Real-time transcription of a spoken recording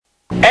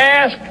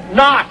Ask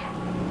not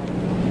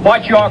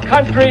what your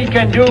country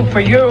can do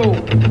for you.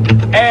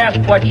 Ask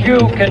what you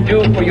can do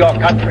for your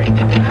country.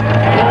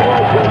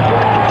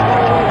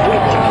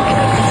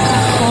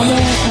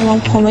 امام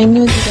خمینی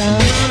رو دیدم.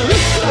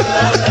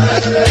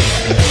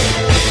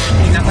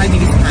 این نفر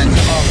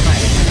 250 آخر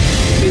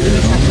بدون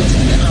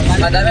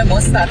تفاوت اول آدم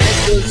مستقل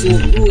و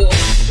زورگو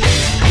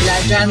و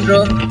لجن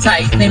رو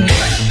تایید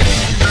نمی‌کنم.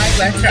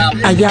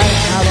 اگر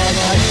حرارت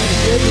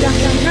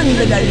شد همین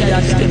به دلیل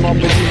است که ما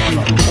بگیم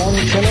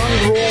همچنان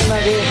رونق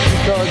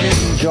اقتصادی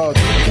ایجاد.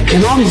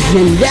 امام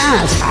زنده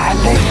است،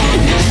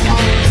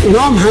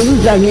 امام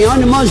هنوز در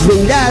میان ما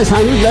زنده است،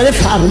 هنوز داره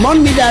فرمان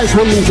میده از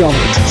همونجا.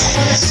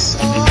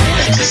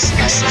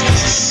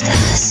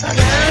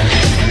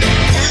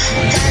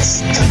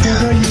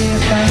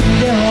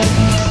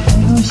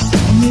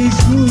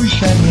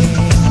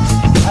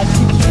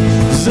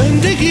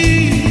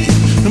 زندگی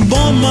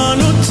با من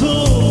و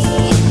تو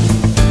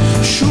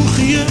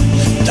شوخی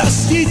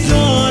دستی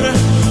داره،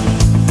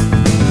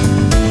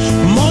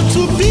 ما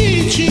تو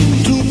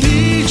بیچیم تو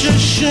بیچ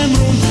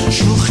شمرون،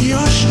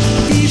 شوخیاش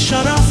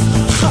بیشرف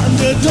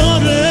خنده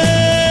داره.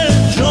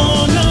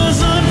 جا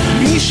نزن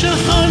میشه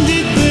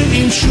خندید به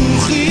این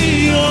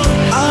شوخی ها،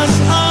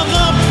 از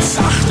عقب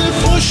سخت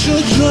پشت و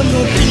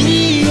جلو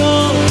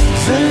بیا.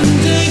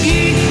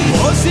 زندگی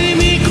بازی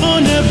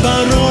میکنه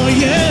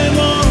برای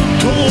ما،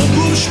 تو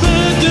گوش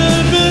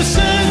بده به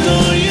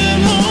صدای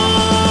ما.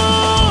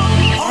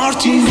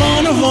 آرتین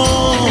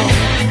وانوان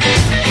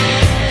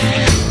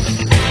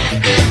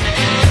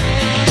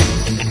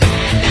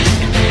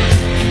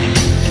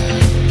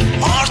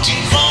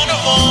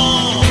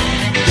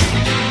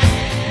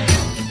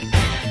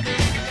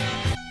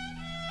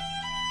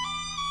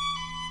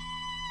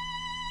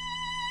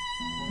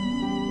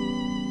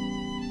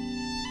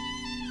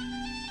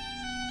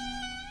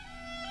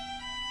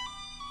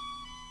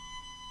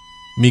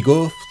می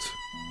گفت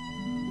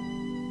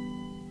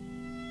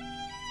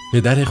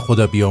پدر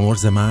خدا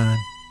بیامرز من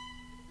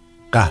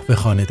قهوه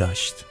خانه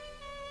داشت.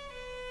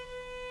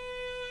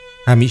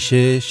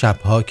 همیشه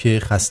شبها که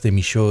خسته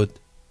می شد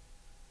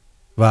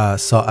و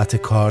ساعت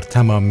کار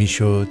تمام می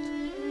شد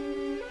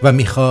و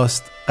می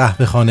خواست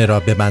قهوه خانه را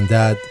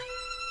ببندد،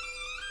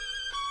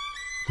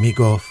 می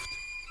گفت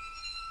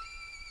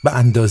به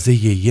اندازه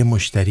یه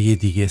مشتری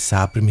دیگه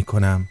صبر می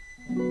کنم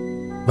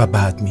و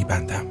بعد می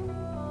بندم.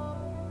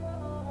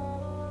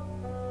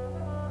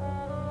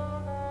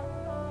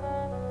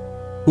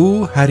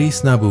 او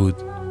حریص نبود،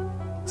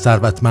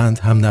 ثروتمند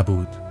هم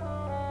نبود،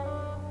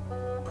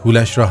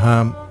 پولش را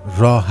هم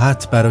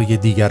راحت برای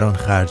دیگران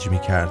خرج می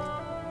کرد.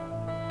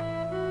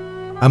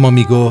 اما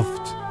می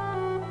گفت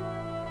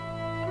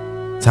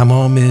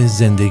تمام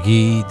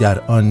زندگی در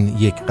آن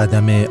یک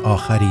قدم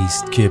آخری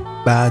است که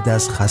بعد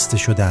از خسته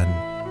شدن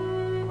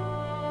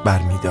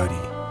برمی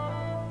داری.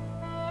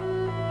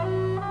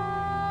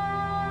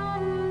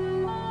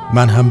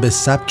 من هم به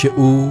سبک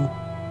او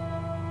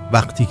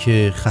وقتی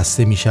که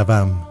خسته می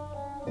شوم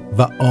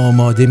و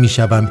آماده می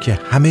شوم که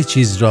همه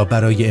چیز را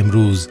برای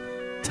امروز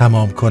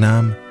تمام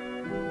کنم،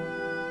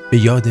 به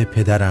یاد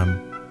پدرم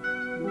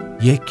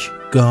یک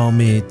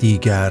گام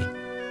دیگر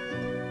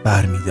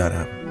برمی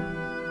دارم.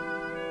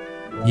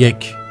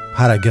 یک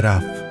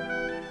پاراگراف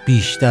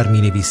بیشتر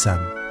می نویسم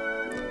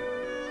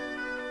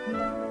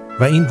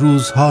و این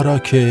روزها را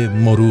که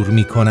مرور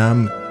می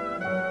کنم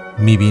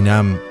می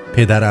بینم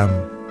پدرم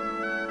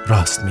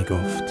راست می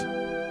گفت.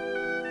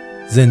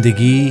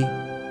 زندگی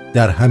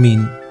در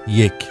همین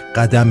یک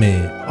قدم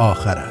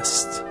آخر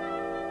است.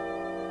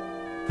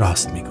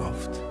 راست می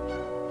گفت.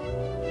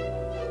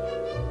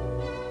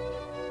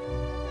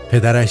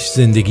 پدرش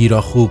زندگی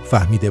را خوب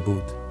فهمیده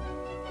بود.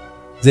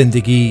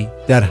 زندگی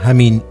در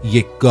همین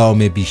یک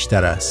گام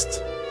بیشتر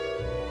است.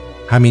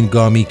 همین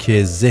گامی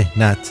که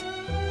ذهنت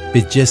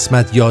به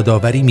جسمت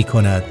یادآوری می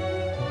کند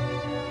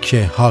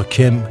که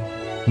حاکم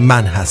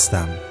من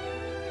هستم،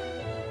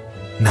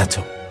 نه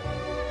تو.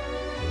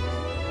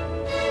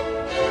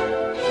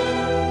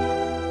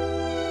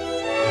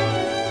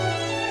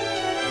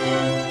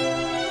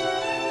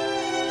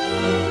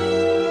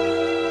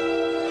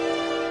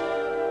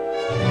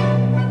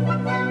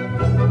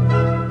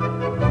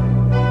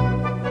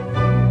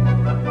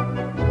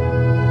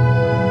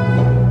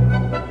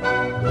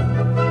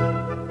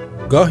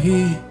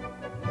 گاهی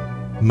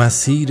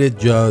مسیر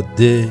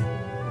جاده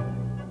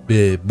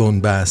به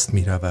بنبست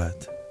می رود،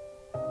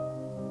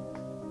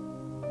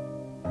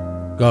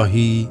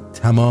 گاهی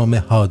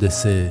تمام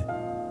حادثه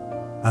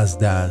از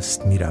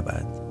دست می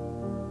رود،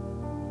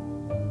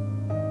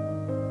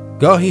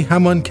 گاهی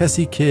همان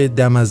کسی که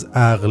دم از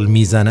عقل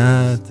می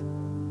زند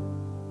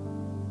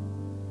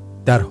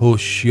در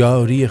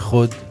هوشیاری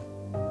خود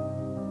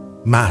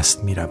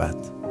مست می رود،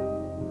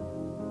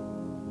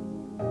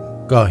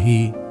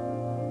 گاهی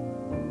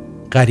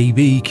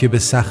غریبه‌ای که به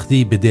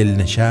سختی به دل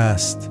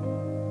نشست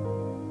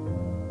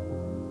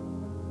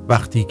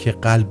وقتی که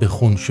قلب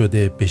خون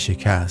شده به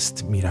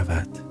شکست می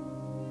رود.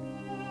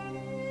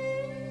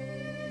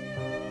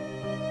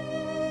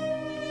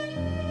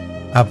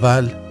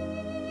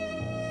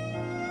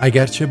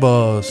 اگرچه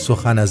با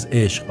سخن از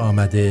عشق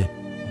آمده،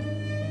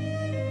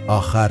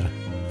 آخر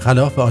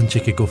خلاف آنچه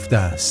که گفته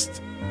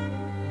است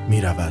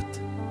می رود.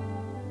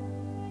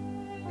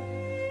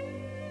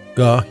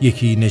 گاه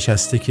یکی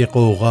نشسته که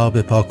غوغا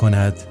بپا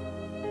کند،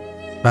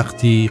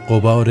 وقتی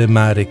غبار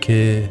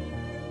معرکه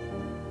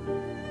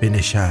به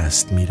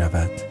نشست می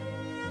رود.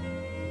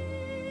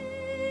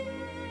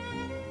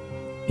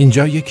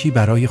 اینجا یکی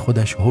برای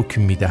خودش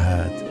حکم می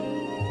دهد،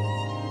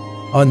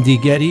 آن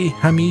دیگری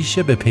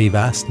همیشه به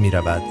پیوست می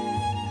رود.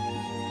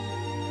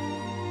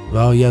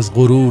 وای از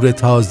غرور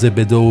تازه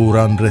به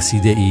دوران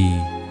رسیده ای،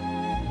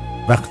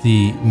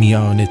 وقتی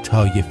میان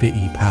طایفه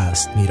ای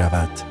پست می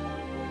رود.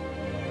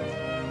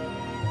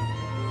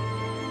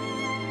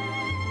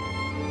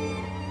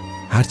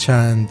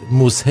 هرچند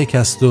مضحک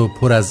است و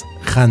پر از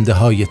خنده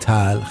های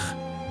تلخ،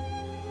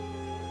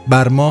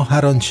 بر ما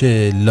هر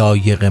آنچه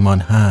لایقمان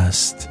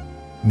هست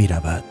می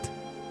رود.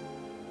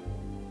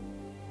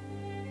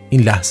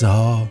 این لحظه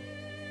ها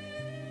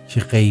که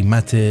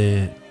قیمت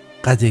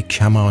قد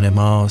کمان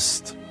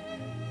ماست،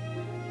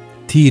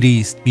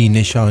 تیریست بی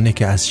نشانه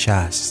که از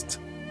شست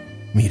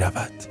می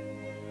رود.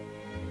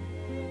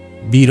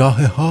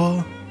 بیراه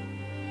ها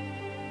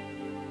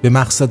به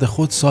مقصد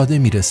خود ساده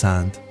می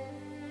رسند،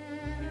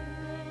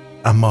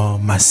 اما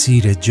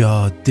مسیر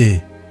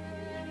جاده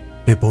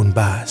به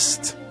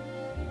بنبست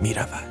می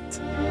رود.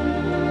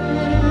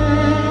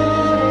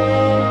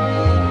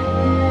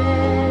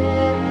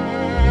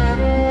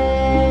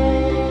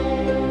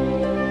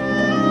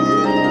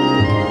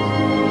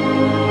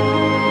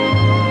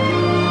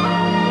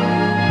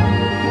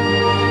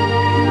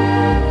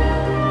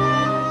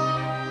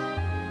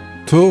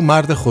 تو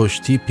مرد خوش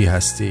تیپی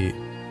هستی،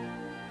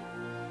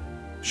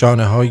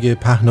 شانه های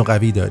پهن و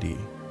قوی داری،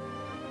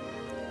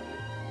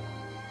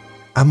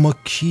 اما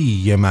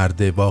کی یه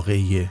مرد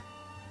واقعیه؟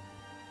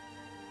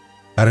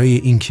 برای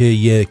اینکه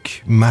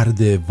یک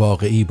مرد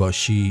واقعی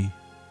باشی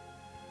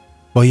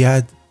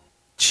باید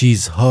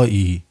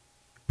چیزهایی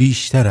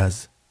بیشتر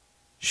از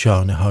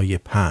شانه های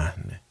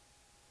پهن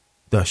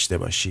داشته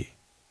باشی،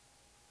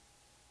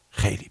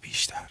 خیلی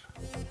بیشتر.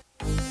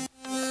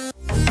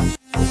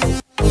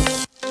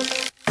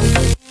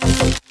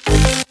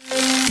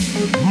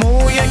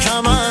 موی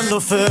کمند و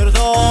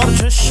فردار،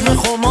 چشم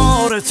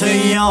خمار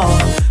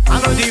تیار،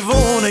 منو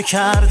دیوونه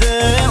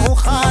کرده اون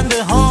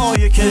خنده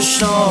های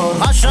کشتار.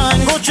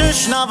 قشنگ و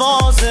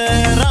چشنوازه،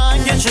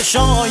 رنگ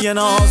چشای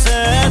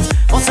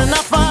نازت، واسه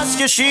نفس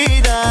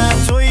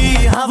کشیدن توی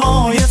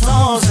هوای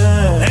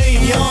تازه. ای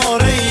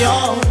یار ای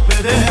یار،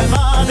 بده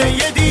وعده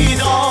یه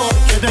دیدار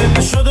که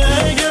دل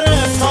شده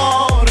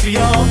گرفتار.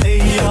 بیا ای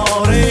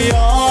یار ای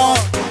یار،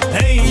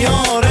 ای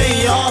یار ای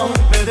یار،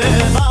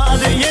 بده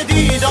وعده یه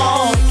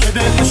دیدار که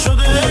دل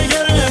شده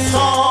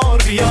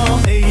گرفتار. بیا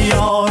ای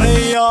یار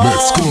ای یار.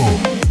 Let's go.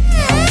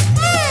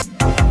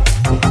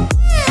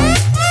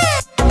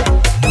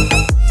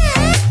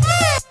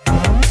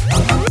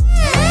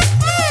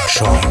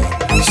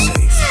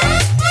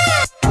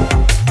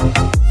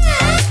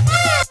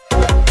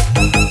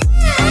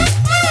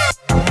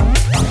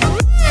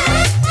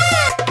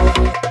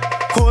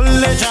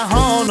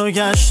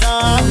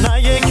 گشتم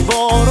نه یک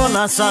بار و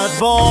نه 100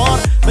 بار،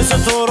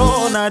 مثل تو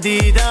رو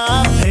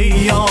ندیدم. ای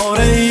یار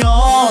ای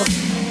یار،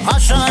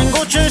 قشنگ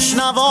و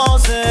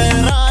چشنوازه،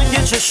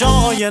 رنگ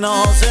چشای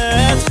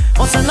نازت،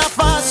 واسه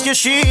نفس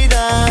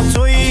کشیدن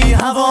توی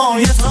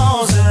هوای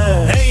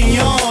تازه. ای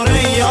یار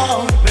ای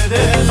یار،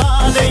 بده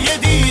وعده یه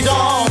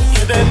دیدار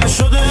که دل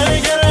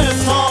شده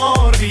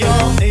گرفتار.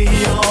 بیا ای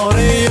یار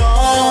ای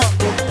یار،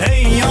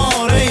 ای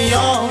یار ای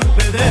یار،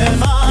 بده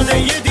وعده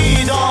یه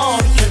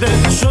دیدار که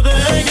دل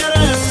شده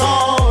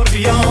گرفتار.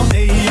 بیا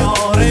ای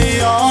یار ای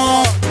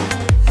یار.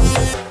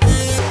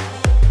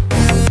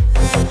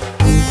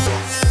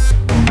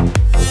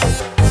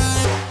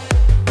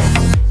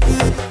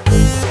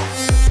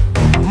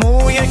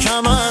 موی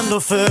کمند و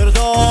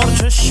فردار،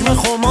 چشم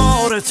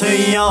خمار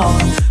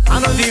تیار،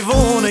 منو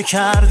دیوونه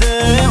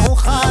کرده اون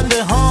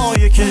خنده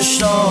های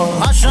کشتار.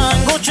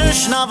 قشنگ و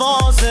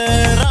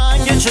چشنوازه،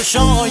 رنگ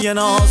چشای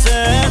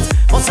نازت،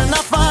 واسه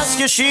نفس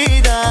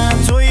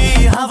کشیدن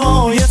توی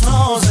هوای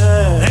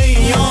تازه. ای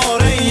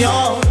یار ای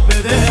یار،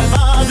 بده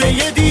وعده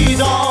یه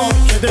دیدار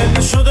که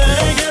دل شده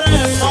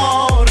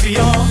گرفتار.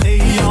 بیا ای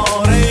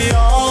یار ای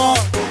یار،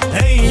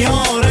 ای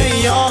یار ای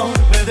یار،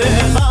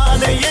 بده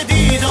وعده یه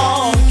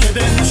دیدار که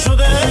دل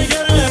شده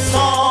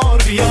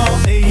گرفتار. بیا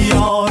ای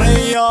یار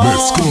ای یار.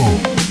 Let's go.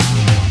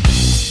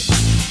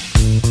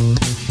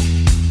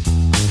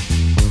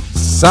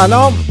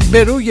 سلام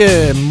به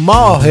روی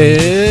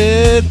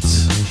ماهت،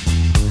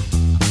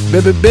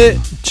 به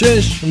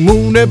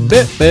چشمونه،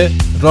 به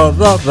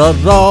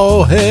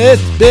راهت،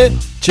 به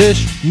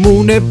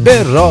چشمونه،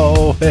 به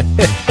راه.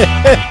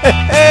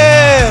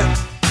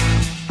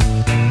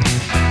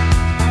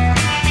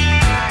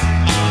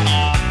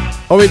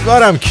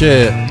 امیدوارم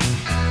که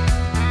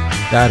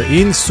در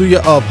این سوی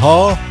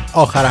آبها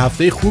آخر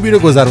هفته خوبی رو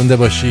گذرونده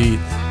باشید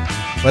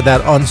و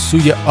در آن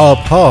سوی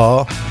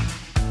آبها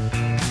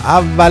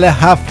اول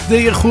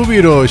هفته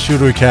خوبی رو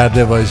شروع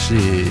کرده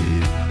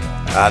باشید.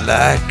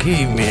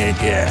 الکی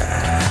میگه.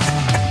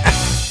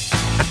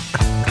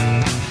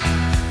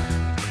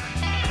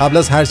 قبل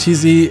از هر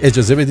چیزی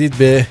اجازه بدید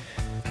به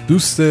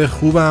دوست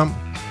خوبم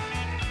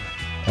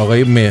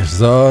آقای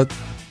مهرزاد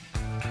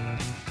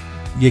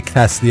یک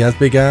تسلیت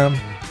بگم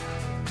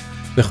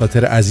به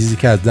خاطر عزیزی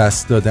که از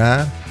دست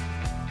دادن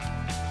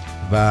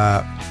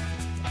و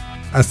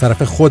از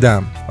طرف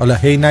خودم، حالا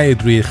هی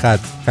نید روی خط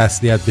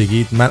تسلیت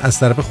بگید، من از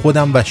طرف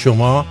خودم و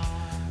شما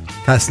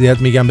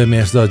تسلیت میگم به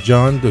مهرزاد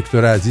جان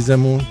دکتر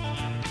عزیزمون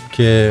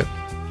که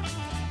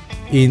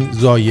این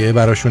ضایعه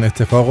براشون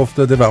اتفاق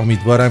افتاده و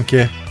امیدوارم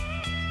که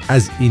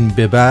از این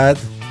به بعد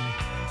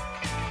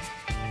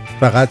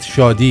فقط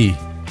شادی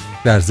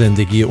در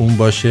زندگی اون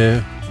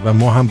باشه و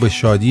ما هم به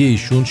شادی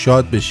ایشون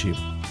شاد بشیم.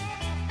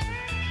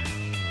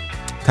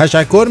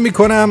 تشکر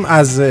میکنم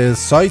از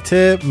سایت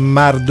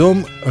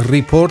مردم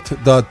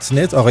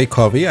report.net آقای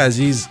کاوه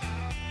عزیز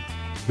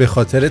به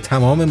خاطر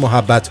تمام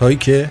محبت هایی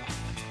که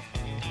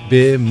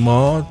به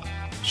ما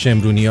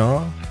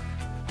شمرونیا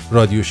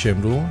رادیو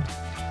شمرون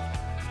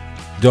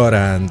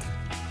دارند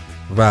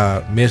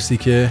و مرسی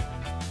که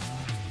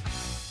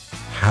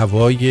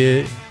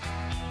هوای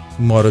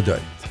ما رو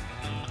دارید.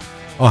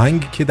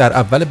 آهنگی که در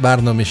اول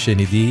برنامه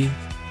شنیدی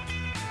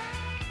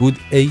بود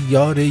ای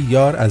یار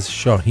یار از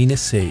شاهین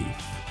سیف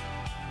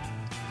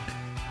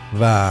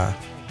و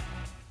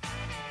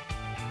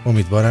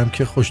امیدوارم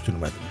که خوشتون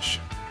اومده باشه.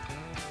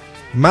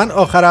 من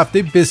آخر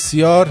هفته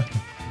بسیار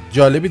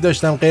جالبی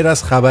داشتم غیر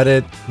از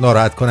خبر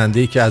ناراحت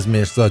کننده‌ای که از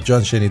مهرزاد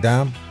جان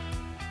شنیدم.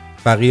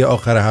 بقیه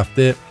آخر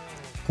هفته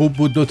خوب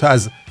بود. 2 تا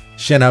از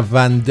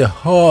شنونده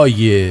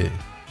های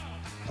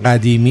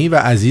قدیمی و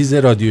عزیز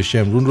رادیو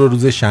شمرون رو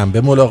روز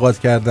شنبه ملاقات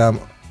کردم،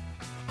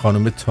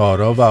 خانم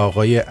تارا و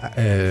آقای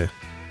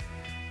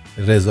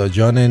رضا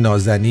جان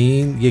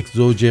نازنین، یک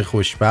زوج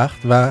خوشبخت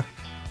و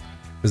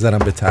بذارم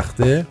به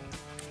تخته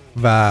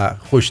و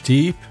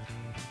خوشتیپ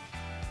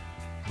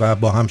و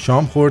با هم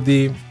شام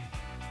خوردیم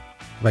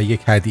و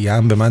یک هدیه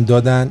هم به من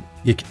دادن،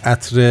 یک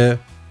عطر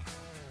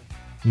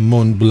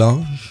مون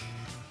بلانش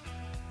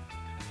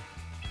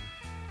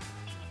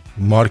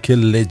مارک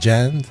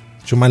لجند،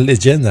 چون من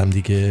لجندم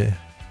دیگه.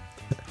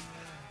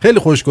 خیلی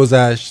خوش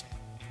گذشت،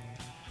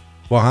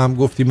 با هم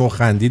گفتیم و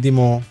خندیدیم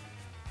و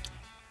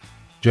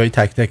جای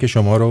تک تک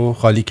شما رو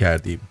خالی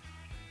کردیم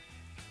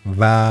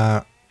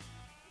و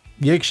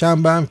یک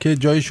شنبه هم که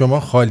جای شما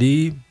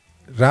خالی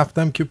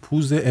رفتم که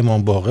پوز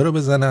امام باقر رو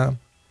بزنم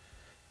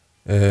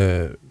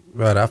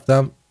و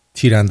رفتم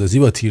تیراندازی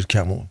با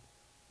تیرکمون.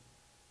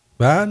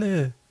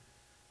 بله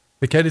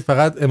بکرید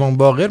فقط امام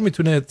باقر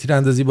میتونه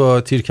تیراندازی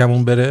با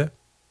تیرکمون بره؟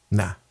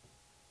 نه،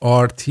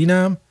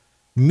 آرتینم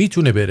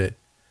میتونه بره،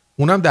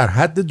 اونم در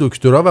حد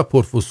دکترا و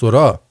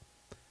پروفسورا.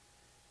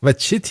 و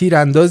چه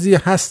تیراندازی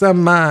هستم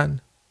من،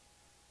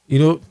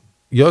 اینو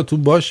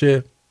یادتون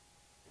باشه.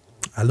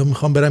 الان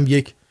میخوام برم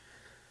یک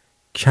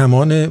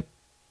کمان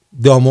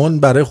دامان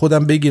برای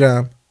خودم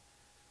بگیرم،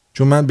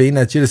 چون من به این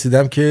نتیجه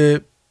رسیدم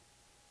که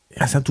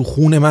اصلا تو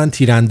خون من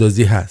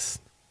تیراندازی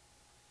هست.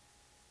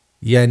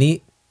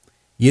 یعنی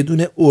یه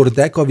دونه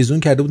اردک آویزون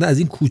کرده بودن از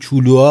این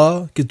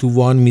کوچولوها که تو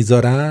وان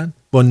میذارن،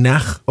 با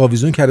نخ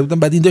آویزون کرده بودن،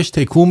 بعد این داشت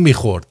تکون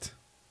میخورد،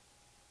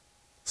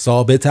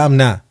 ثابت هم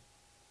نه.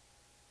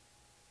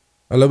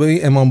 حالا به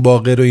این امام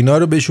باقر و اینا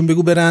رو بهشون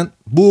بگو برن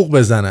بوق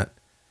بزنن.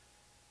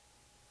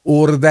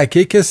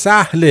 اردکه که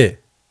سهله،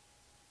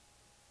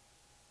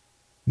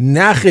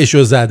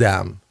 نخشو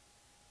زدم.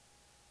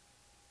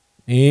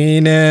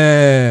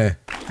 اینه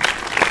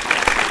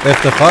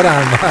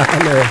افتخارم.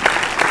 بله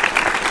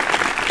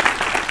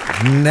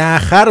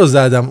نخه رو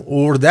زدم.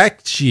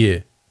 اردک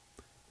چیه؟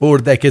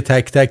 اردک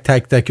تک تک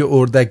تک تک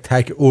اردک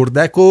تک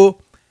اردک و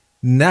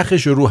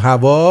نخش رو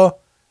هوا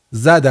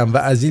زدم و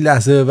از این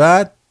لحظه به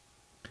بعد،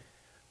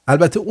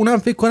 البته اونم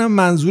فکر کنم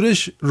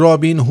منظورش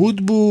رابین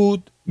هود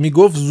بود،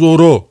 میگفت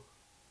زورو،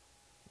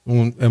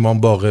 اون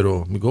امام باقر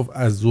رو میگفت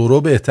از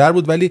زورو بهتر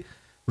بود، ولی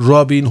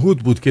رابین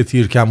هود بود که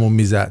تیرکمون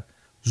میزد.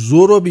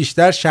 زورو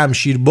بیشتر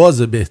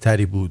شمشیرباز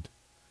بهتری بود.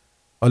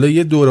 حالا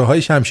یه دوره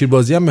های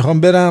شمشیربازی هم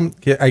میخوام برم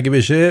که اگه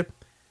بشه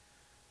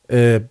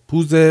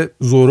پوز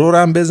زورو رو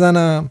هم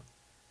بزنم.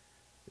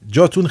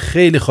 جاتون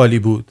خیلی خالی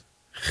بود،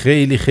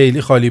 خیلی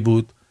خیلی خالی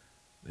بود.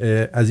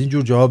 از این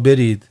جور جاها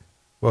برید،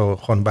 با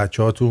خان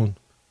بچه هاتون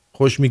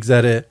خوش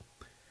میگذره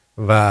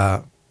و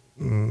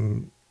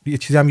یه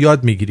چیزی هم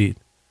یاد میگیرید.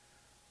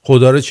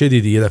 خدا رو چه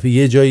دیدی یه دفعه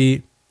یه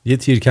جایی یه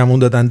تیرکمون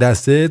دادن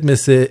دستت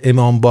مثل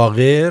امام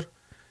باقر،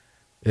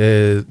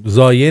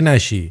 ضایع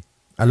نشی.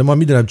 الان ما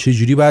میدونم چه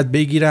جوری باید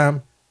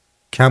بگیرم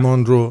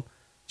کمان رو،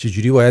 چه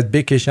جوری باید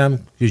بکشم،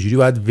 چه جوری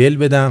باید ول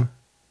بدم.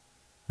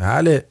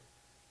 بله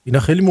اینا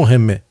خیلی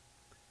مهمه.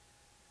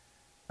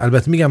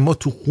 البته میگم ما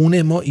تو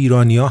خونه ما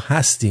ایرانی‌ها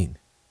هستین.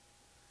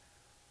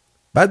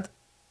 بعد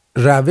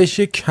روش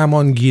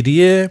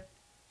کمانگیری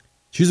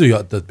چیزو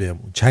یاد داد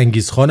بهمون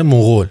چنگیزخان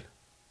مغول.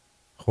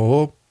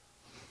 خب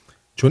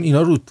چون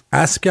اینا رو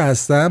اسب که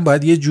هستن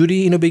باید یه جوری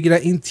اینو بگیرن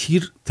این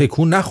تیر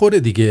تکون نخوره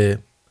دیگه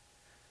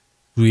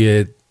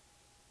روی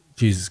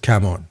چیز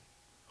کمان.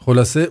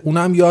 خلاصه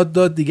اونم یاد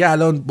داد دیگه.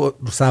 الان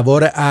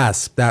سوار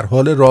اسب، در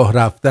حال راه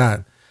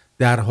رفتن،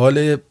 در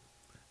حال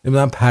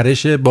نمیدونم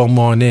پرش با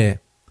مانع،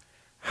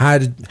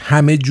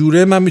 همه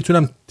جوره من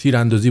میتونم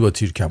تیراندازی با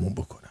تیر کمون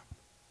بکنم.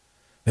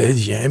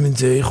 دیگه همین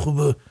جای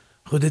خوبه،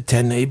 خودت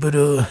تنهایی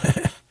برو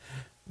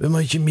به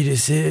ما که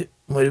میرسه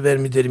ما رو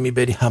برمیداری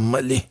میبری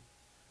حمالی.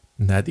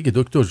 نه دیگه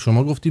دکتر،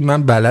 شما گفتی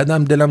من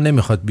بلدم، دلم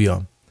نمیخواد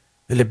بیام.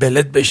 ولی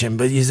بلد باشم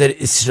باید یه ذره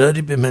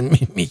اصراری به من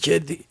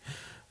میکردی.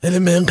 ولی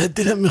من انقدر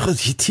دلم میخواد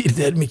که تیر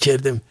در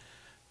میکردم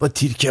با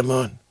تیر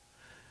کمان.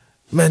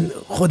 من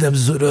خودم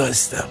زورو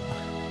هستم.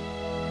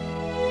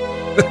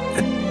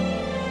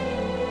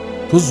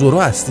 تو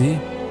زورو هستی؟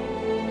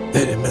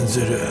 بله من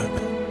زورو هم.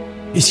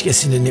 هیچ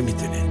کسی اینو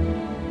نمیدونه.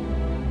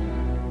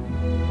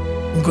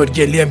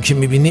 گرگلی هم که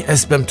میبینی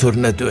اسبم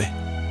تورنادوه.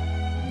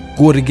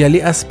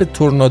 گرگلی اسب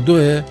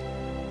تورنادوه؟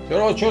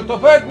 چرا چرت و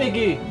پرت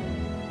میگی؟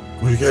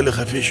 گرگل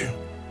خفه شو.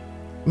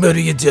 ما رو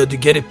یه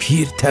جادوگر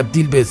پیر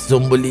تبدیل به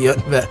زنبولیان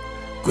و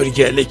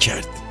گرگله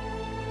کرد.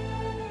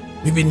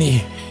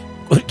 میبینی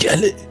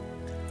گرگله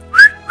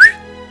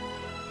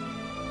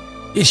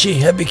یه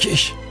شیهه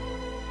بکش.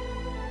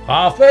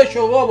 خفه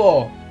شو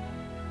بابا.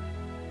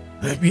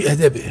 بی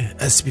ادبه،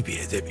 اسبی بی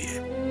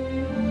ادبیه.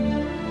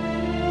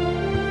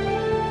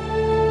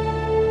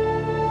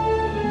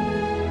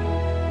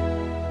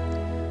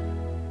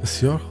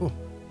 بسیار خوب.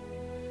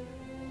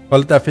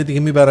 حالا دفعه دیگه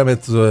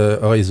میبرمت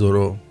آقای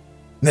زورو.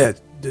 نه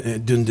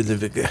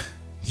دوندلوگا.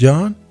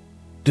 جان؟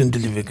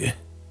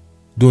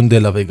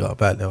 دوندلوگا.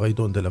 بله آقای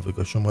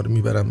دوندلوگا، شما رو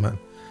میبرم من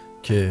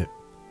که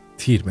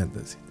تیر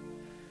مندازید.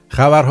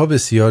 خبرها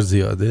بسیار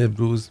زیاده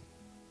امروز،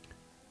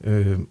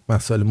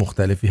 مسائل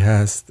مختلفی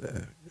هست.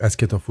 از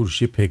کتاب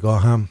فروشی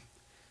پگاه هم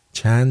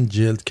چند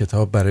جلد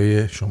کتاب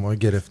برای شما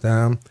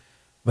گرفتم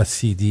و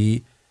CD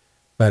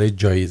برای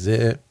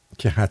جایزه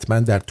که حتما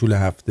در طول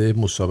هفته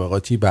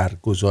مسابقاتی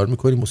برگزار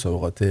میکنیم،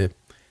 مسابقات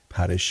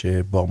پرش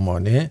با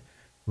مانع،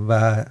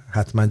 و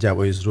حتما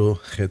جوایز رو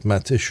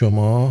خدمت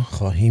شما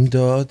خواهیم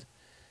داد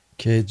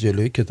که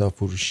جلوی کتاب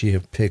فروشی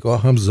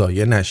پگاه هم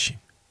ضایع نشیم.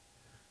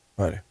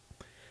 آره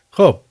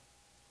خب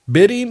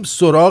بریم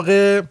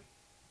سراغ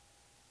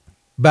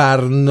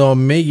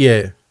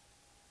برنامه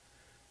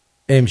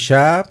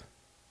امشب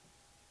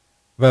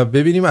و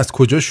ببینیم از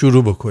کجا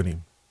شروع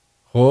بکنیم.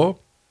 خب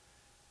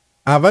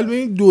اول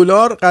ببینیم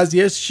دلار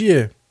قضیهش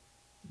چیه،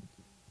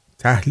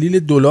 تحلیل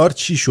دلار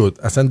چی شد،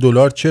 اصلا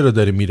دلار چرا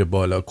داره میره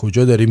بالا،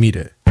 کجا داره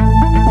میره.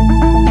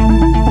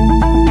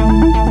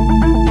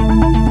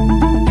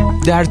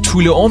 در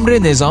طول عمر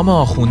نظام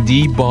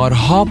آخوندی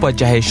بارها با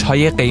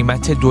جهش‌های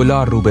قیمت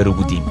دلار روبرو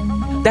بودیم.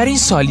 در این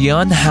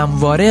سالیان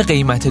همواره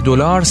قیمت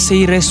دلار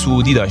سیر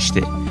صعودی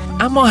داشته،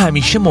 اما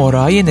همیشه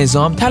مهره‌های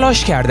نظام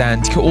تلاش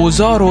کردند که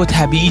اوضاع رو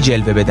طبیعی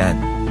جلوه بدن.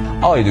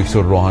 آقای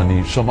دکتر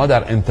روحانی، شما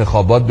در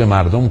انتخابات به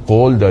مردم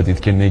قول دادید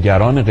که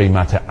نگران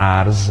قیمت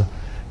ارز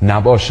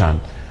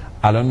نباشند.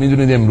 الان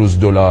میدونید امروز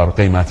دلار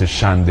قیمتش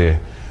چنده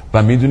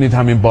و میدونید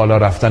همین بالا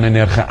رفتن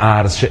نرخ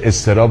ارز چه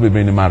اضطرابی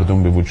بین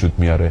مردم به وجود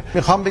میاره.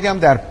 میخوام بگم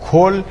در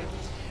کل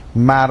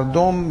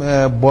مردم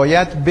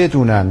باید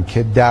بدونن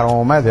که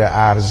درآمد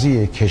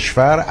ارزی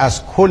کشور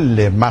از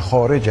کل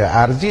مخارج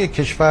ارزی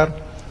کشور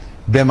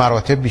به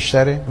مراتب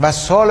بیشتره و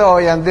سال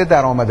آینده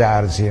درآمد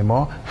ارزی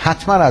ما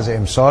حتما از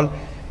امسال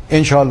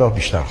انشاءالله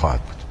بیشتر خواهد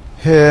بود.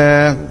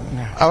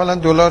 اولا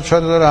دلار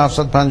شاید داره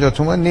 750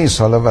 تومان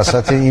نیست، حالا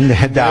وسط این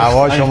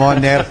دعوا شما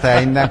نرخ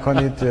تعیین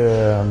نکنید،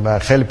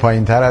 خیلی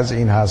پایین تر از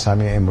این هست،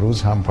 همین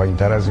امروز هم پایین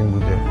تر از این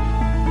بوده.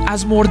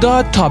 از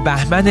مرداد تا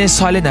بهمن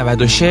سال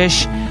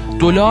 96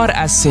 دلار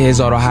از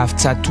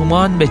 3700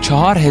 تومان به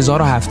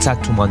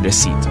 4700 تومان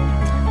رسید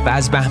و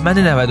از بهمن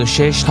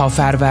 96 تا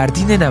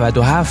فروردین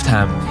 97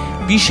 هم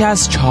بیش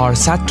از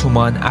 400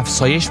 تومان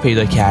افزایش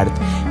پیدا کرد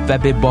و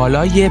به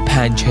بالای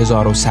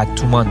 5100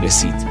 تومان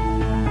رسید.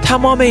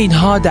 تمام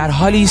اینها در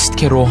حالی است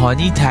که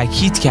روحانی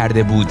تاکید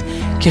کرده بود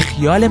که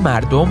خیال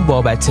مردم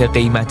بابت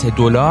قیمت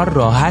دلار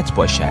راحت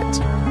باشد.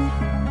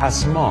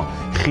 پس ما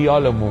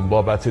خیالمون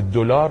بابت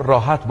دلار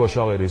راحت باشه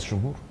آقای رئیس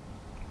جمهور؟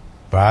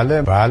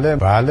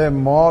 بله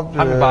ما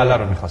همین بله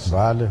رو می‌خواستیم.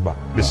 بله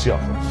بسیار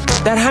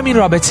خوب. در همین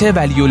رابطه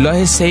ولی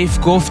الله سیف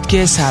گفت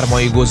که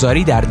سرمایه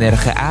گذاری در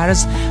نرخ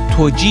ارز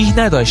توجیه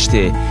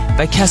نداشته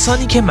و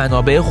کسانی که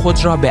منابع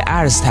خود را به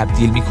ارز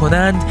تبدیل می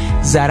کنند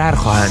ضرر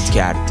خواهند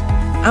کرد.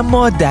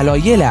 اما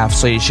دلایل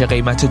افزایش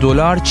قیمت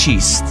دلار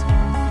چیست؟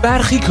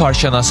 برخی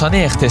کارشناسان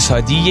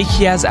اقتصادی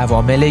یکی از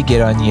عوامل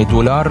گرانی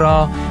دلار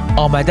را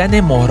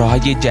آمدن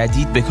مهره‌های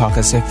جدید به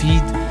کاخ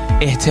سفید،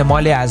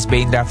 احتمال از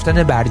بین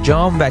رفتن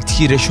برجام و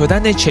تیره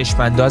شدن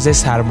چشمانداز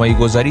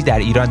سرمایه‌گذاری در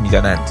ایران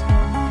می‌دانند.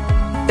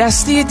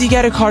 دسته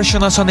دیگر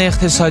کارشناسان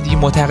اقتصادی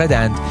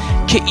معتقدند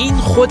که این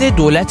خود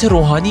دولت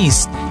روحانی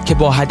است که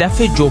با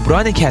هدف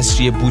جبران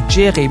کسری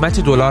بودجه قیمت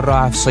دلار را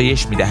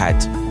افزایش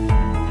می‌دهد.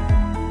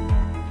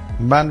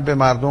 من به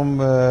مردم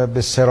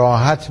به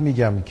صراحت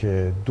میگم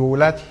که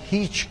دولت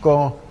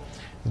هیچگاه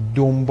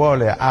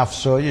دنبال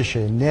افزایش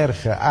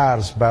نرخ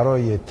ارز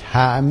برای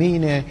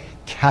تأمین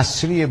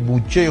کسری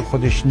بودجه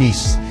خودش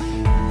نیست.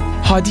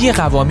 هادی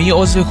قوامی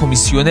عضو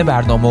کمیسیون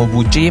برنامه و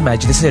بودجه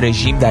مجلس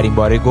رژیم در این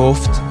باره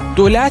گفت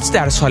دولت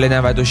در سال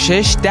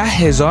 96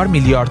 10,000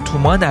 میلیارد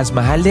تومان از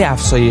محل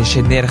افزایش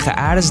نرخ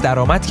ارز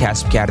درآمد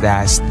کسب کرده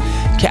است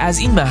که از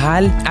این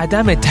محل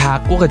عدم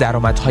تحقق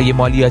درآمدهای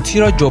مالیاتی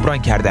را جبران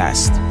کرده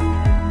است.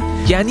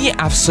 یعنی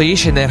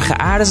افزایش نرخ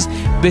ارز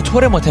به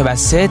طور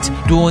متوسط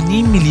 2.5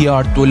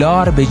 میلیارد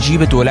دلار به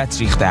جیب دولت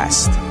ریخته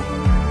است.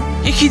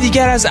 یکی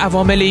دیگر از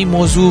عوامل این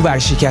موضوع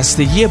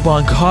ورشکستگی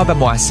بانک‌ها و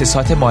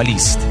مؤسسات مالی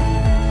است.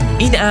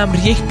 این امر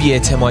یک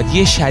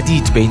بی‌اعتمادی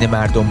شدید بین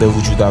مردم به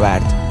وجود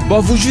آورد.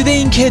 با وجود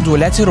اینکه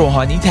دولت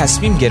روحانی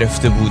تصمیم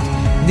گرفته بود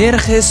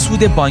نرخ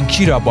سود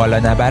بانکی را بالا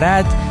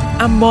نبرد،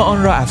 اما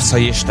آن را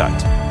افزایش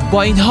داد.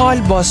 با این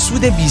حال با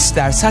سود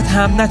 20%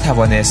 هم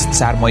نتوانست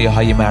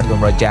سرمایه‌های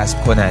مردم را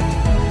جذب کند،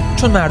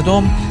 چون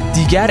مردم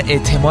دیگر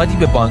اعتمادی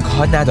به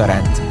بانک‌ها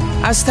ندارند.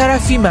 از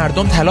طرفی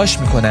مردم تلاش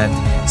می‌کنند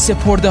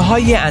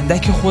سپرده‌های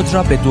اندک خود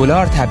را به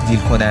دلار تبدیل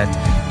کنند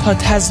تا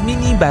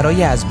تضمینی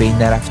برای از بین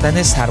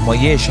نرفتن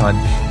سرمایه‌شان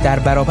در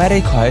برابر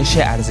کاهش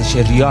ارزش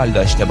ریال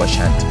داشته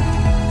باشند.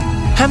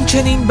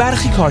 همچنین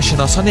برخی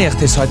کارشناسان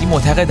اقتصادی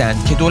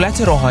معتقدند که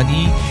دولت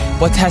روحانی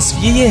با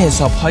تسویه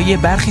حساب‌های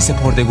برخی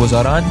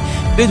سپرده‌گذاران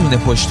بدون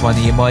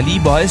پشتوانه مالی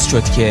باعث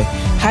شد که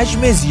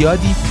حجم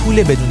زیادی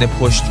پول بدون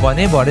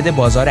پشتوانه وارد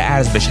بازار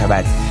ارز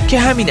بشود که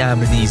همین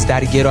امر نیز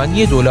در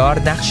گرانی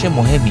دلار نقش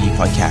مهمی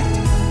ایفا کرد.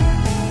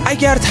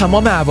 اگر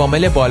تمام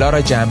عوامل بالا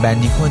را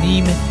جمع‌بندی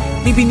کنیم،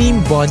 می‌بینیم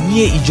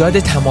بانی ایجاد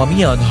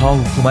تمامی آنها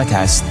حکومت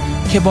است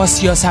که با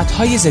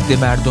سیاست‌های ضد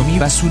مردمی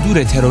و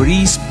صدور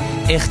تروریسم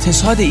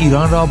اقتصاد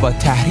ایران را با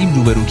تحریم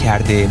روبرو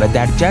کرده و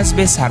در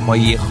جذب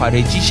سرمایه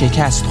خارجی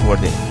شکست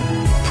خورده.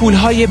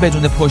 پولهای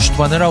بدون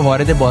پشتوانه را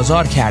وارد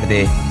بازار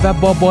کرده و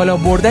با بالا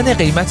بردن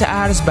قیمت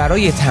ارز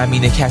برای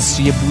تامین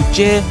کسری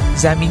بودجه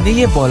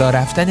زمینه بالا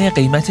رفتن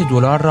قیمت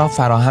دلار را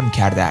فراهم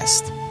کرده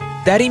است.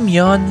 در این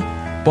میان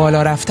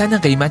بالا رفتن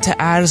قیمت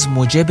ارز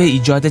موجب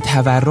ایجاد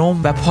تورم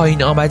و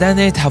پایین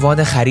آمدن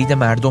توان خرید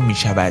مردم می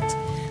شود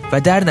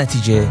و در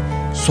نتیجه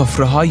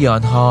سفره‌های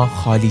آنها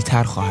خالی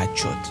تر خواهد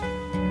شد.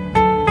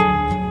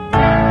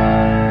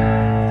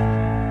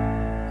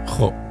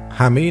 خب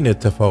همه این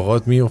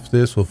اتفاقات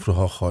میفته،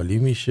 سفره‌ها خالی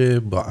میشه،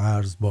 با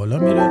ارز بالا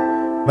میره،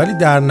 ولی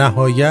در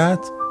نهایت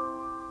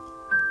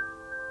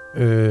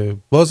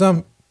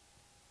بازم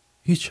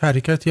هیچ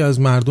حرکتی از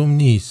مردم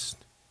نیست.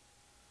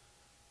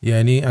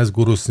 یعنی از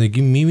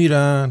گرسنگی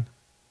میمیرن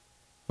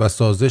و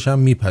سازش هم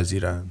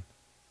میپذیرن،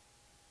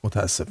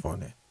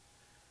 متاسفانه.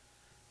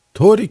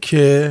 طوری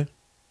که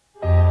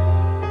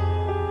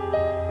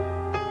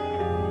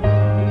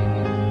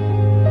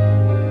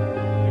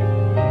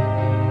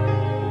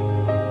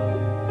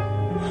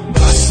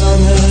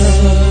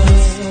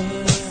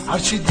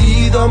هرچی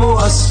دیدم و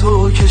از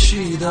تو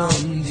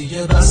کشیدم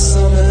دیگه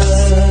بسمه،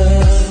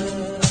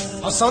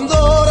 اصلا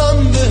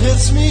دارم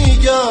بهت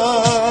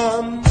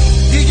میگم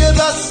دیگه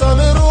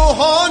بسمه.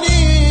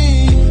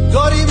 روحانی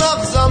داری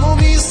مغزم و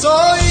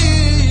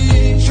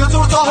میسایی،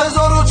 چطور تا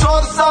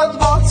 1400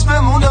 بات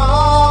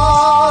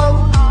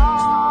بمونم؟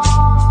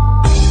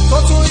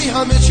 تا توی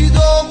همه چی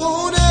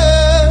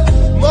داغونه،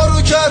 ما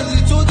رو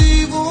کردی تو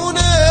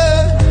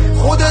دیوونه،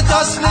 خودت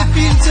اصل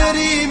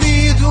فیلتری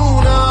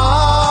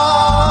میدونم.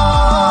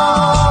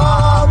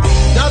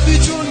 نبی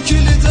چون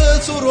کلید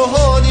تو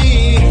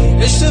روحانی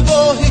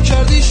اشتباهی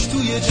کردیش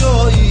توی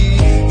جایی،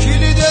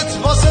 کلیدت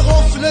واسه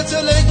قفل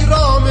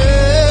تلگرامه.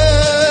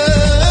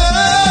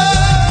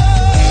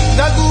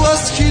 نگو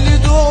از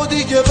کلیدو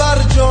دیگه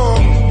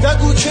برجام،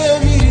 نگو که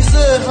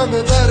میریزه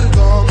همه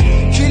برگام،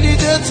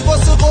 کلیدت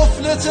واسه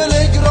قفل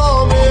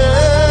تلگرامه.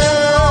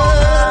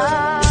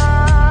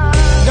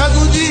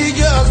 نگو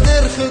دیگه از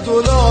نرخ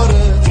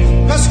دلاره،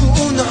 پس کو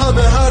اون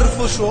همه حرف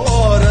و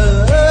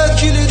شعاره،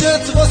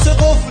 کلیدت واسه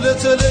قفل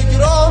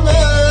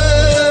تلگرامه.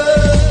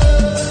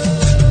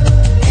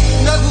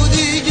 نگو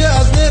دیگه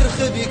از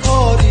نرخ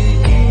بیکاری،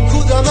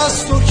 کودم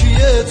از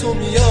ترکیه تو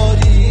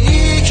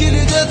میاری،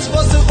 کلیدت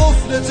واسه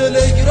قفل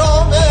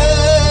تلگرامه.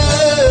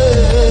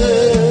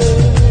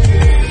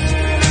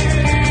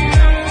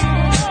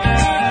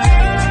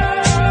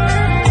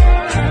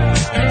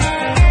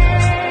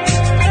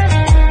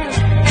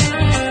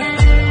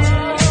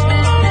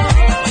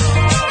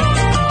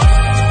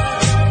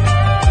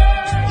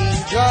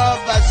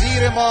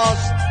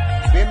 ماست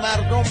به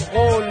مردم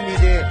قول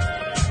میده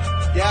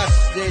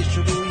دستش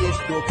روی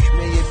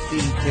دکمه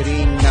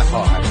فیلترینگ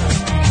نخواهد.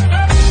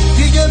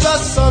 دیگه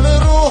بسم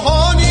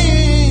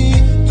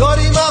روحانی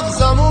داری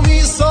مغزمو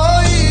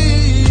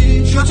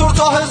میسایی، چطور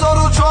تا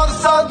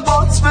 1400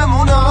 بات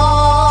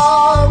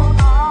بمونم؟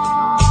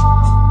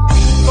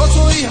 تا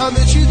توی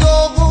همه چی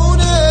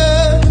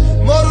داغونه،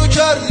 ما رو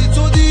کردی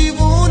تو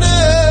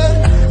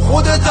دیوونه،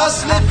 خودت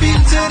اصل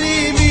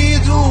فیلتری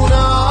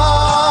میدونم.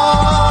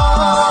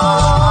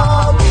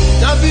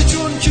 نبی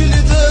چون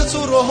کلید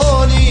تو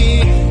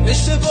روحانی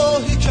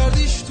اشتباهی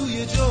کردیش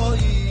توی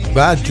جایی،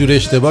 بعد جور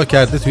اشتباه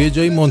کرده توی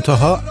جایی.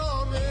 منتها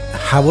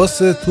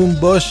حواستون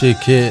باشه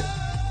که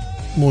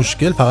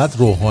مشکل فقط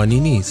روحانی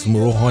نیست.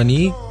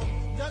 روحانی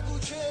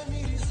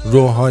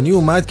روحانی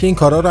اومد که این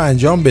کارا رو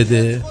انجام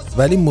بده،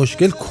 ولی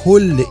مشکل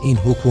کل این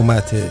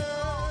حکومته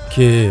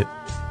که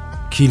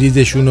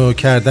کلیدشونو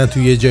کردن تو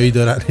یه جایی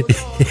دارن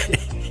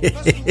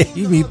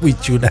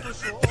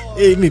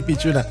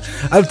میپیچونن.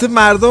 البته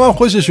مردم هم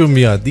خوششون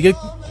میاد دیگه،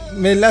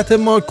 ملت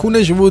ما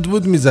کونش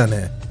وود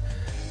میزنه،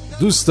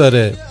 دوست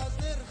داره،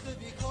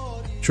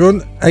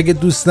 چون اگه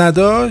دوست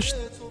نداشت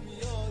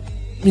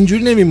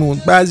اینجوری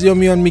نمیمون. بعضیا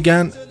میان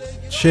میگن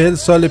 40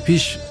 سال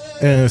پیش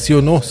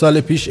 39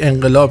 سال پیش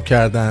انقلاب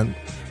کردن.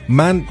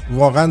 من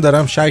واقعا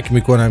دارم شک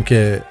میکنم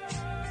که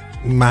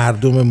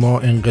مردم ما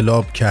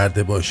انقلاب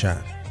کرده باشن.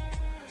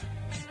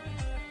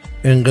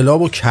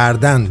 انقلابو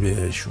کردن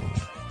بهشون،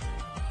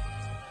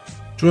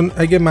 چون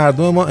اگه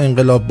مردم ما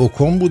انقلاب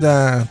بکن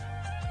بودن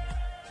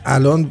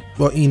الان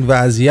با این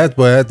وضعیت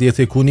باید یه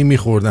تکونی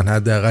میخوردن،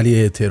 حداقل یه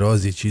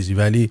اعتراضی چیزی،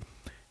 ولی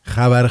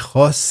خبر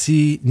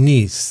خاصی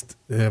نیست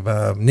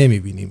و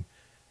نمیبینیم.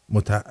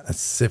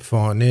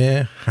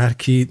 متاسفانه هر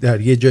کی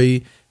در یه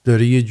جایی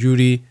داره یه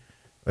جوری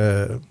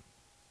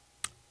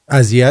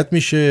اذیت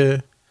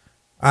میشه.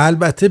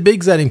 البته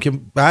بگذاریم که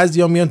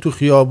بعضیا میان تو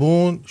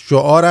خیابون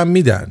شعارم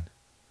میدن.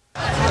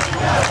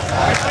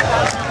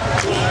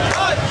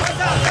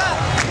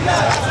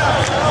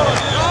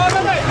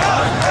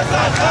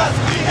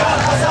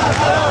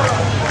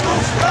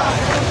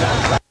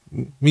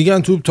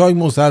 میگن توپ تانک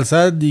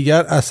مسلسل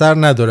دیگر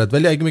اثر ندارد،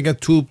 ولی اگه میگن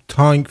توپ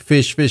تانک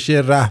فش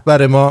فشه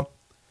رهبر ما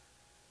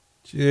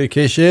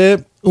کشه،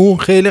 اون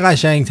خیلی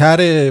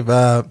قشنگتره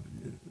و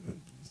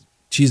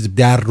چیز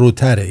در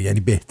روتره، یعنی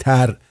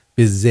بهتر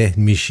به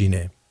ذهن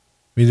میشینه،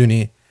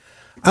 میدونی.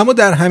 اما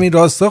در همین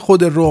راستا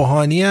خود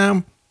روحانی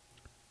هم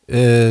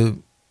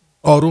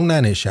آروم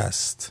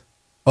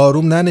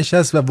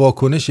ننشست و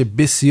واکنش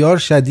بسیار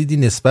شدیدی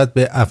نسبت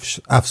به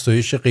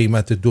افزایش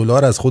قیمت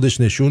دلار از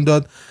خودش نشون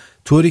داد،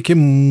 طوری که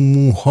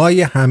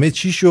موهای همه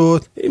چی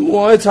شد. این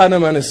موهای تن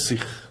من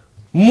سیخ،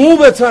 مو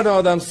به تن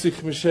آدم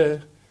سیخ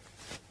میشه،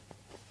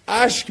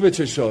 اشک به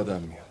چشم آدم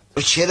میاد.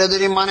 چرا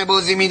دارین من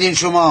بازی میدین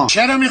شما؟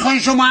 چرا میخواین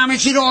شما همه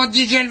چی رو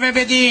عادی جلوه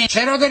بدین؟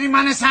 چرا دارین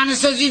من صحنه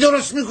سازی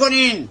درست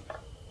میکنین؟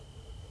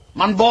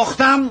 من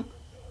باختم،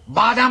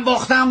 بعدم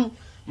باختم،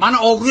 من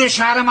آبروی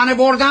شهر من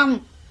بردم،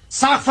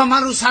 سقف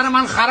من رو سر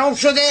من خراب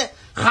شده،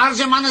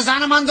 خرج من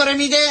زن من داره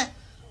میده،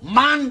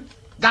 من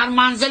در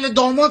منزل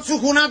داماد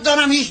سکونت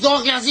دارم، هیچ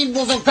داغی از این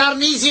بزرگتر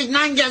نیست، هیچ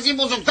ننگی از این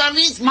بزرگتر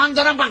نیست، من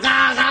دارم به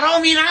قهقرا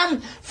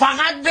میرم،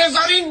 فقط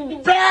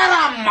بذارین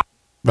برم.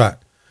 بله،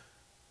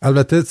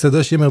 البته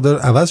صداش یه مقدار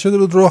عوض شده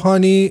بود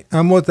روحانی،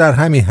 اما در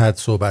همین حد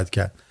صحبت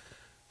کرد،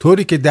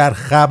 طوری که در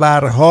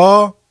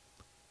خبرها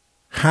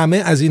همه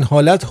از این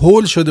حالت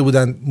هول شده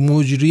بودن.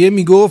 مجریه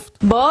میگفت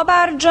با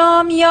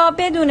برجام یا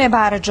بدون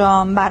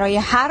برجام برای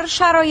هر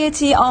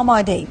شرایطی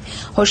آماده ایم.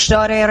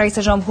 هشدار رئیس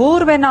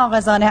جمهور به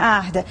ناقضان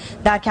عهد: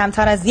 در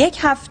کمتر از یک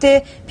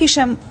هفته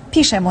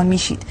پیشمون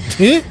میشید.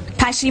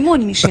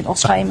 پشیمون میشید.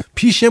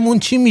 پیشمون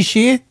چی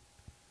میشید؟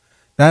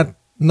 در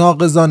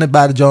ناقضان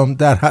برجام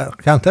در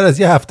کمتر از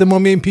یک هفته ما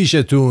میایم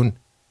پیشتون.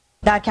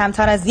 در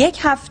کمتر از یک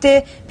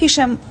هفته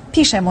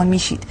پیشمون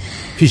میشید.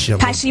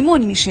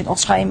 پشیمون میشید.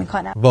 عذرخواهی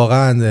میکنم.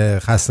 واقعا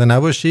خسته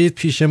نباشید.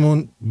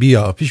 پیشمون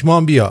بیا، پیش ما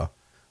هم بیا.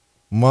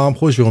 ما هم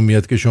خوشمون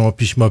میاد که شما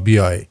پیش ما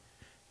بیای.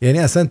 یعنی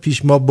اصلا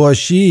پیش ما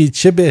باشی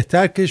چه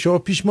بهتر که شما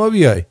پیش ما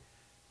بیای.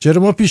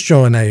 چرا ما پیش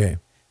شما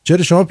نیاییم؟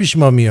 چرا شما پیش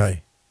ما میای؟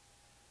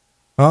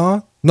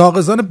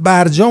 ناقضان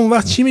برجام اون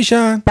وقت چی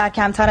میشن؟ در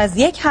کمتر از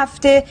یک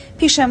هفته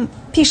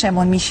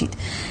پیشمون میشید.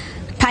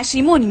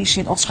 پشیمون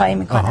میشید. عذرخواهی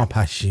میکنم.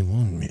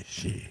 پشیمون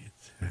میشید.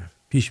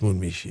 پیشمون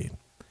میشید.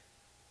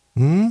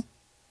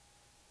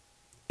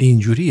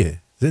 اینجوریه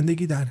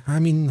زندگی، در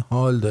همین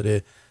حال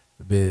داره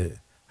به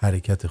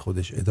حرکت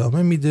خودش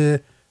ادامه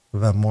میده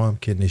و ما هم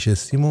که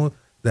نشستیم و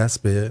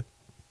دست به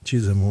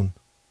چیزمون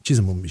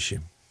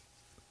میشیم.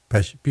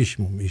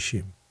 پیشمون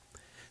میشیم.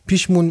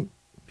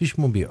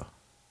 پیشمون بیا.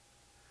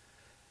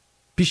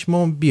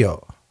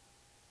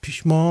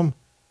 پیشمون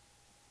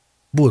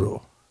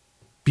برو.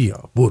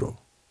 برو.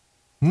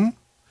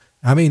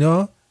 همه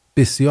اینا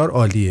بسیار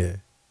عالیه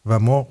و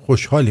ما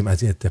خوشحالیم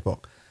از این اتفاق.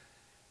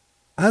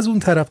 از اون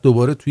طرف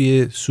دوباره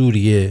توی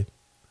سوریه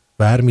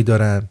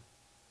برمیدارن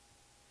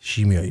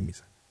شیمیایی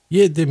میزن.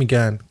 یه عده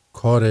میگن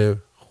کار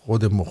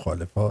خود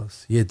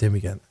مخالفاست، یه عده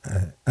میگن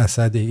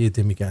اسد، یه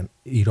عده میگن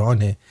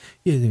ایرانه،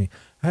 یه عده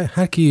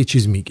هر کی یه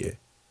چیز میگه.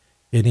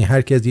 یعنی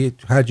هر کی از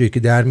هر جایی که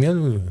در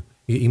میاد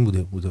این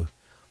بوده.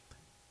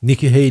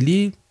 نیکی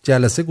هیلی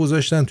جلسه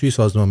گذاشتن توی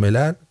سازمان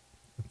ملل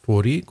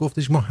فوری،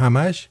 گفتش ما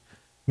همش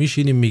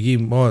میشینیم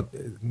میگیم ما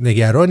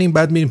نگرانیم،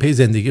 بعد میریم پی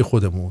زندگی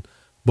خودمون،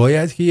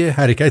 باید که یه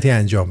حرکتی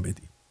انجام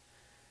بدیم.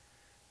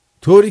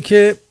 طوری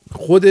که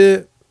خود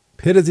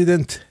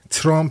پرزیدنت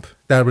ترامپ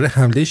درباره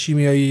حمله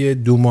شیمیایی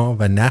دوما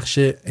و نقش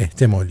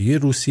احتمالی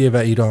روسیه و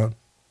ایران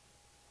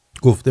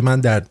گفته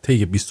من در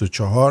طی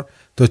 24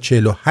 تا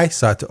 48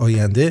 ساعت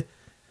آینده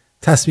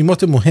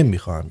تصمیمات مهم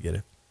میخواهم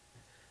گرفت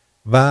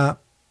و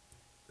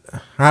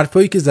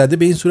حرفایی که زده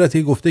به این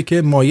صورتی گفته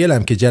که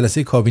مایلم که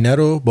جلسه کابینه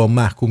رو با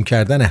محکوم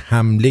کردن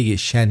حمله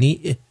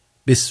شنیع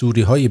به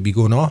سوریهای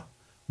بیگناه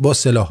با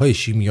سلاح‌های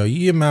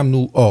شیمیایی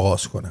ممنوع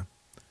آغاز کنم.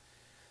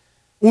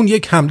 اون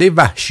یک حمله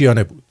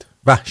وحشیانه بود،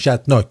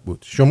 وحشتناک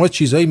بود. شما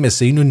چیزایی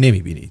مثل اینو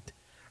نمیبینید.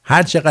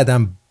 هر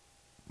چقدر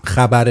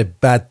خبر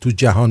بد تو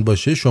جهان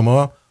باشه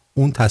شما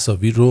اون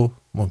تصاویر رو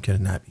ممکنه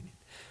نبینید.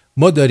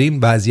 ما داریم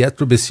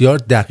وضعیت رو بسیار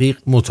دقیق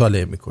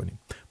مطالعه میکنیم.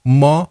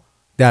 ما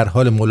در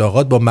حال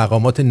ملاقات با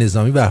مقامات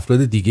نظامی و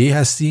افراد دیگه‌ای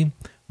هستیم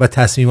و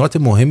تصمیمات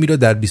مهمی رو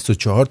در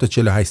 24 تا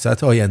 48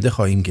 ساعت آینده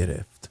خواهیم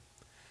گرفت.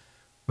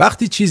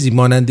 وقتی چیزی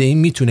مانند این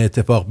میتونه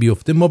اتفاق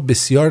بیفته ما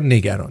بسیار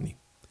نگرانیم.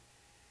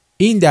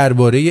 این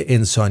درباره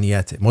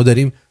انسانیته. ما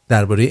داریم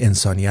درباره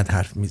انسانیت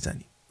حرف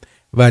میزنیم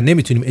و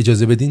نمیتونیم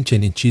اجازه بدیم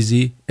چنین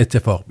چیزی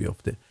اتفاق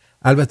بیفته.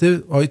 البته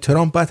آقای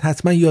ترامپ باید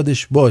حتما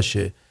یادش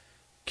باشه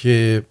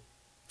که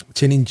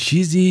چنین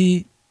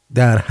چیزی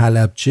در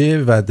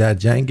حلبچه و در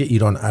جنگ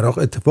ایران عراق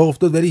اتفاق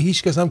افتاد ولی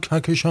هیچ کس هم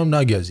ککش هم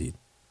نگزید.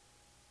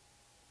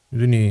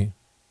 میدونی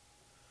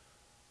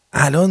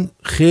الان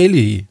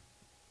خیلی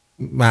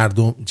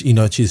مردم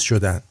اینا چیز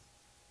شدن،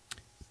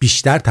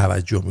 بیشتر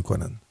توجه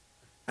میکنن.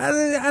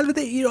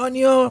 البته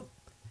ایرانیا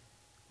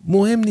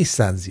مهم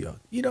نیستن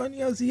زیاد،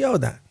 ایرانیا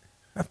زیادن،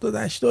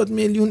 70-80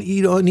 میلیون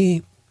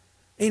ایرانی،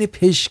 این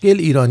پشکل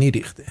ایرانی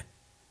ریخته.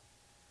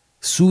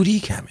 سوری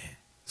کمه،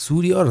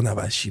 سوری ها رو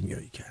نباید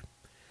شیمیایی کرد.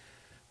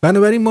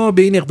 بنابراین ما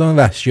به این اقدام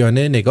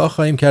وحشیانه نگاه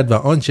خواهیم کرد و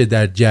آنچه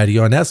در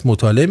جریان است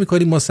مطالعه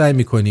میکنیم. ما سعی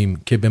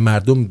میکنیم که به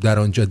مردم در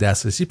آنجا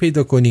دسترسی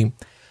پیدا کنیم.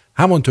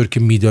 همانطور که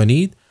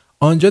میدانید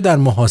آنجا در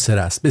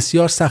محاصره است.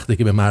 بسیار سخته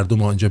که به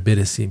مردم آنجا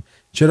برسیم،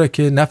 چرا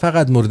که نه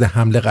فقط مورد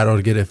حمله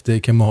قرار گرفته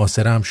که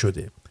محاصره هم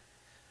شده.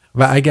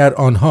 و اگر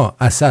آنها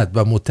اسد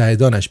و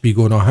متحدانش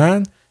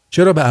بیگناهند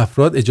چرا به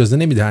افراد اجازه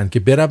نمیدهند که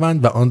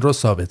بروند و آن را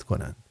ثابت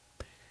کنند؟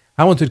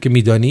 همانطور که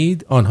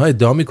میدانید آنها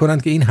ادعا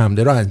میکنند که این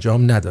حمله را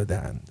انجام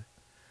ندادند.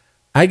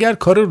 اگر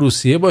کار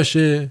روسیه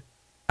باشه،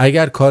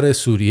 اگر کار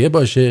سوریه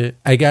باشه،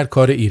 اگر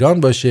کار ایران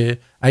باشه،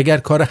 اگر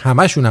کار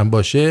همشون هم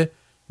باشه،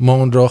 ما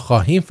اون را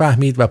خواهیم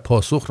فهمید و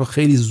پاسخ را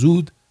خیلی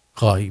زود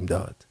خواهیم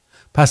داد.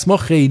 پس ما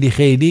خیلی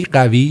خیلی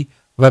قوی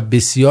و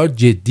بسیار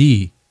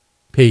جدی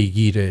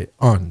پیگیر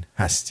آن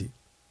هستیم.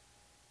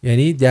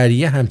 یعنی در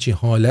یه همچین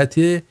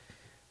حالت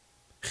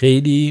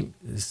خیلی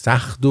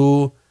سخت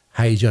و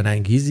هیجان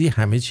انگیزی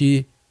همه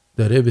چی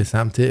داره به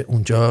سمت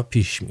اونجا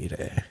پیش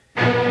میره.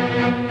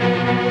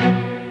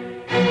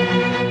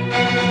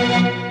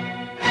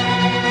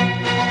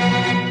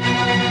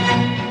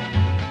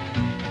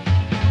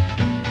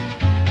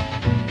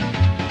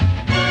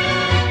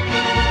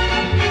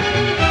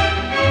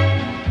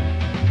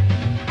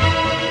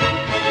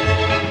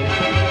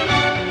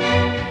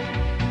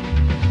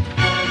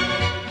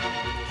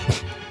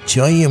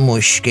 جای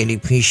مشکلی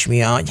پیش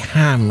میاد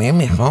همه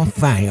میخوان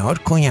فریاد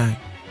کنن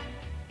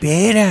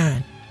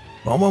برن.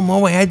 بابا ما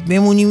باید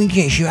بمونیم این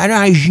کشور رو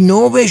از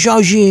نو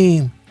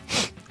بسازیم.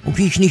 اون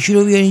پیکنیکی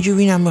رو بیار اینجا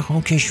بینم،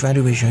 میخوام کشور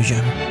رو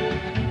بسازم.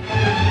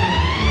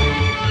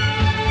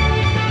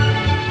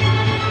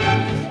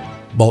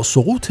 با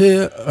سقوط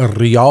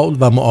ریال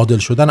و معادل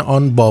شدن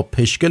آن با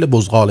پشکل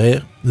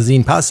بزغاله،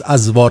 زین پس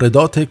از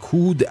واردات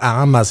کود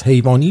اعم از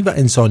حیوانی و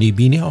انسانی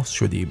بی‌نیاز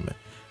شدیم.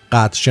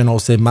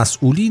 قدرشناس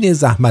مسئولین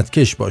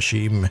زحمتکش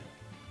باشیم.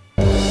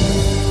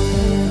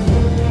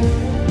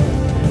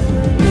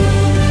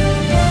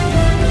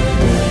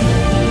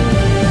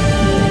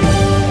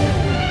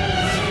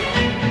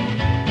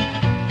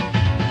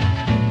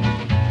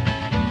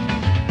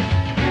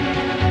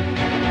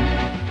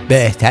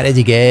 بهتره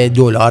دیگه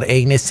دلار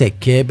عین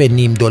سکه به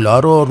نیم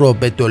دلار و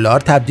ربع دلار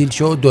تبدیل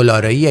شد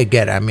دلارای 1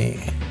 گرمی.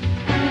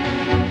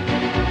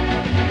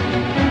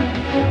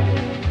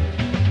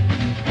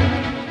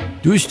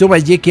 دوستم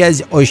از یکی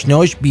از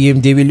آشناش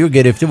BMW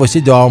گرفته واسه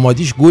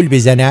دامادیش گل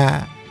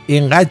بزنه،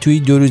 اینقدر توی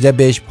 2 روزه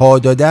بهش پا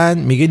دادن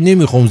میگه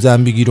نمیخوام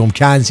زن بگیرم،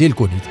 کنسل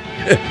کنید.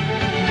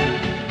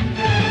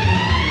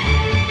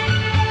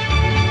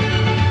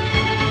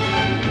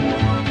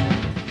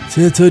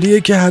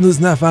 چطوریه که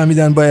هنوز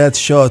نفهمیدن باید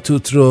شاه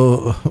توت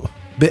رو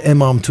به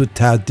امام توت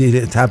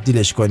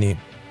تبدیلش کنیم؟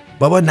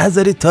 بابا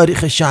نذارید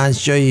تاریخ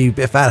شاهنشاهی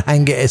به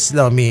فرهنگ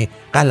اسلامی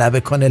غلبه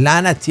کنه.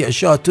 لعنتی یا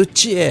شاه توت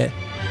چیه؟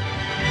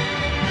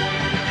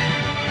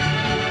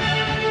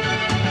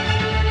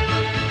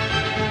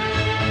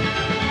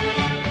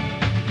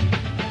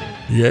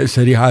 یه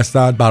سری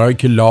هستن برای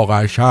که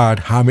لاغرشن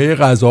همه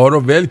غذا رو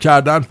ول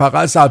کردن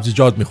فقط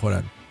سبزیجات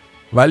میخورن،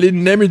 ولی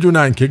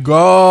نمیدونن که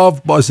گاو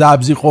با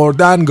سبزی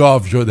خوردن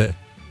گاو شده.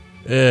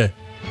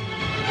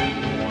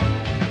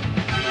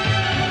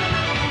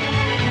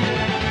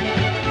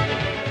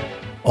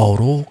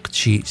 آروغ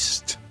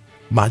چیست؟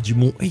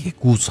 مجموعه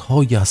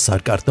گوزهای از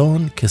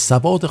سرگردان که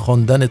سواد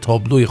خواندن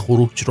تابلوی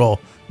خروج را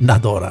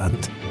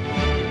ندارند.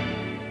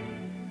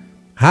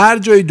 هر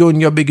جای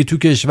دنیا بگی تو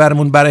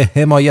کشورمون برای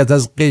حمایت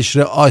از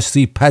قشر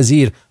آسیب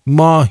پذیر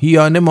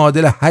ماهیانه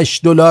معادل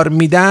 $8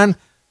 میدن،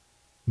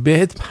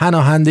 بهت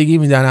پناهندگی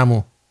میدن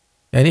عمو.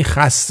 یعنی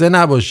خسته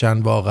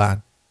نباشن واقعا.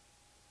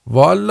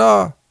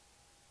 والا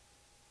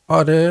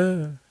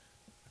آره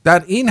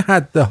در این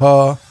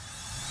حدها.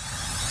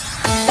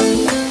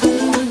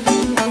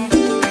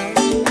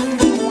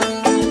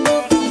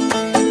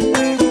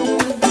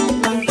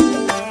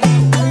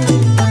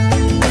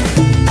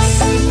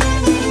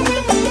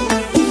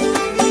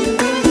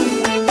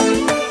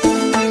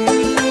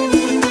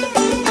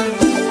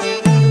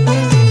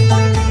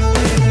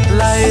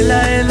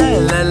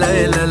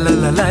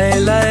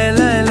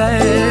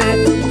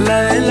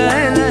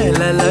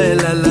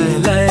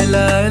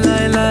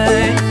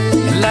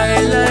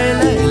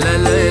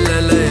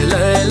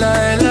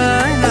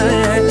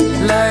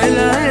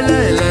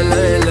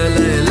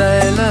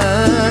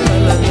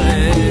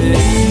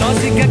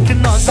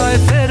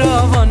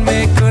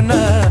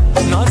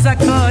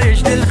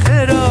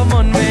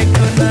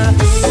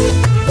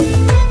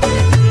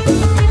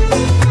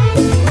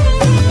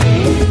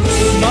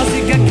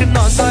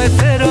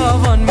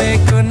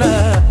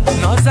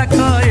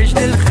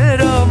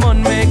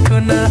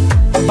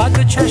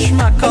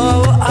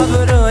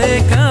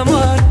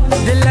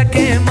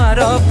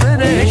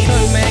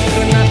 پریشان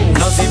میکنه.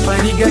 نازی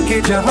پریگه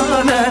که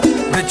جهانه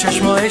به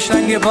چشمایش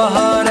رنگ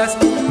بهار است،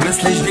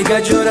 مثلش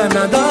دیگه جوره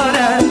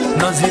نداره.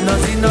 نازی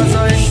نازی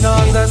نازایش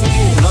ناز است،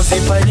 نازی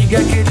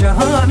پریگه که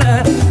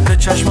جهانه به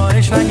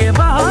چشمایش رنگ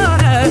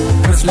بهاره،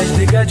 مثلش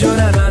دیگه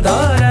جوره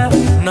نداره.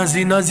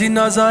 نازی نازی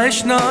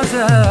نازایش ناز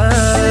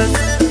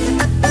است.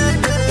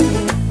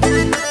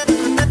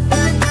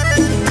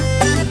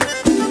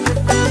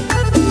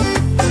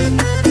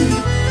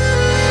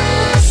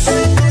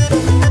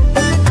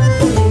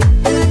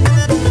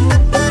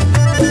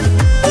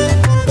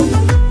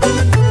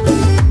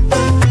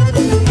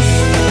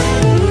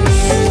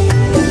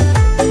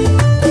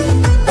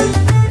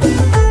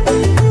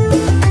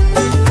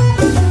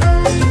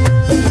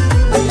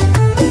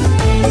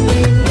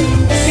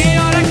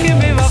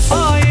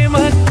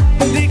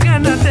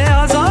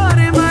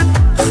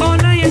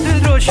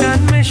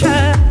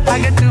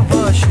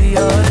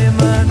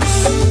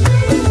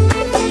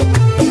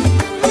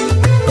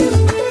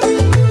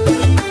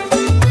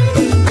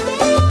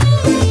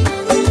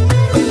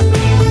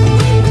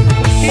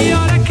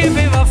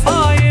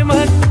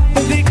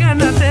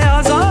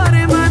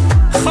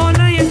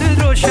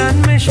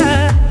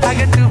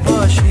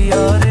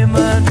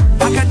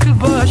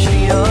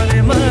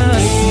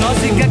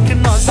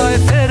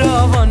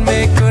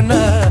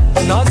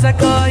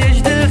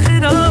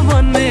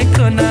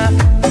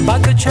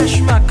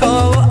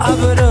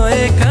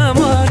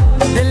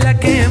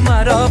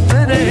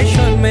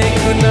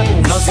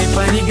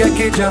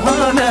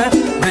 جهانه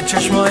به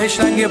چشمایش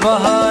رنگ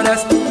بهار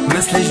است،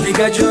 مثلش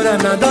دیگه جوره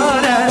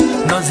نداره.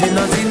 نازی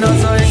نازی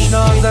نازایش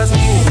ناز است،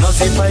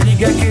 نازی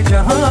پریگه که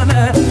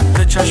جهانه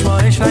به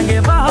چشمایش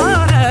رنگ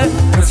بهاره،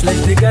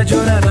 مثلش دیگه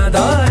جوره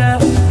نداره.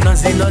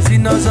 نازی نازی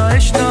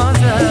نازایش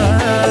ناز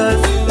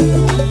است.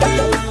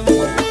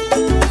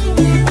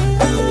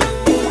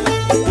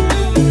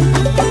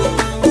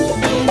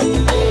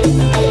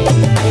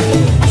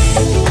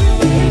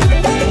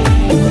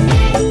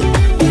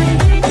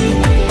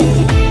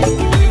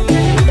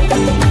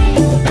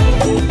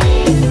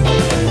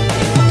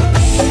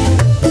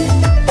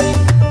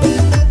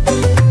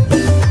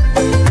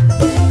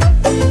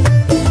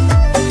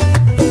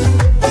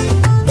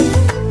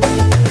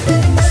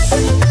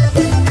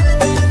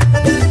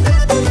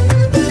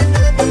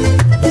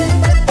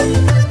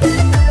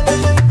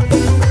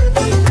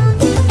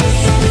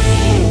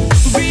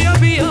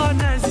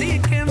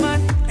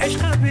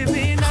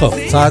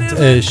 خب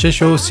ساعت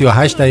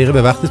 6:38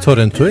 به وقت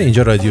تورنتو،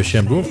 اینجا رادیو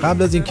شمرون.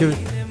 قبل از اینکه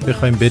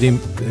بخوایم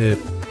بریم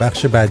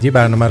بخش بعدی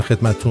برنامه رو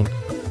خدمتون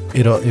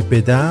ارائه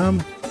بدم،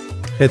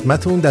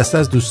 خدمتون دسته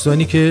از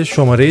دوستانی که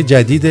شماره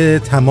جدید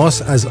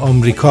تماس از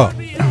آمریکا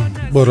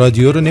با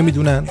رادیو رو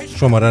نمیدونن،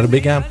 شماره رو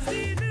بگم.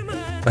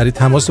 برای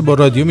تماس با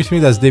رادیو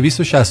میتونید از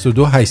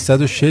 262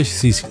 806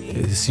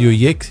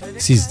 31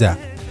 13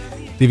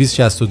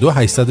 262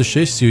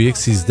 806 31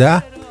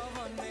 13.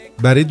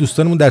 برای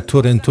دوستانمون در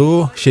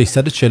تورنتو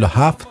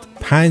 647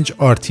 5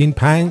 آرتین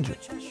 5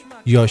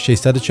 یا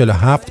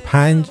 647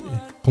 5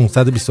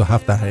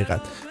 527 در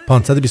حقیقت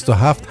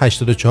 527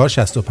 84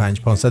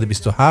 65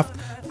 527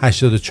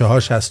 84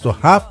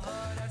 67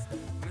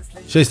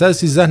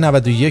 613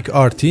 91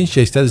 آرتین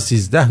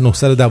 613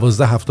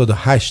 912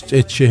 78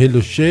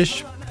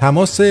 46.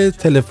 تماس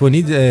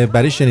تلفنی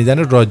برای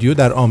شنیدن رادیو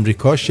در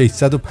آمریکا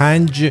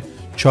 605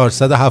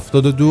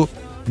 472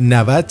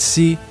 90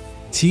 30.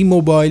 تی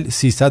موبایل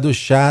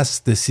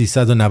 360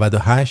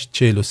 398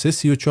 43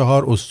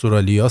 34.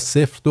 استرالیا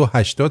 02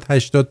 80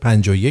 80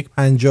 51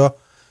 50.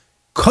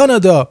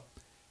 کانادا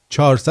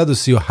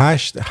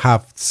 438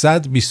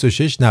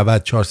 726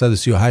 90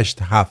 438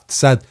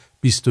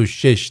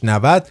 726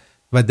 90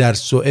 و در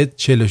سوئد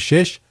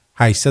 46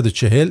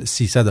 840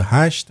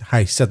 308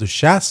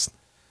 860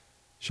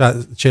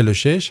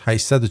 46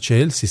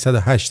 840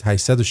 308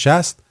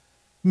 860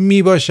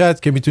 می باشد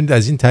که میتونید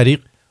از این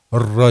طریق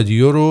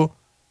رادیو رو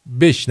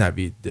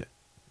بشنوید،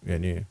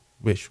 یعنی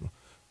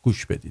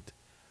گوش بدید.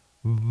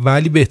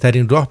 ولی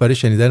بهترین راه برای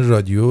شنیدن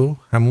رادیو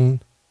همون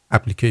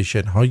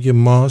اپلیکیشن های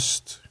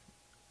ماست،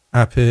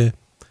 اپ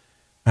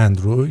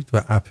اندروید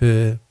و اپ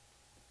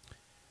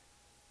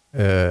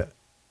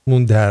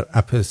مون در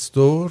اپ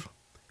استور.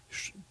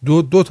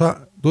 دو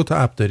تا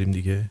اپ داریم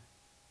دیگه،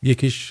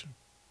 یکیش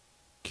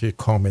که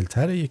کامل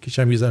تره، یکیش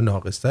هم یه ذره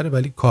ناقص تره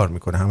ولی کار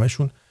میکنه،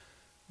 همشون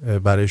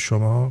برای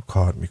شما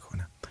کار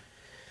میکنه.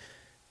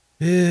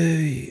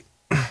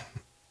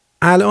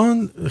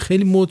 الان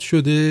خیلی مد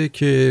شده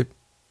که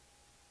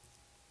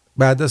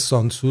بعد از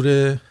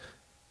سانسور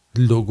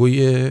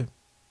لوگوی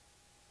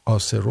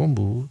آسرون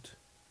بود،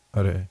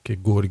 آره، که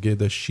گرگه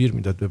داشت شیر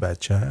میداد به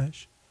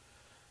بچهش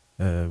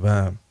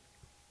و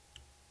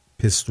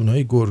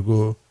پستونای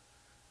گرگو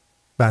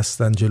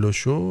بستن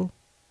جلوشو.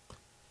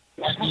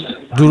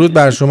 درود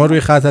بر شما، روی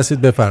خط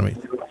هستید،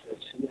 بفرمایید.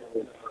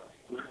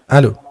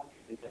 الو،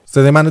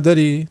 صدای منو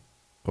داری؟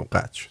 خب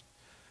قطع شد.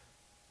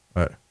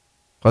 آره،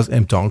 خواست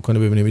امتحان کنه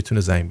ببینه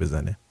میتونه زنگ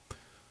بزنه.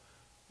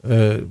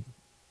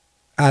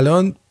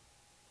 الان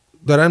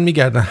دارن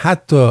میگردن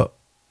حتی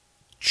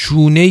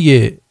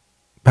چونه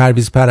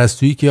پرویز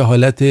پرستویی که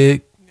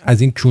حالت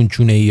از این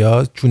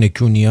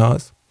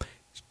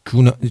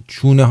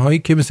چونه هایی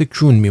که مثل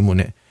کون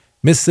میمونه،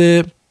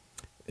 مثل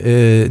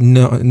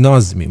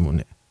ناز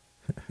میمونه.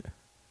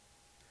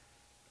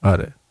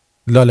 آره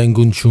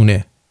لالنگون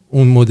چونه،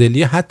 اون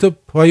مدلی، حتی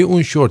پای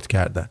اون شورت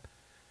کردن.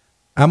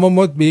 اما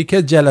ما به یکی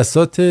از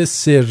جلسات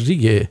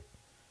سری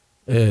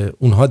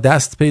اونها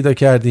دست پیدا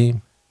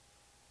کردیم.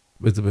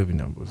 بذار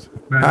ببینم.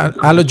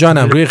 الو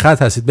جانم روی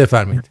خط هستید،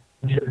 بفرمایید.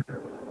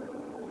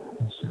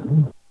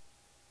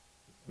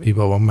 ای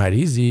بابا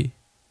مریضی؟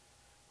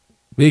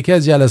 به یکی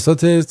از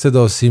جلسات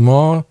صدا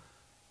سیما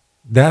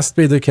دست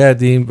پیدا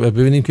کردیم و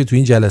ببینیم که تو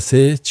این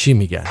جلسه چی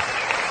میگن.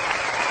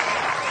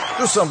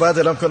 دوستان باید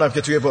اعلام کنم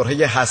که توی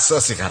برهه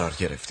حساسی قرار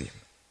گرفتیم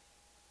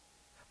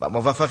و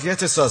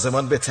موفقیت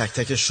سازمان به تک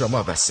تک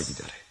شما بستگی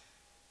داره.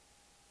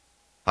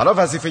 حالا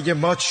وظیفه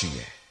ما چیه؟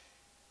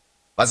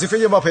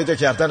 وظیفه ما پیدا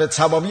کردن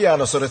تمامی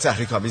عناصر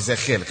تحریک‌آمیز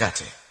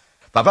خلقته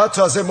و بعد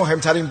تازه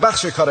مهمترین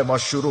بخش کار ما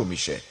شروع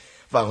میشه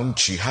و اون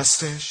چی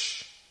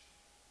هستش؟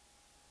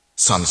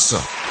 سانسور.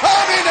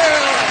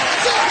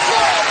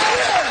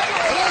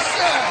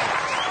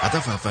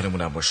 هدف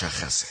اولمونم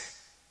مشخصه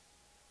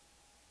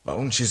و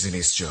اون چیزی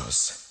نیست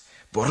جز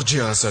برج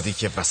آزادی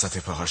که وسط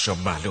پاهاشو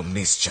معلوم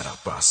نیست چرا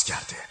باز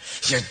کرده.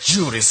 یه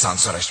جوری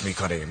سانسورش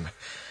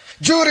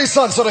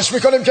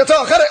میکنیم که تا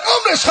آخر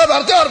عمرش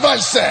خبردار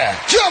بایسته.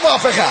 کیا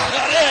موافقه؟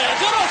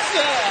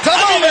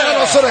 تمام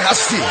عناصر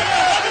هستی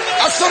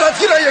از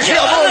سرعتگیرای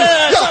خیابون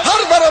یا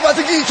هر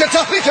برآمدگی که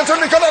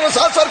تحریکتون میکنن رو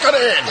سانسور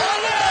کنین.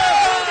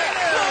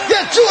 یه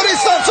جوری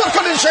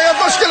سانسور کنین شاید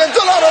مشکل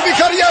دلار و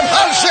بیکاری هم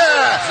حل شه.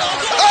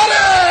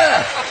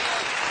 آره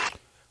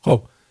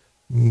خب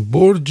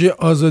برج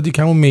آزادی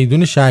که همون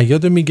میدون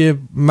شهیاد رو میگه.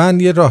 من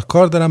یه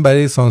راهکار دارم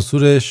برای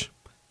سانسورش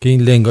که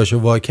این لنگاشو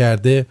وا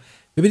کرده.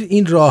 ببینید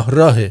این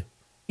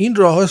این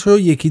راهاش رو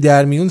یکی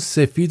در میون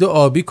سفید و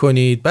آبی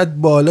کنید،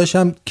 بعد بالاش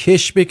هم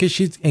کش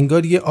بکشید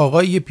انگار یه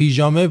آقای یه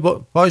پیژامه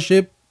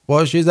پاشه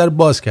یه ذره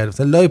باز کرده،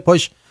 مثلا لای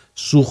پاش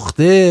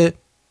سوخته،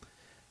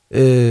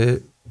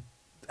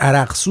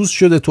 عرقسوز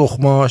شده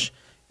تخماش،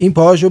 این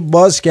پاهاشو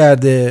باز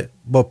کرده،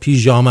 با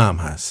پیژامه هم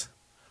هست.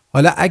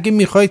 حالا اگه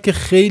میخواید که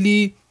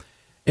خیلی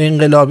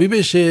انقلابی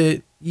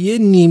بشه یه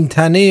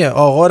نیمتنه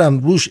آقارم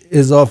روش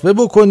اضافه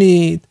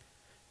بکنید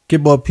که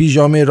با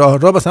پیژامه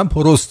راه مثلا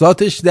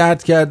پروستاتش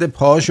درد کرده،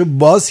 پاهاشو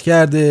باز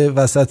کرده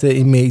وسط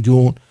این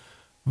میدون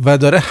و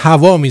داره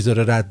هوا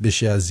میذاره رد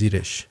بشه از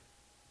زیرش،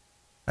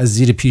 از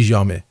زیر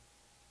پیژامه.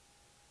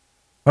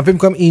 من فکر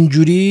میکنم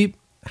اینجوری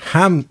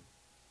هم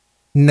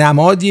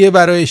نمادیه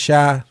برای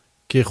شهر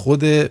که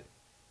خود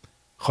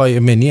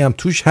خایمنی هم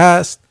توش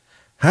هست،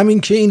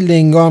 همین که این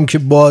لنگام که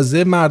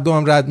بازه مردم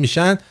هم رد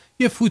میشن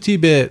یه فوتی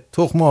به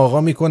تخم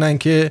آقا میکنن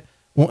که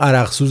اون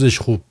عرقسوزش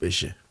خوب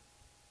بشه.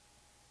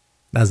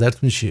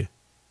 نظرتون چیه؟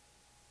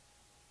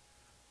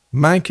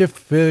 من که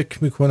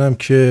فکر میکنم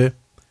که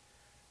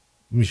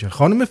میشه.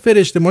 خانم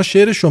فرشته ما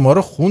شعر شما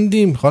رو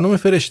خوندیم، خانم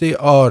فرشته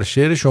آر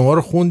شعر شما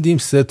رو خوندیم،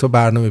 3 تا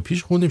برنامه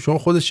پیش خوندیم. شما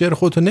خود شعر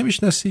خودتو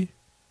نمیشناسی؟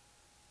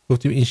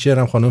 گفتیم این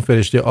شعرم خانم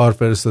فرشته آر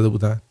فرستاده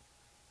بودن،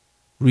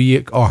 روی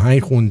یک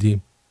آهنگ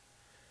خوندیم.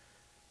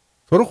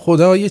 تو رو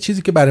خدا یه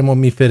چیزی که برای ما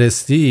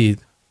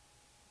میفرستید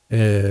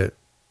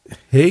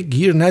هی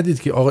گیر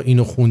ندید که آقا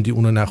اینو خوندی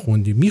اونو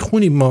نخوندی.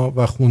 میخونیم ما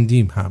و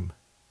خوندیم هم.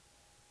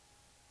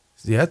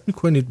 زیاد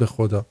میکنید به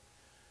خدا.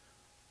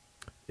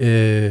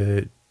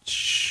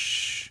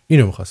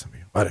 اینو میخواستم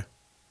بگم. آره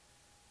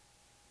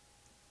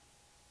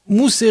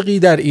موسیقی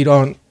در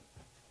ایران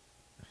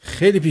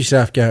خیلی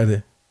پیشرفت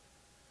کرده.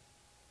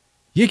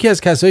 یکی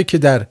از کسایی که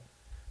در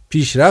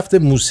پیشرفت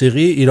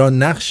موسیقی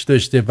ایران نقش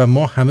داشته و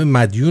ما همه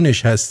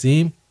مدیونش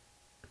هستیم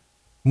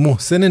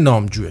محسن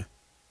نامجوه.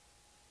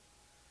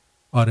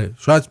 آره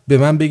شاید به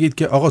من بگید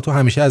که آقا تو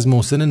همیشه از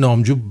محسن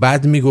نامجو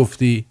بد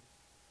میگفتی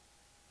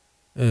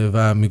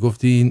و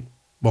میگفتی این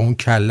با اون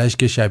کلش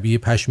که شبیه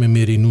پشم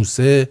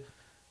مرینوسه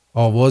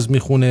آواز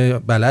میخونه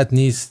بلد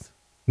نیست.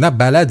 نه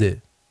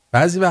بلده،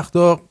 بعضی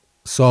وقتا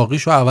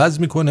ساقیشو عوض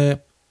میکنه،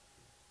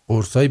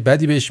 قرصای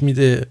بدی بهش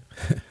میده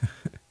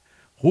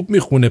خوب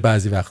میخونه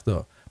بعضی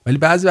وقتا، ولی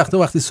بعضی وقتا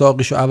وقتی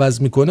ساقیشو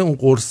عوض میکنه اون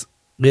قرص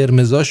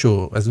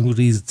قرمزاشو از اون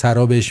ریز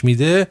ترا بهش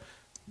میده،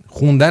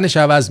 خوندنش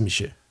عوض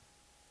میشه.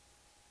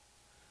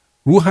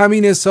 رو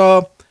همین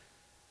حساب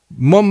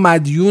ما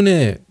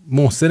مدیون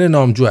محسن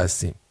نامجو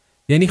هستیم.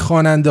 یعنی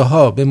خواننده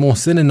ها به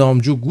محسن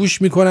نامجو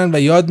گوش میکنن و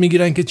یاد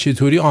میگیرن که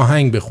چطوری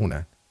آهنگ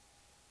بخونن.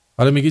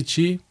 حالا میگید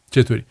چی؟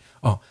 چطوری؟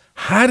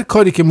 هر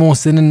کاری که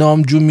محسن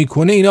نامجو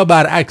میکنه اینا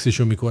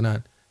برعکسشو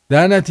میکنن،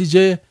 در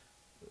نتیجه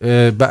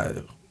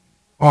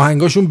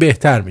آهنگاشون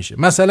بهتر میشه.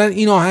 مثلا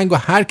این آهنگو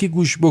هر کی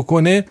گوش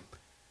بکنه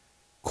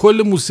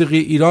کل موسیقی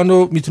ایران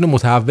رو میتونه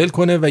متحول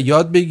کنه و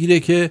یاد بگیره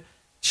که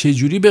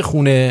چجوری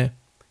بخونه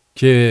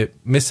که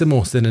مثل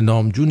محسن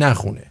نامجو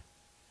نخونه.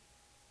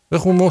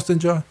 بخون محسن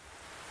جان.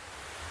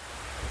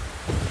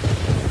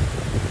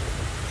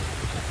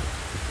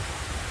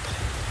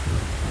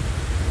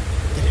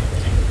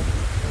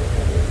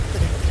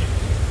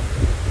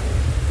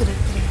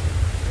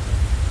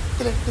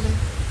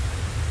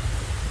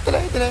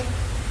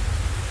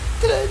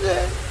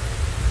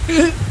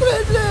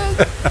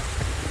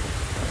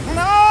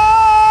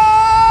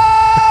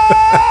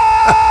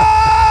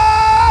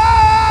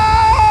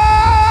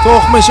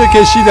 تخمشو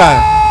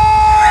کشیدن.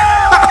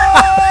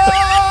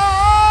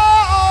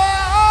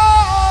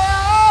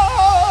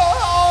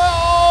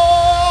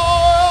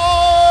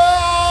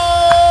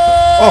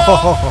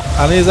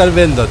 الان یه ذره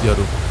ول داد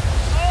یارو.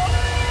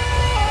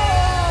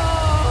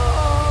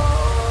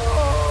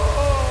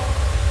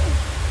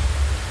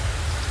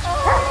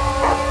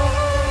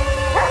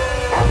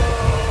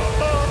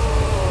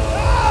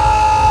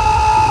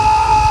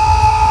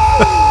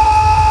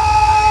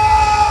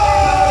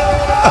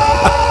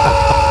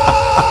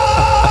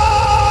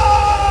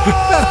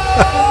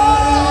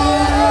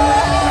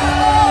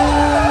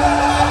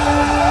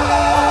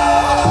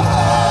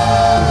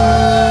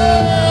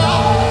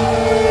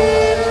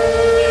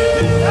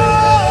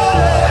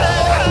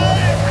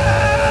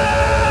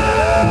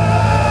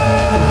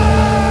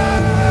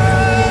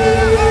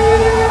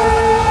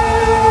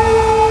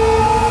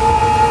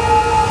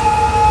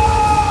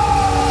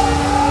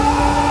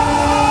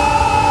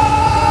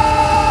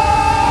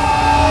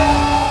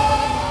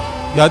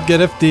 یاد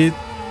گرفتید؟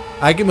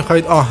 اگه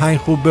میخواید آهنگ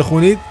خوب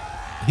بخونید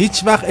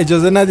هیچ وقت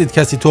اجازه ندید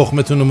کسی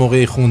تخمتون رو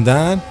موقعی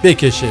خوندن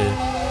بکشه.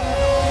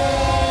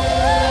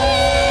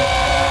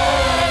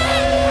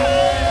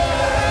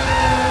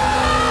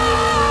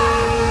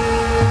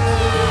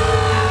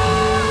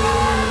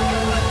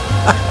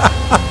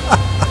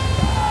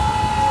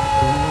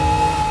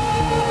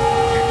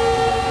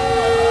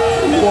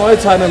 موهای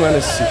تن من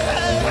سیخ،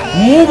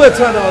 مو به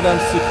تن آدم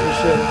سیخ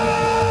میشه،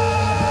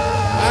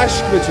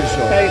 عشق به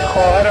چشام. ای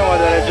خواهر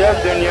مادر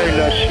عجب دنیای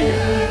لاشیه.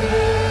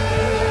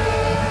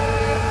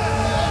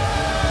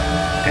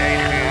 ای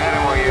خواهر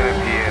مایر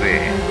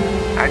پیره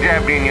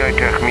عجب دنیای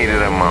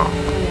تخمیره ما.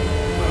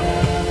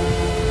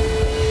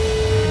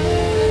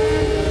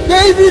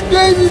 دیوید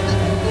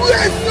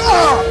USA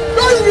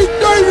دیوید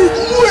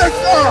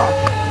USA.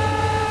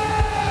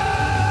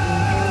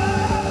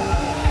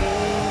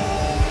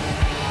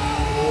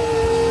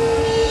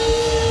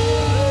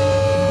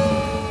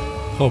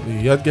 خب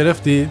یاد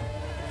گرفتی؟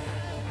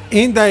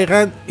 این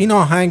دقیقاً این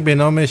آهنگ به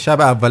نام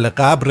شب اول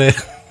قبره.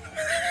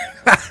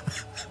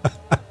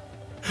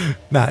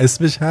 نه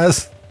اسمش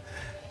هست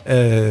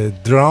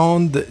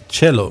دراوند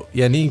چلو،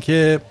 یعنی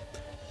اینکه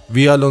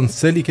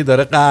ویولنسلی که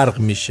داره غرق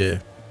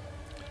میشه،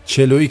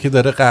 چلویی که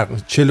داره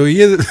غرق،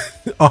 چلویی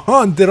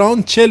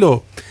دراوند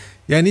چلو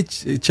یعنی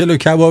چلو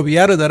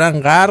کبابیه رو دارن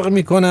غرق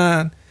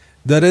میکنن،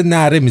 داره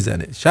نعره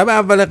میزنه. شب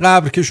اول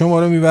قبر که شما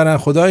رو میبرن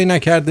خدایی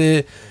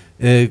نکرده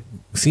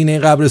سینه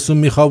قبرستون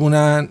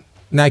میخوابونن،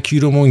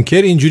 نکیر و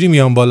منکر اینجوری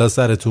میان بالا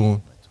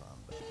سرتون،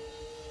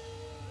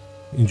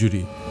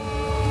 اینجوری.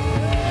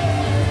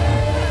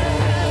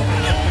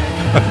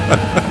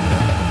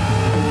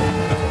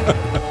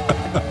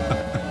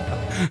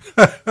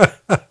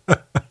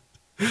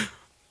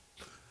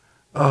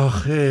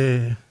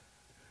 آخه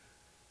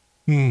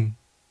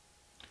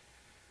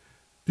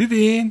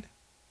دیدین؟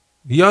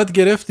 یاد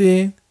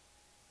گرفتین؟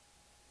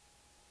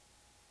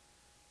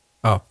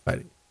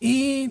 آفرین.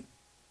 این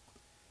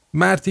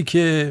مردی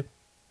که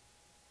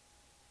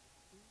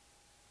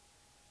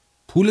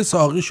پول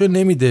ساقیشو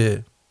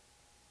نمیده،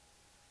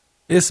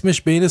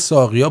 اسمش بین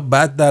ساقیا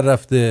بد در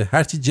رفته،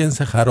 هرچی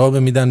جنس خرابه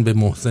میدن به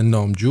محسن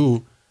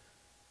نامجو.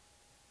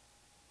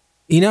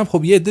 اینم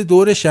خب یه عده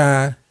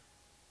دورشن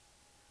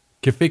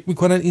که فکر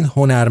میکنن این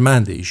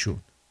هنرمنده ایشون،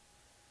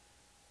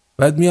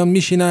 بعد میان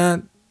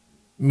میشینن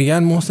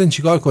میگن محسن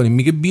چیکار کنیم؟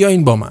 میگه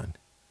بیاین با من.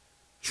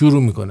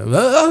 شروع میکنه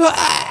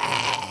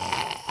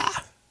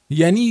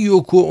یعنی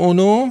یوکو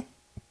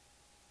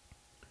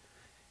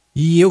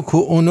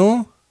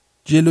اونو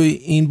جلوی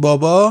این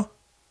بابا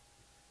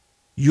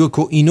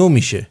یوکو اینو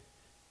میشه.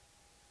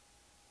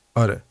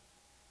 آره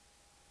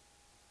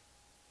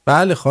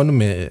بله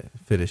خانم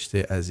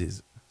فرشته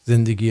عزیز،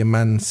 زندگی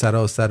من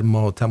سراسر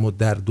ماتم و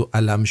درد و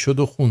الم شد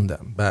و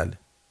خوندم. بله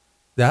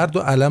درد و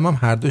الم هم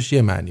هر دوش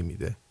یه معنی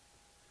میده.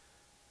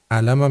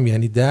 الم هم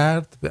یعنی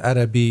درد به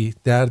عربی،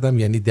 دردم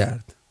یعنی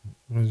درد،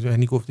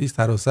 یعنی گفتی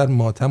سراسر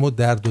ماتم و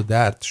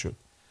درد شد.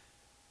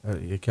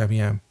 یه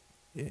کمی هم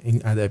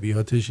این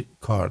ادبیاتش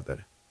کار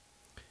داره.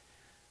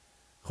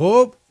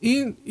 خب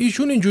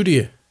ایشون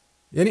اینجوریه،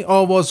 یعنی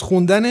آواز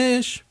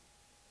خوندنش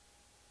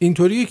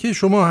اینطوریه که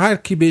شما هر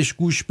کی بهش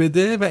گوش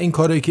بده و این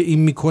کاری که این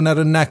میکنه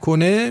رو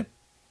نکنه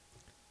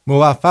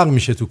موفق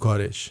میشه تو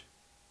کارش،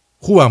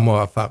 خوبم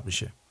موفق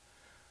میشه.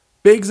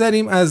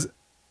 بگذریم از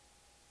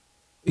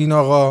این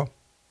آقا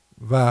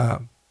و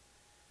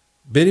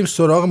بریم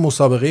سراغ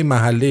مسابقه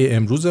محله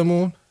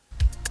امروزمون.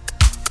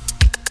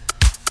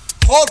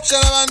 خب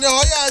شنونده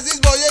های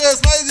عزیز، با یه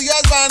قسمت دیگه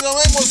از برنامه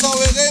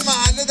مسابقه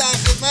محله در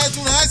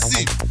خدمتتون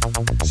هستیم.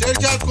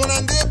 شرکت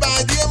کننده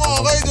بعدی ما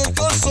آقای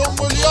دکتر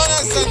سنبولیان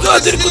هستن.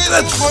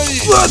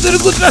 قادر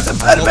قدرت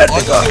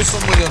پروردگار.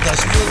 سنبولیان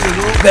تشریف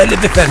جلو. بله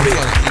بفرمایید.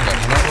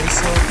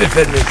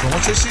 بفرمایید. شما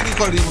چه شیری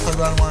کاری میخوای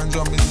برای ما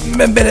انجام بدید؟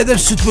 من بلدم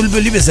سوت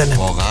بلبلی بزنم.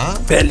 واقعا؟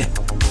 بله.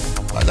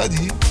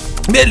 بلدی؟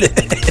 بله.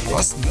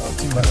 راست میگی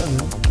تیم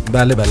بلده؟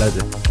 بله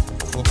بلده.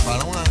 خب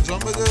برامون انجام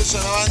انجام بده.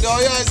 شنونده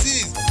های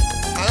عزیز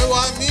همه با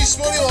هم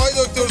میشمونیم آقای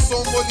دکتر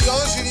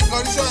سنبولیان شیرین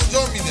کاریشو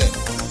انجام میده.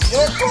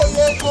 یک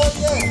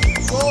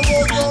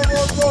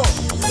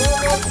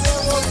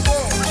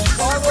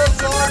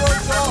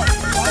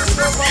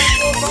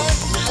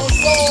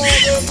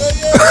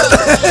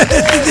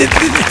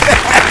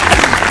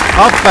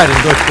آفرین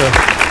دکتر،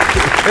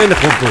 خیلی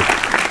خوب بود.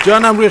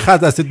 جانم روی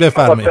خط هستید،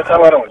 بفرمایید.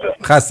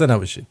 خسته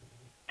نباشید.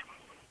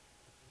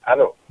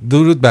 الو،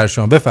 درود بر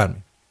شما،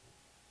 بفرمایید.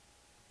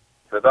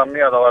 صدا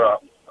میاد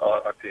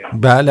آرتی؟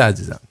 بله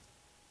عزیزم.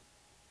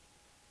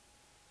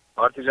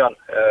 آرتی جان،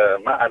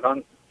 من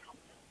الان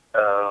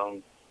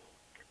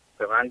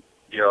به من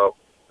یا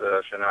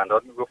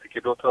شنوندات میگفتی که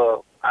 2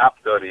 تا اپ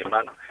داری.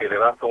 من خیلی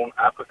وقت اون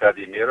اپ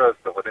قدیمی رو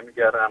استفاده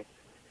میکردم،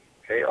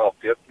 هی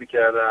آپدیت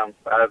میکردم،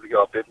 بعضی که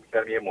آپدیت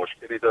میکردم یه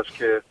مشکلی داشت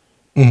که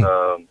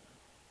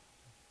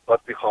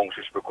وقتی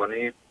خاموشش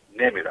بکنی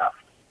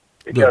نمیرفت.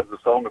 یکی از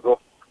دوستان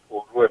میگفت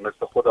روی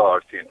مثل خود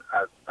آرتین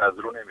از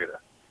رو نمیره.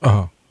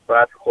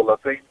 بعد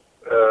خلاصه این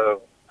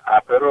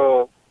اپ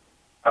رو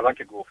الان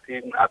که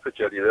گفتین اپ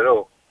جدیده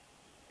رو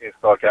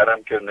اینستال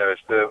کردم که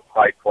نوشته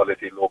های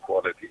کوالیتی لو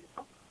کوالیتی.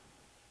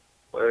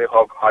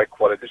 های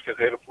کوالیتیش که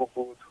خیلی خوب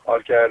بود،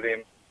 حال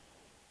کردیم.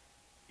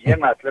 یه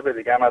مطلب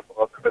دیگه هم از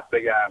خواستم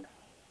بگم.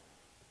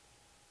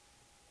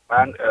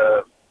 من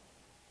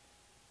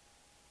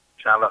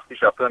چند وقتی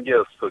رفتم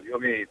یه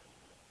استودیو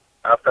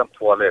رفتم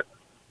توالت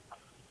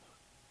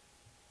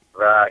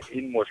و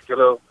این مشکل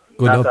رو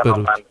نه تنها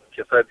من،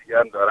 کسای دیگه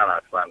هم دارن.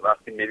 حتما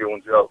وقتی میری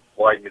اونجا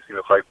وای میسی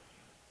میخوای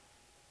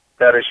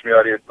درش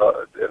میاری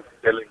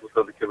دل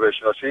گوزدی که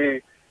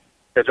بشاشی،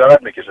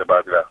 خجالت میکشه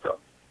بعضی وقتا.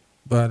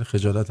 بله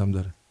خجالت هم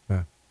داره.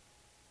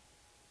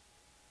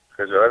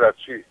 خجالت از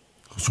چی؟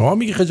 شما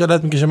میگی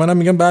خجالت میکشه، منم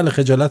میگم بله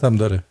خجالت هم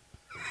داره.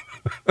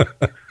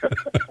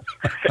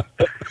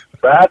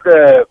 بعد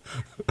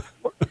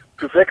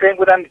تو فکر این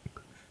بودن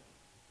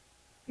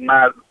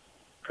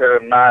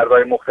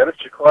مردای مختلف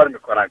چی کار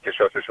میکنن که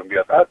شاششون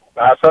بیاد.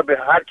 اصلا به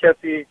هر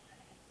کسی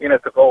این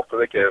اتفاق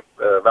افتاده که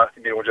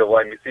وقتی میره اونجا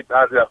وای میسی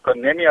بعضی وقتا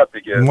نمیاد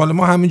دیگه. مال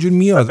ما همینجور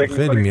میاد،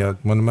 خیلی میاد.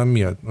 مال من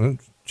میاد.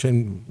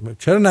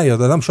 چرا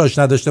نیاد؟ آدم شاش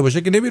نداشته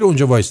باشه که نمیره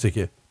اونجا وایسته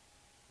که.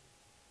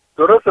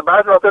 درسته،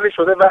 بعضی وقتا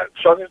شده و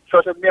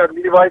شاشت میاد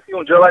میری وایسی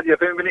اونجا، بعد یه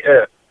فیلم میبینی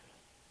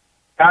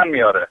کم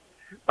میاره.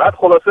 بعد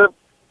خلاصه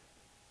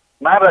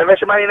من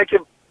روش من اینه که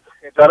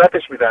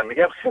خجالتش میدن،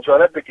 میگم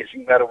خجالت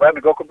بکشین برابر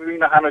نگاه کن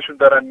ببین همشون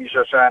دارن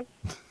میشاشن،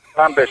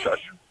 هم بشاش.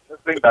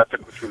 مثل این بچه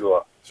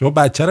کوچولوها. شما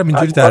بچه رو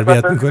اینجوری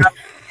تربیت میکنی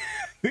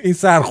این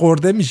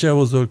سرخورده میشه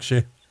بزرگ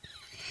شه.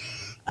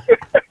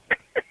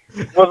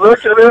 بزرگ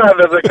شده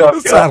اندازه کافی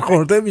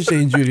سرخورده میشه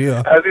اینجوری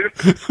ها.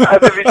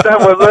 از بیشتر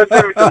بزرگ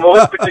نمیشه،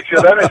 موقع کوچیک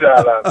شده میشه.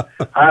 الان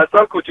هر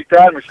سال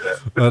کوچیکتر میشه.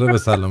 آره به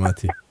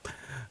سلامتی.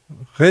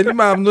 خیلی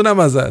ممنونم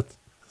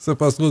ازت.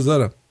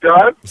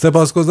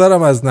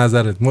 سپاسگزارم از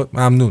نظرت.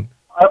 ممنون.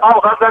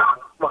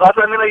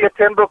 مخواستم اینو یه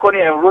تم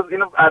بکنی امروز،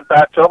 اینو از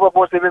بچه ها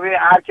بپرسی ببینی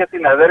هر کسی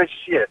نظرش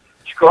چیه،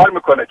 چیکار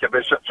میکنه که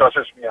به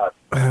شاشش میاد.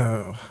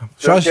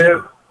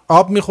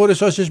 آب میخوره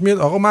شاشش میاد.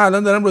 آقا من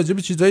الان دارم راجع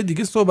به چیزهای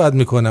دیگه صحبت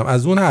میکنم،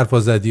 از اون حرفا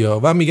زدی ها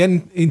و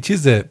میگن این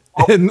چیزه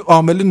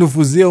عامل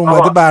نفوذی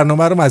اومده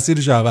برنامه رو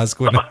مسیرش عوض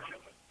کنه.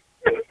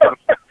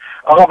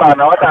 آقا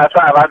برنامه تو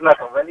اصلا عوض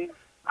نکن، ولی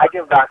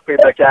اگه وقت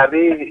پیدا کردی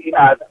این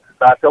از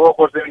بچه ها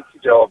خورده این چی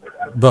جواب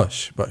بدن.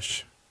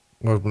 باش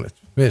قربونت.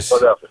 مرسی.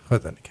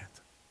 خدا نگهدار.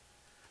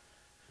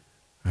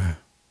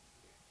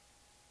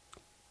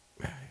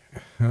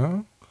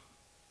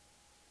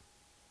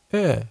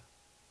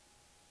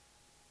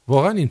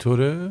 واقعا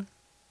اینطوره؟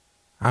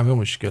 همه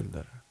مشکل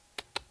داره.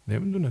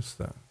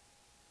 نمیدونستم.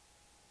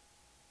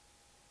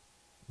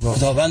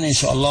 خداوند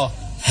انشاءالله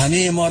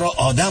همه ما را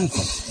آدم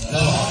کن.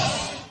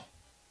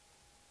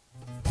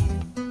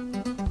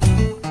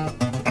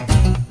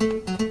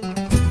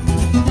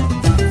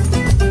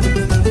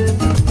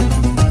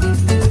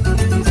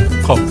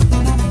 خب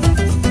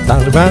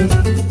تقریبا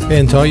به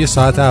انتهای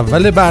ساعت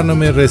اول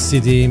برنامه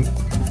رسیدیم.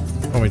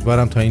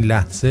 امیدوارم تا این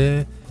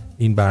لحظه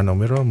این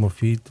برنامه را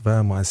مفید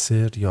و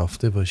مؤثر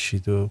یافته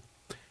باشید و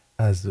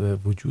از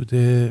وجود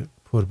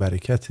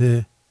پربرکت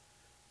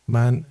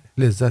من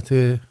لذت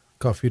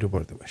کافی رو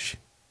برده باشید.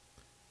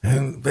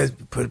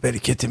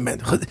 پربرکت من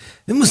خود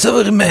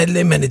مسابقه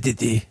محله من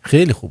دیدی؟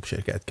 خیلی خوب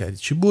شرکت کردی.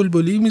 چی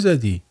بلبلی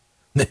میزدی؟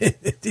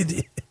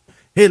 دیدی؟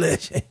 هیله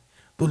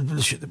بلبل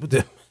شده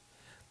بودم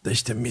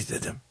داشتم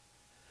میزدم.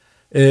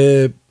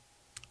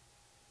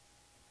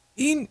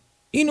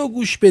 اینو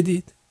گوش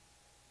بدید.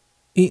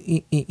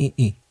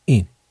 این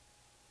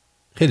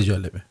خیلی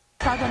جالبه.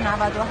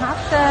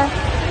 197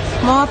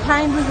 ما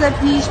 5 روز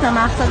پیش به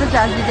مقصد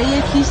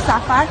جزیره کیش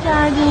سفر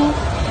کردیم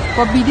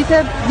با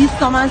بلیت 20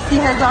 تومن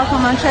 30,000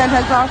 تومن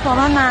 40,000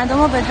 تومن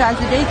مردم رو به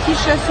جزیره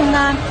کیش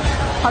رسوندن.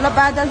 حالا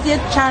بعد از یه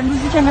چند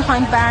روزی که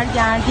میخوایم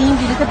برگردیم،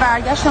 بلیت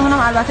برگشتمون هم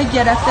البته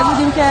گرفته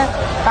بودیم که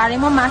برای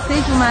ما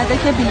مسیج اومده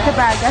که بلیت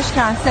برگشت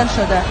کنسل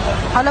شده.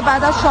 حالا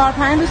بعد از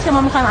 4-5 روز که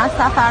ما میخوایم از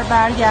سفر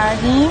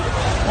برگردیم،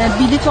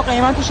 بلیت و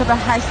قیمتش رو به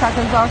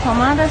 800,000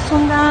 تومان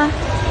رسوندن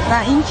و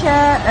اینکه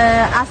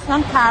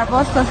اصلا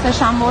پرواز تا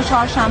سه‌شنبه و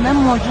چهارشنبه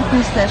موجود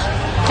نیستش.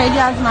 خیلی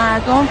از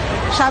مردم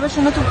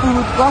شبشون رو تو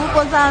فرودگاه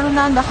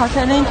گذروندن به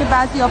خاطر اینکه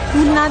بعضیا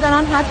پول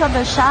ندارن حتی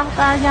به شهر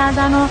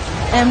برگردن و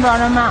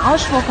امرار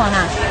معاش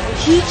بکنن.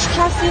 هیچ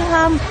کسی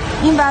هم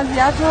این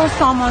وضعیت رو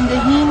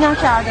ساماندهی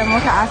نکرده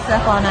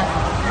متاسفانه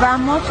و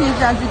ما توی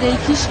جزیره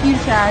کیش گیر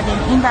کردیم.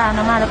 این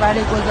برنامه رو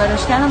برای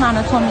گزارشگر من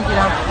و تو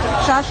میگیرم.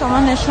 شاید شما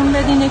نشون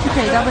بدین که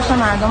پیدا بشه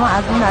مردم رو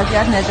از این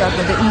وضعیت نجات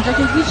بده. اینجا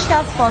که هیچ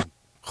کس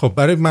خب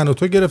برای من و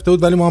تو گرفته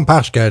بود ولی ما هم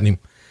پخش کردیم.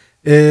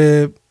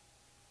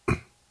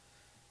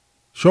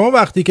 شما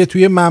وقتی که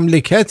توی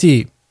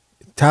مملکتی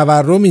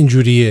تورم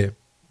اینجوریه،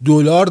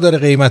 دلار داره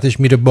قیمتش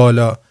میره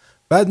بالا،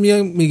 بعد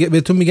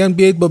بهتون میگن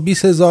بیایید با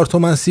 20,000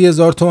 تومان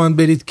 30,000 تومان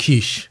برید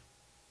کیش،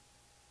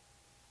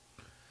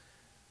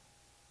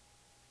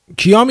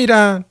 کیا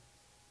میرن؟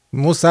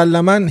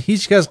 مسلما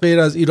هیچ کس غیر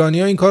از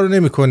ایرانی‌ها این کارو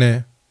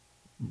نمیکنه.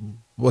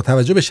 با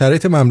توجه به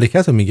شرایط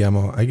مملکت رو میگم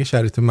اگه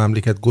شرایط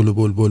مملکت گل و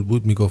بلبل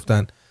بود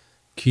میگفتن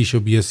کیشو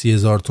بیا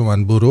 30,000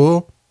 تومان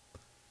برو،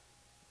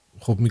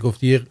 خب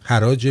میگفتی یه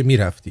حراج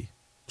میرفتی،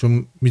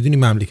 چون میدونی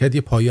مملکت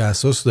یه پایه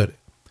اساس داره.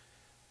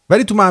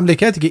 ولی تو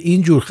مملکتی که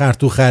اینجور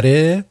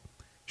خرطوخره،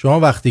 شما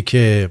وقتی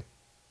که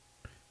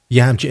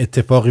یه همچی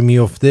اتفاقی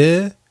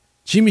میفته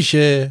چی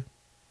میشه؟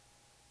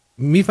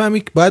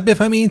 میفهمی، باید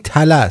بفهمی این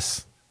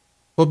تلس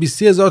با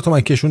 20,000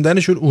 تومان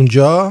کشوندنشون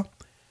اونجا،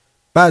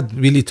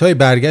 بعد بلیط‌های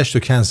برگشت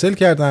رو کنسل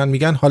کردن،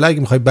 میگن حالا اگه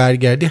میخوای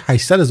برگردی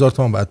 800,000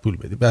 تومان باید پول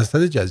بدی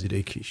وسط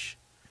جزیره کیش.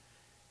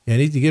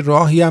 یعنی دیگه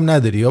راهی هم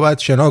نداری، یا باید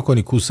شنا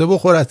کنی کوسه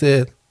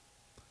بخورته،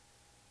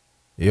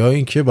 یا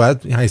اینکه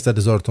باید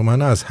 800,000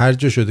 تومان از هر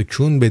جا شده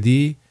کون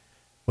بدی،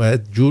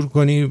 باید جور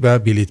کنی و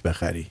بلیط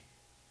بخری.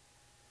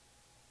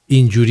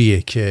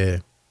 اینجوریه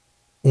که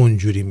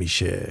اونجوری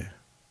میشه.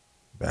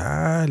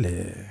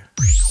 بله.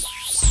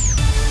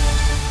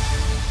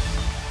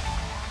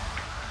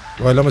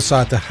 الان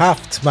ساعت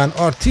 7 من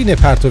آرتین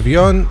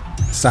پرتویان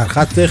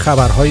سرخط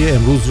خبرهای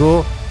امروز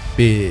رو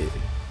به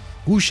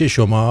گوش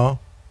شما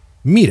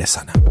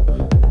میرسانم.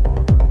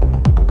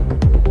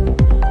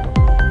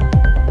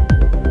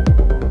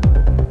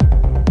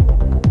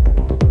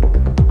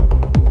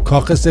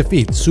 کاخ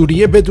سفید: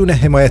 سوریه بدون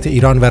حمایت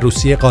ایران و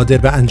روسیه قادر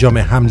به انجام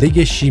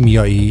حمله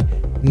شیمیایی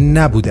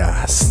نبوده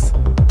است.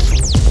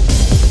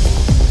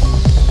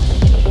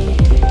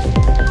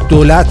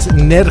 دولت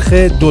نرخ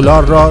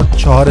دلار را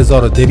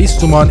 4200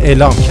 تومان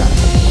اعلام کرد.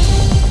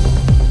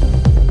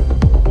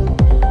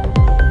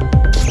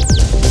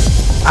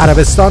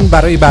 عربستان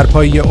برای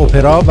برپایی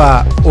اپرا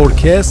و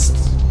ارکستر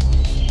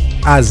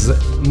از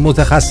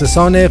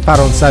متخصصان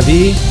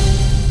فرانسوی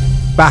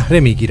بهره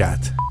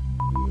می‌گیرد.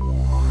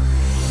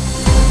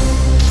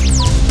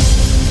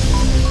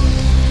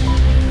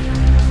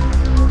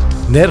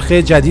 نرخ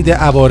جدید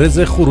عوارض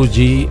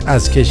خروجی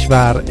از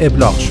کشور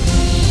ابلاغ شد.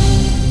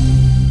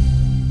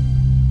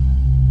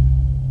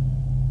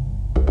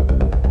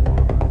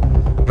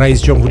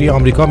 رئیس جمهوری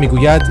آمریکا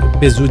میگوید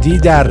به زودی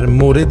در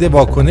مورد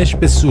واکنش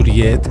به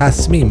سوریه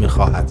تصمیم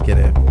خواهد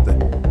گرفت.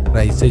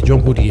 رئیس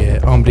جمهوری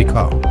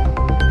آمریکا.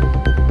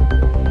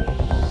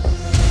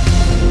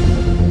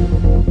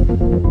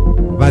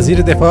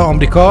 وزیر دفاع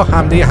آمریکا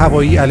حمله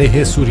هوایی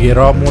علیه سوریه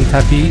را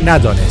منتفی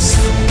ندانست.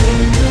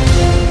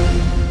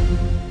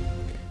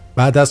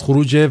 بعد از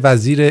خروج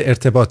وزیر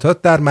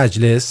ارتباطات در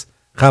مجلس،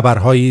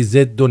 خبرهای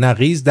ضد و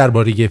نقیض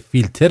درباره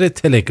فیلتر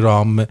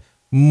تلگرام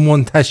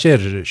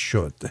منتشر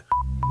شد.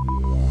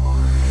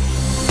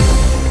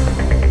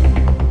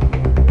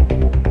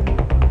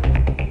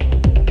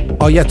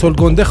 آیت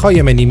الگنده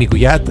خایمنی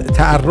میگوید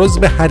تعرض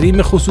به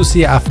حریم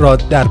خصوصی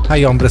افراد در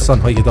پیام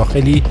رسان‌های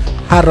داخلی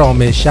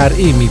حرام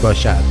شرعی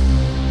میباشد.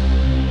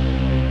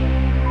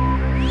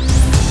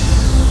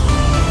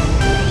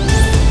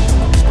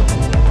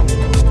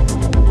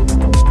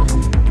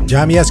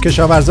 جمعی از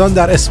کشاورزان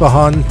در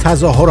اصفهان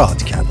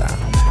تظاهرات کردند.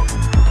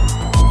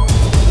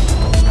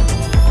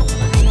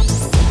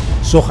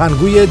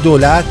 سخنگوی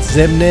دولت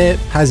ضمن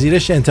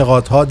پذیرش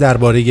انتقادها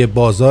درباره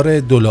بازار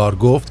دلار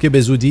گفت که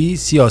به زودی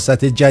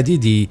سیاست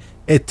جدیدی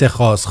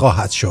اتخاذ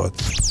خواهد شد.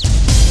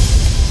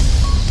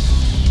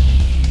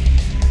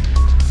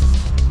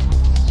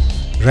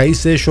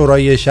 رئیس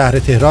شورای شهر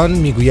تهران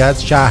میگوید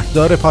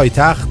شهردار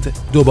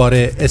پایتخت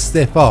دوباره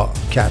استعفا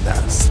کرده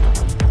است.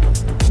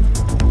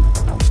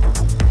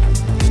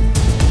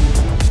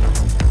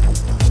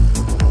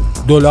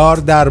 دلار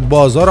در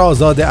بازار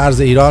آزاد ارز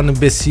ایران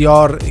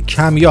بسیار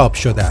کمیاب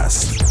شده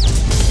است.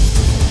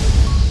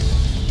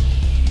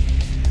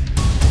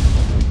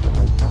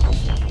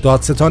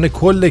 دادستان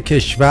کل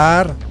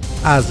کشور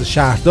از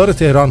شهردار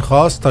تهران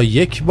خواست تا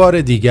یک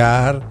بار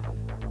دیگر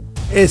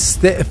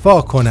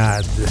استعفا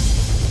کند.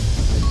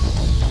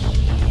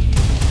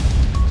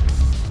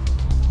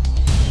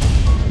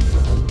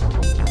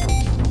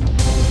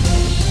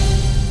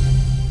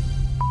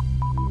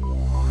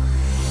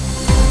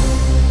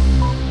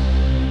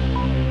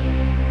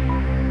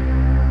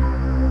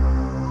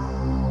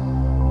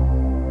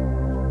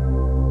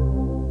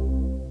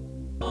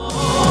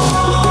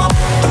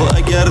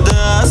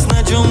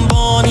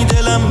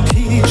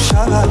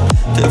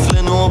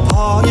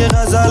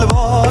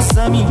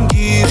 زمین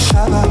گیر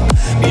شود.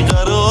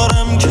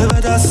 بیقرارم که به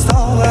دست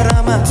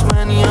آورمت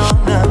من یا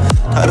نه،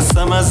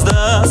 ترسم از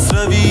دست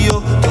روی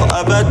و تا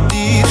ابد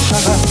دیر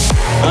شود.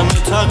 همه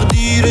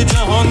تقدیر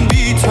جهان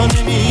بی تو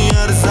نمی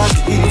ارزد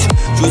هیچ،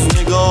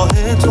 جز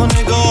نگاه تو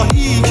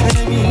نگاهی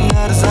که نمی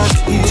ارزد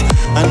هیچ.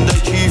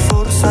 اندکی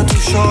فرصت و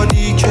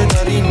شادی که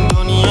در این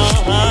دنیا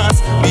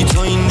هست، بی تو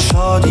این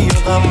شادی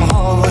و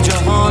غمها و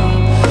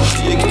جهان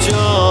یک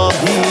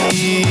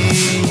جایی.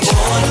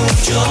 بانو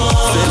جان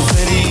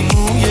فرفری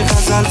موی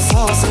غزل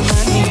ساز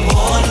منی،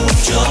 بانو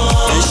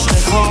جان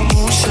عشق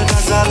خاموش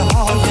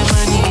غزلهای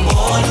منی،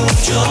 بانو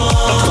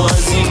جان تو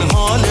از این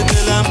حال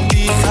دلم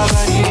بی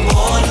خبری،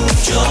 بانو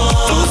جان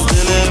تو از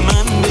دل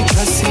من به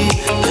کسی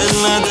دل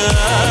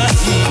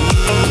ندهی.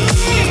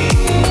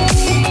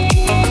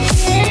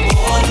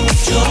 بانو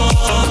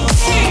جان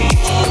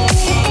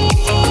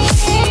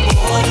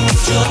بانو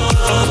جان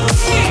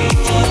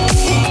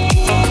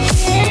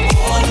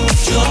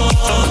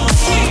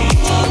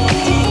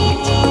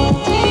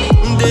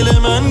دل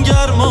من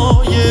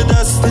گرمای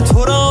دست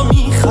تو را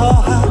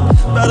میخواهد،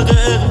 برق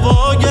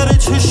اغواگر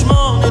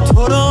چشمان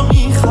تو را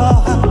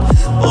میخواهد.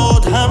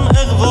 باد هم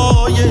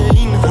اغوای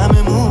این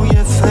همه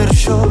موی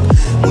فرشاد،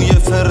 موی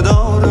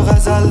فردار و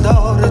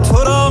غزلدار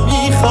تو را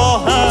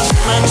میخواهد.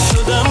 من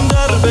شدم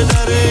در به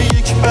در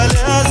یک بله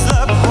از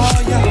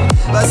لبهایم،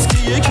 بس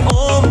که یک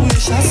عمر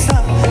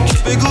نشستم که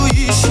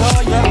بگویی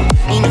شاید.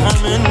 این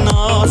همه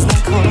ناز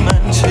نکن،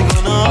 من چه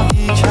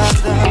گناهی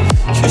کردم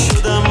که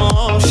شدم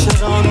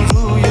عاشقان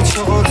روی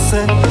چه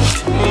قرصه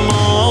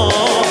ما.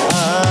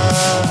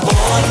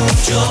 بانو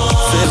جان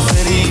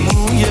فرفری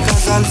موی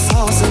غزل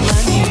ساز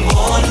منی،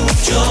 بانو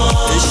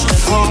جان عشق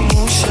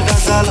خاموش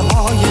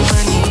غزلهای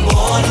منی،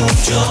 بانو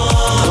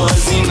جان تو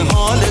از این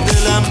حال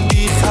دلم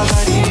بی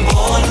خبری،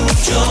 بانو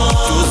جان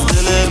جز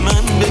دل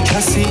من به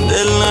کسی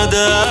دل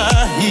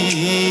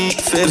ندهی.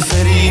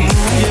 فرفری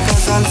موی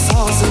غزل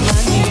ساز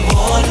منی،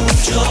 بانو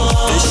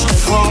جان عشق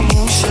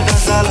خاموش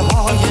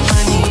غزلهای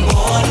منی،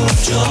 بانو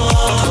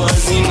جان تو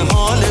از این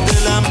حال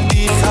دلم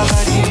بی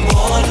خبری،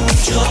 بانو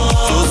جان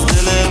جز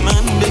دل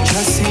من به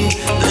کسی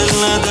دل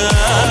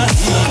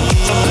ندهی.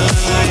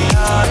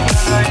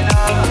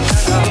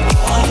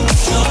 بانو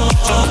جان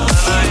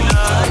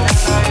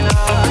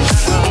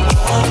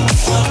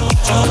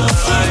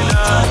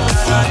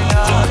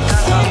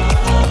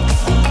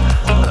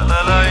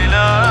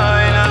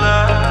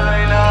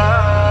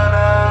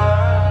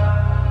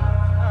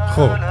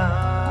خب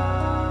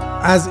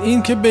از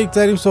این که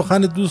بگذاریم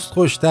سخن دوست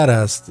خوشتر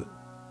است.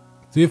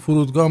 توی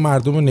فرودگاه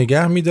مردم رو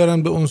نگه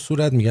میدارن به اون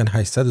صورت، میگن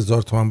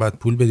 800,000 تومان باید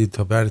پول بدید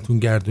تا براتون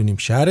گردونیم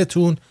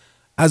شهرتون.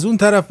 از اون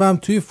طرف هم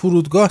توی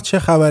فرودگاه چه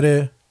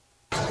خبره؟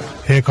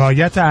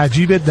 حکایت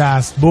عجیب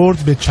دستبرد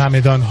به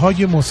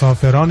چمدان‌های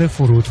مسافران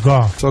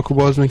فرودگاه. ساکو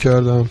باز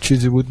می‌کردم،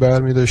 چیزی بود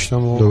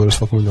برمی‌داشتم و دوباره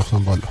ساکو می‌انداختم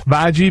بالا. و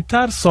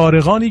عجیب‌تر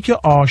سارقانی که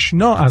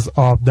آشنا از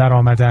آب در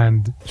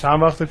آمدند.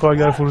 چند وقت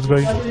کارگر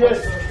فرودگاهی؟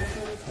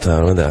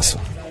 تقریبا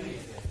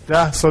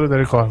 10 سال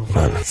داره کار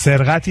می‌کنه.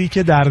 سرقتی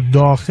که در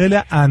داخل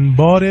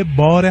انبار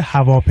بار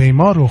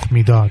هواپیما رخ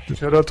میداد.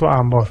 چرا تو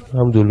انبار؟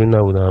 هم دوربین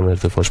نبوده، هم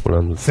ارتفاعش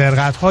بلند بود.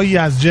 سرقت‌هایی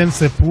از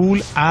جنس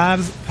پول،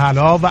 ارز،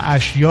 طلا و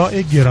اشیاء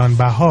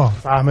گرانبها.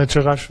 فهمت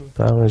چقدر شد؟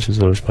 تقریبا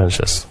چیزی روش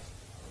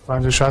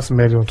 50-60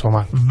 میلیون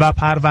تومان. و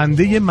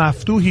پرونده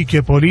مفتوحی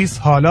که پلیس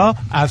حالا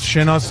از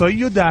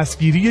شناسایی و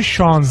دستگیری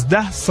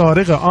 16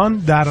 سارق آن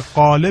در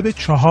قالب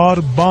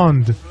 4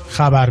 باند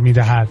خبر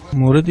می‌دهد.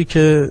 موردی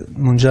که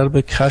منجر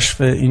به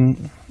کشف این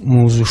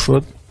موضوع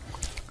شد،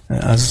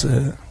 از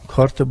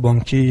کارت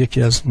بانکی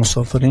یکی از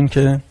مسافرین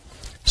که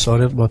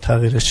سارق با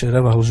تغییر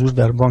چهره و حضور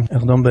در بانک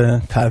اقدام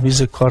به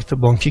تعویض کارت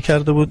بانکی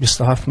کرده بود.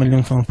 27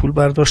 میلیون تومان پول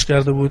برداشت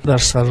کرده بود. در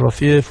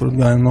صرافی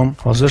فرودگاه امام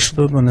حاضر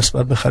شده بود و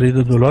نسبت به خرید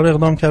دلار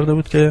اقدام کرده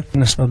بود که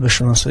نسبت به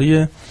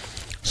شناسایی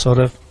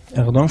سارق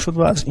اقدام شد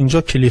و از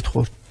اینجا کلید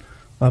خورد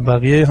و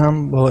بقیه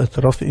هم با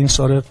اعتراف این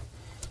سارق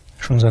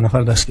 16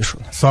 نفر دستگیر شد.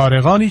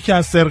 سارقانی که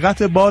از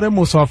سرقت بار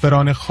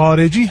مسافران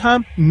خارجی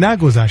هم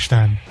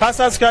نگذشتند.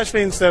 پس از کشف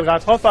این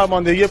سرقت‌ها،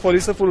 فرماندهی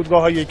پلیس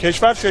فرودگاه‌های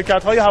کشور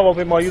شرکت‌های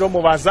هواپیمایی رو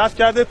موظف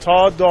کرده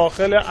تا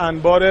داخل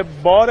انبار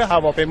بار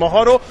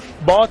هواپیماها رو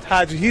با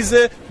تجهیز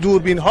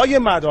دوربین‌های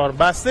مدار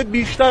بسته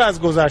بیشتر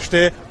از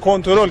گذشته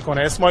کنترل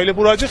کنه. اسماعیل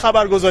بوراجی،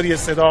 خبرگزاری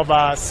صدا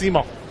و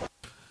سیما.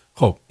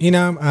 خب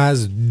اینم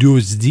از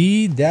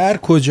دزدی در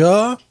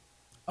کجا؟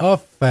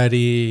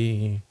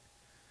 آفرین،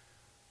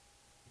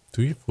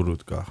 توی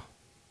فرودگاه.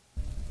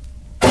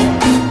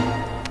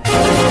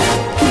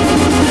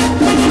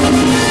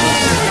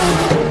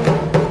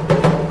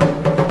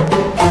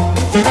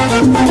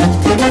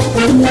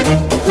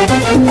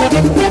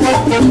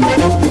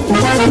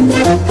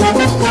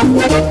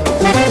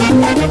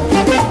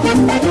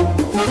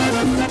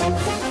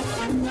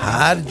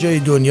 هر جای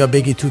دنیا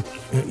بگی تو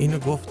اینو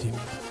گفتیم.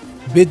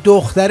 به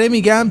دختره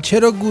میگم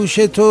چرا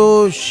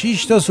گوشتو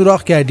 6 تا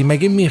سوراخ کردی؟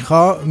 میگه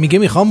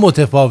میخوام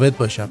متفاوت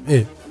باشم.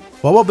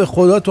 بابا به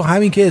خدا تو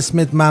همین که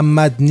اسمت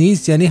محمد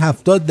نیست یعنی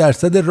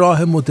 70%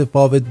 راه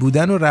متفاوت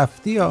بودن رو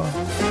رفتی ها.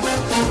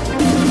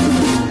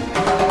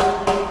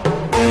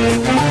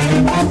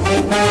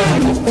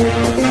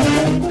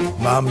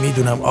 من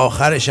میدونم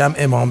آخرشم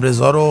امام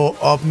رضا رو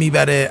آب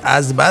میبره.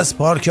 از بس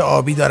پارک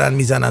آبی دارن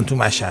میزنن تو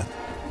مشهد.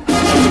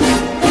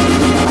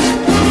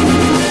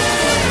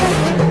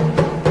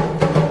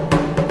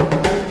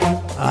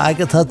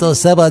 اگه تا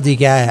 2-3 بار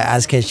دیگه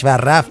از کشور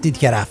رفتید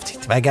که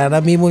رفتید، وگرنه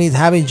میمونید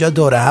همینجا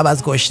دوره هم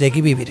از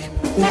گشنگی میبینیم.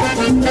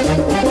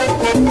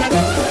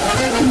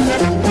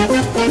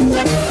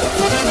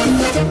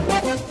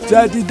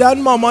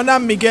 جدیدن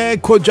مامانم میگه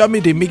کجا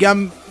میریم؟ میگم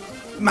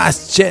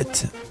مسجد.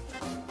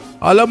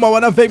 حالا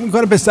مامانم فکر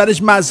میکنه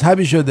پسرش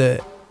مذهبی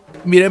شده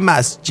میره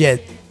مسجد،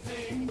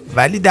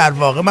 ولی در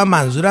واقع من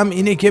منظورم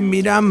اینه که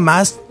میرم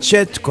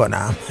مسجد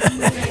کنم.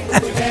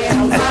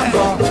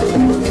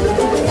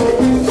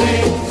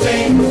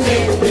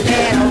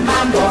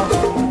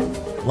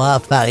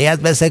 موفقیت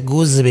مثل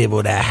گوز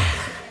میمونه،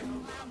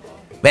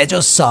 به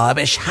جز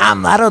صاحبش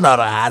همه رو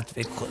ناراحت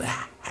میکنه.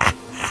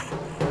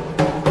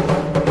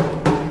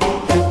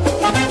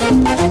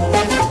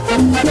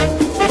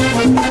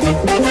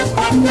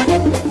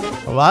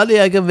 ولی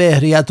اگه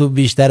وهریتون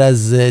بیشتر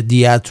از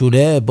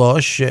دیتونه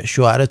باش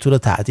شوهرتون رو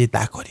تهدید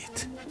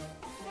نکنید.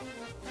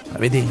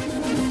 ببینید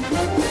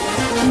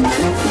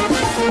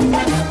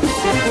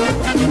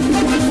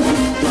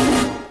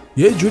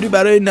یه جوری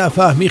برای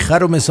نفهمی خر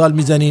رو مثال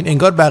میزنین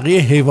انگار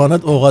بقیه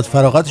حیوانات اوقات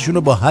فراغتشون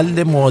رو با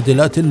حل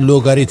معادلات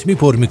لوگاریتمی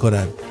پر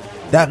میکنن.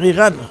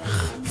 دقیقاً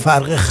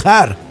فرق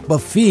خر با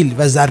فیل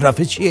و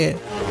زرافه چیه؟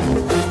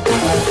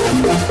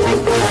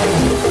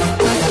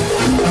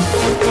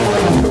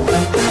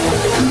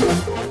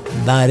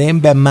 داریم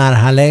به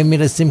مرحله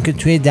میرسیم که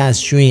توی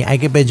دستشویی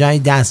اگه به جای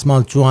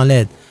دستمال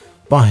توالت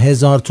با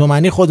 1000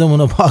 تومانی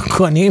خودمونو پاک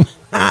کنیم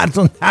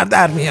هرتون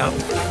در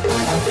میاد.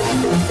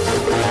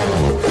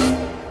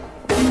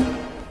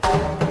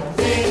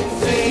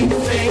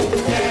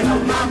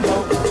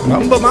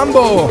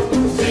 مامبو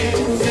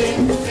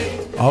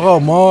آقا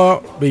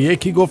ما به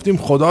یکی گفتیم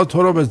خدا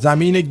تو رو به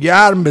زمین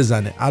گرم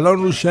بزنه، الان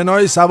رو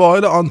شنای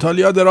سواحل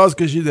آنتالیا دراز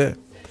کشیده.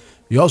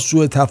 یا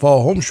سوء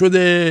تفاهم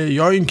شده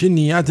یا اینکه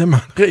نیت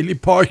من خیلی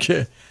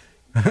پاکه.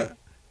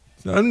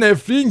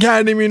 نفرین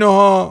کردیم اینو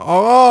ها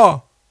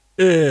آقا.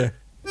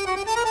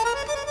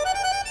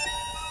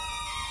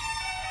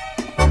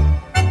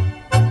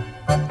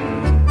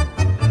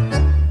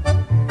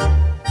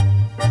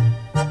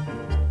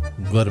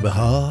 گربه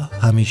ها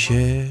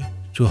همیشه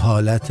تو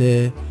حالت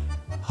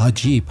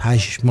حاجی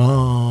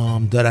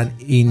پشمام دارن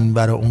این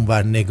ور و اون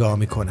ور نگاه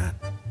میکنن.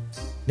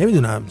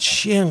 نمیدونم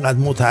چی انقدر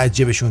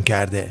متعجبشون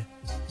کرده.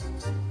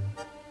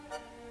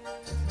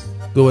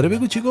 دوباره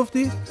بگو چی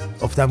گفتی؟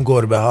 گفتم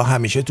گربه ها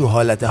همیشه تو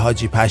حالت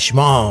حاجی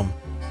پشمام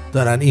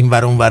دارن این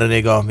ور اون ور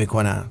نگاه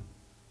میکنن.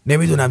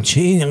 نمیدونم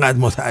چی اینقدر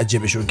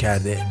متعجبشون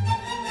کرده.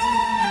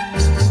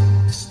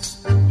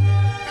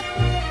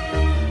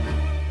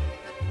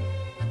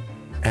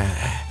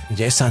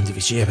 اینجا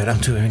ساندویچیه برم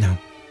تو ببینم.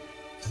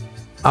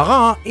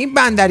 آقا این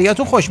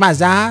بندریاتون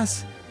خوشمزه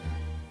است؟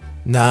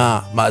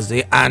 نه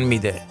مزه ان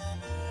میده.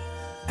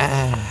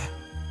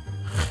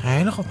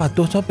 خیلی خوب بعد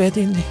 2 تا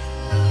بدین دیگه.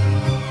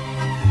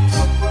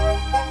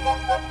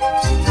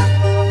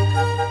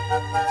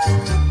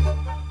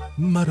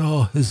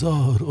 مرا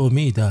 1000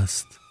 امید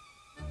است.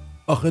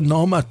 آخه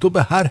نامت تو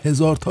به هر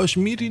 1000 تاش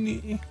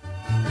میرینی.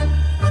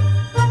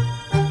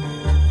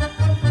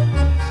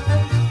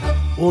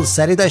 اون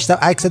سری داشتم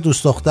عکس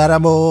دوست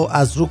دخترم و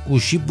از رو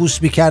گوشی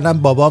بوس میکردم.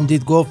 بابام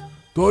دید گفت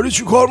داری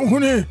چی کار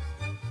میکنی؟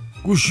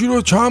 گوشی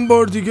رو چند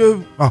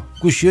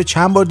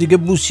بار دیگه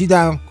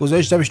بوسیدم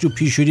گذاشتمش تو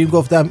پیشونیم.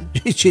 گفتم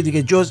چی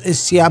دیگه جزء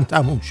سیم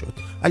تموم شد.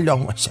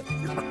 اللهم صل.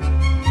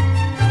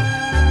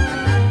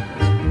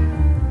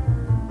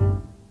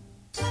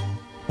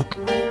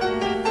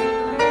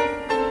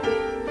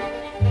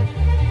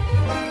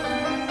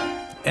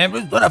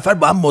 امروز 2 نفر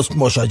با هم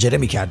مشاجره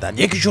میکردن.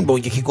 یکیشون به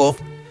یکی گفت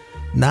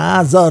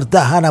نزار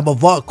دهنم و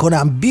وا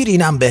کنم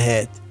بیرینم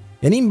بهت.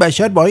 یعنی این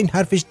بشر با این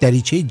حرفش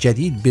دریچه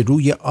جدید به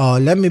روی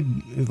عالم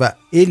و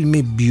علم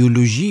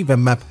بیولوژی و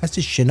مبحث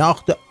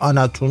شناخت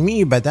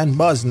آناتومی بدن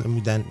باز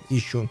نمودن.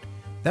 ایشون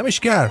دمش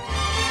گرم.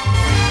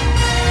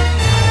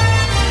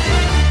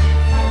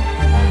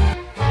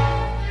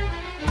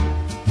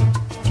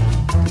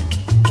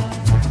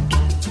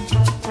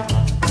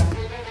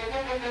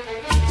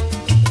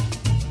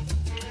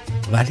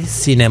 ولی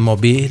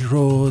سینموبیل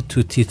رو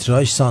تو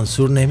تیتراژ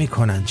سانسور نمی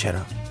کنن. چرا؟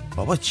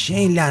 بابا چه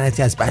این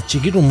لعنتی از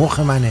بچگی رو مخ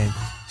منه.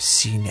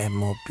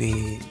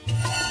 سینموبیل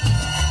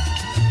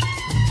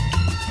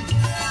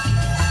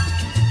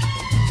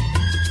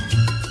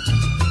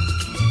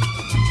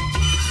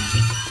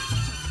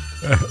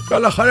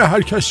بالاخره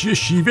هر کسی یه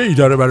شیوه ای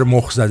داره برای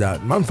مخ زدن.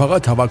 من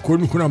فقط توکل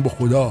میکنم به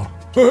خدا.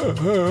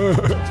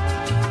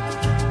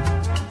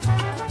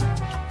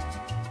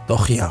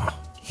 دخیا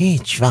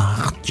هیچ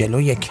وقت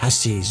جلوی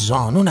کسی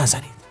زانو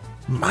نزنید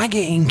مگه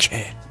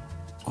اینکه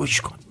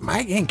گوش کن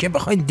مگه اینکه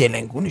بخواید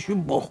دلنگونشو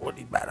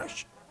بخورید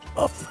براش.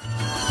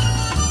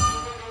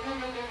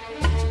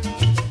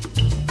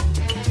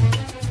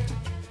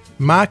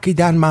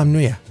 مکیدن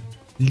ممنوعه،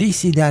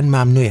 لیسیدن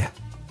ممنوعه،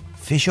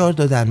 فشار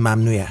دادن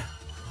ممنوعه،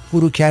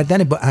 فرو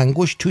کردن با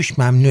انگشت توش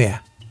ممنوعه.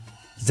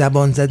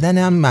 زبان زدن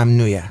هم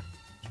ممنوعه.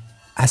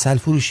 عسل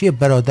فروشی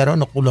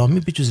برادران غلامی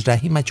به جز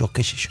رحیم و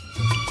جاکششون.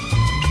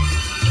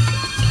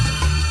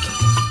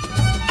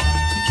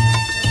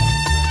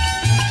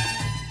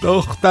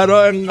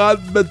 دخترها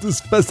انقدر به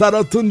دوست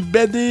پسراتون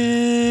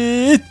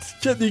بدید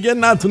که دیگه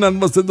نتونن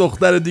واسه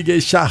دختر دیگه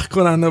شخ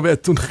کنن و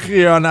بهتون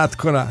خیانت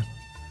کنن.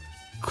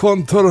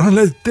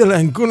 کنترل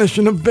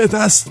دلنگونشون رو به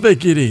دست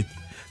بگیرید.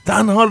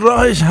 تنها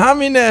راهش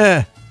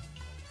همینه.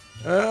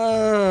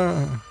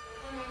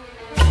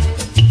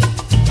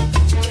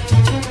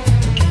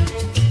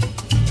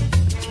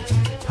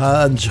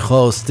 پنج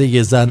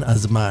خواسته زن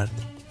از مرد: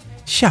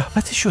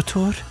 شهوت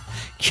شتر،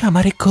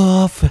 کمر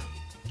گاو،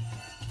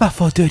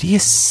 وفاداری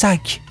سگ،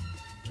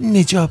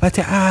 نجابت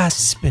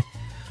اسب،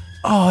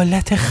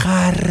 آلت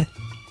خر.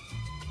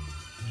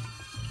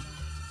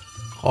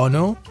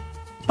 خانم؟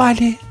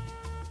 بله.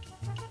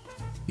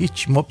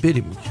 هیچ، ما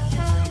بریم.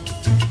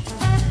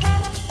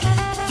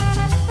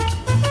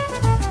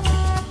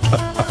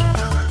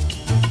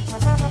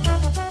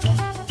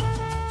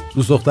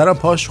 دوست دخترم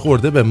پاش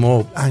خورده به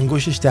مبل،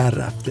 انگشتش در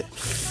رفته.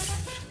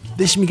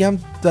 دش میگم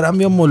دارم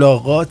میام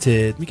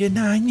ملاقاتت، میگه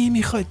نه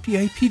نمیخواد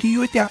بیای،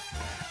 پیریودم،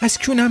 از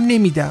کونم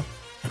نمیدم.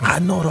 اینقدر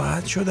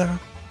ناراحت شدم،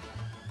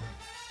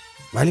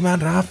 ولی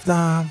من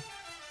رفتم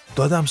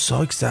دادم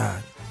ساک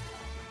زد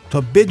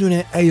تا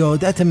بدون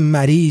عیادت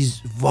مریض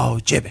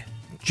واجبه.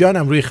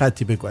 جانم روی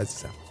خطی بگو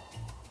عزیزم.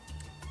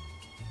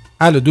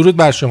 الو، درود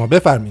بر شما،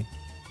 بفرمایید.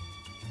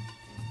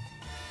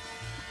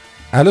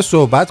 الو،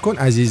 صحبت کن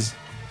عزیز.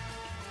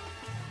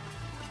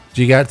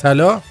 جیگر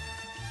طلا.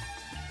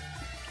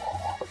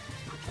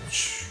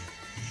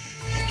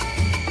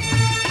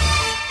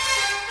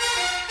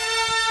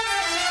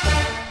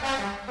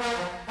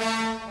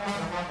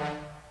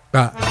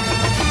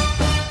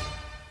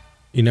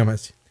 اینم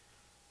از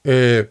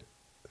این.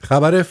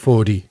 خبر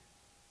فوری.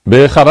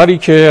 به خبری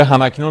که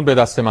همکنون به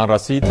دست من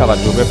رسید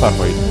توجه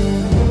بفرمایید.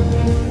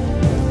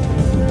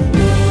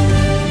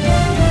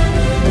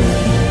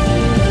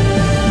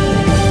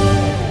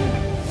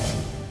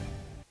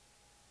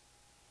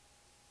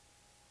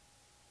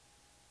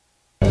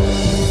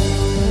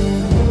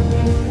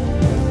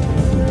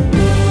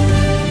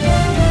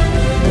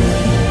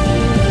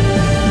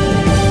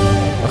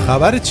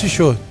 خبر چی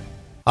شد؟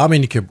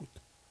 همینی که بود.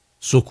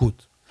 سکوت.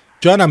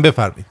 جانم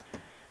بفرمید.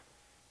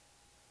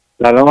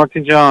 سلام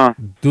مارتین جان.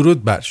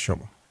 درود بر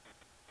شما.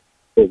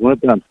 قربونت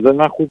برم. صدای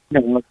من خوب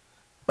میاد؟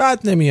 بد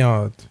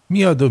نمیاد،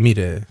 میاد و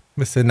میره،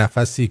 مثل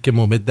نفسی که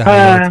ممد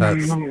حیات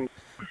هست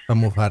و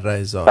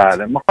مفرح ذات.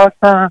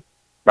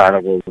 بله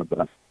قربونت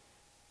برم.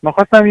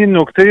 میخواستم یه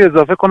نکته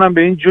اضافه کنم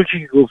به این جوکی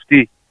که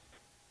گفتی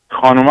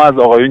خانوما از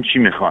آقایون چی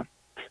میخوان.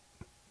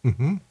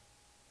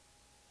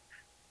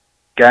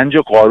 گنج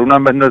قارون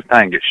هم بنداز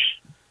تنگش.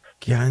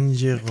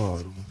 گنج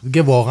قارون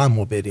دیگه واقعا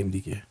ما بریم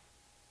دیگه.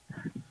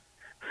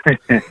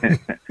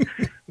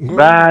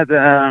 بعد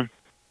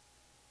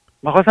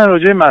میخواستم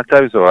راجع به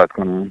مطلبی صحبت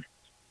کنم،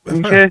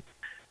 اینکه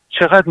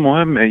چقدر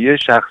مهمه یه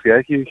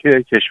شخصیتی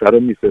که کشور رو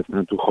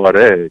میفرستن تو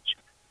خارج،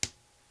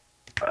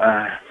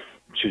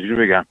 چجوری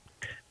بگم،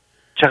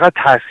 چقدر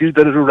تاثیر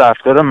داره رو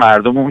رفتار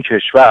مردم اون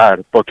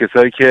کشور با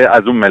کسایی که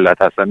از اون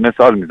ملت هستن.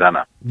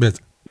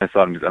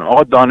 مثال میزنم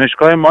آقا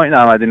دانشگاه ما این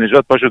احمدی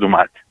نژاد پاشد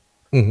اومد.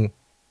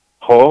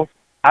 خب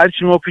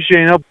هرچی ما پیش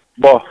اینا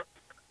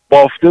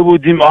بافته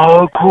بودیم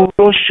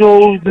کوروش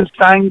و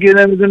سنگ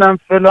نمیدونم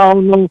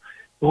فلان و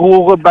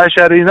حقوق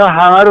بشر، اینا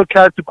همه رو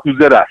کرد تو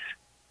کوزه رفت.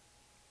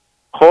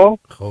 خب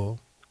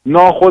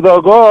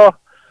ناخودآگاه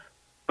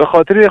به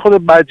خاطر یه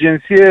خود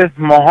بدجنسی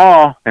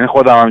ماها، یعنی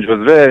خودم هم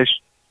جزوش،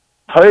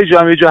 تا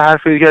یه جا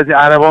حرف دیگه از این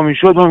عربا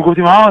میشد ما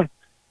میگفتیم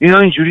اینا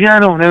اینجوری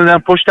هنو نمیدونم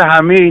پشت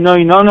همه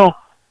اینا نو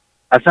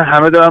اصلا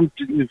همه دارم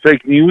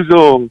فیک نیوز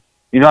و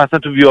اینا، اصلا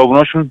تو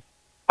بیابوناشون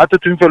حتی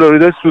تو این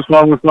فلوریدا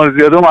سوسمار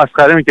زیاده رو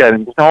مسخره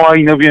میکردیم، گفتم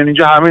اینا بیان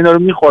اینجا همه اینا رو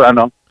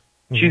میخورن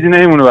چیزی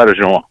نمیمونه برای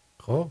شما.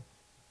 خب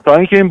تا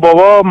اینکه این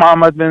بابا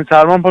محمد بن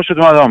سلمان پاشد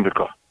اومد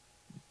آمریکا.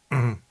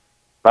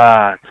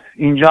 بعد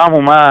اینجا هم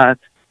اومد،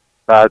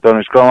 بعد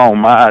دانشگاه هم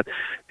اومد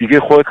دیگه،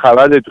 خودت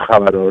خبر داری تو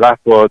خبرها،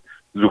 رفت با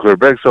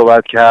زوکربرگ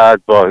صحبت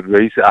کرد، با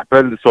رئیس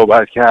اپل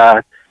صحبت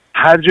کرد،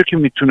 هر جا که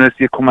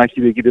میتونست یه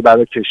کمکی بگیره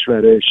برای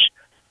کشورش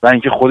و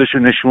اینکه خودشو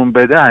نشون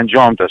بده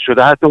انجام داد.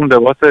 شده حتی اون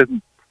لباس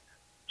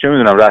چه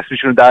میدونم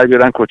رسمیشون رو در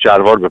بیارن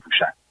کچلوار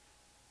بپوشن.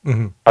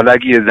 حالا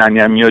اگه یه زنی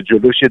هم میاد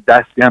جلوش یه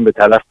دستی هم به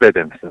طرف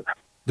بده مثلا.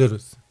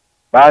 درست.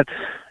 بعد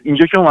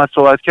اینجا که اومد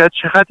صحبت کرد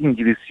چقدر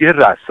انگلیسی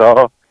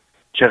رسا،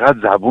 چقدر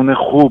زبون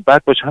خوب،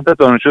 بعد با چند تا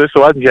دانشجو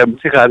صحبت می‌کرد،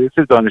 مثل قریه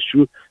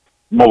دانشجو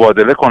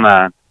مبادله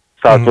کنن،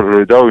 ساوت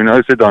فلوریدا و اینا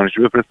مثل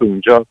دانشجو بفرسته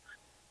اونجا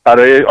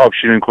برای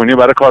آبشیرین کنی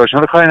برای کارشون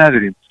رو کاری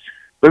نداریم.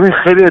 ببین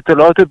خیلی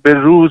اطلاعات به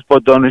روز با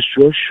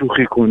دانشجو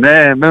شوخی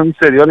کنه. من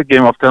سریال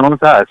گیم آف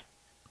ترونز هست،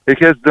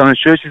 یکی از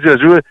دانشجوها چیزی از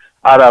روی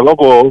عربا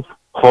گفت،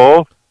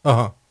 خب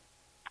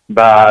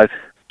بعد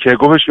که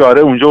گفتش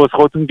آره اونجا واسه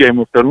خودتون گیم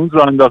آف ترونز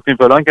رو انداختیم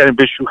فلان کردیم،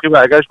 به شوخی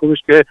برگشت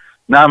گفتش که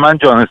نه من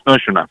جان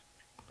اسنوشونم.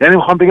 یعنی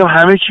میخوام بگم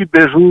همه چی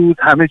به روز،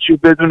 همه چی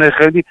بدونه.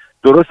 خیلی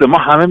درسته، ما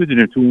همه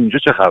میدونیم تو اونجا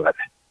چه خبره،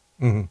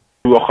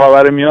 تو تو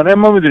خاورمیانه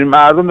ما میدونیم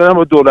مردم دارن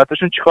با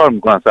دولتشون چیکار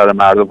میکنن سر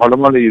مردم، حالا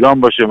مال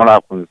ایران باشه، مال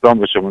افغانستان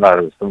باشه، مال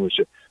عربستان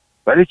باشه،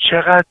 ولی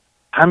چقدر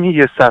همین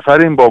یه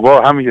سفر این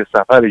بابا، همین یه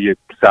سفر یک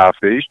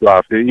هفته ایش 2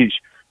 هفته ایش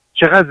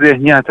چقدر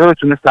ذهنیت‌ها رو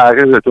تونه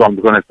تغییر بده تو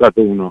آمریکا نسبت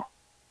به اونو.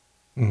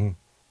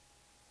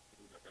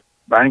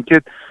 برای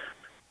اینکه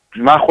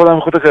من خودم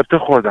خود قبطه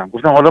خوردم،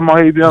 گفتم حالا ما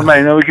هی بیان من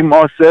اینا بگیم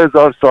ما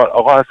 3000 سال،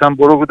 آقا اصلا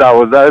برو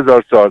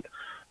 12000 سال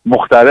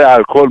مخترع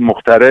الکل،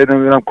 مخترع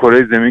نمیدونم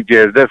کره زمین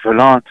گرده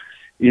فلان،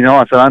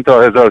 اینا مثلا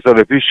تا 1000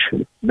 سال پیش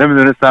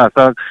نمیدونستن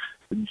اصلا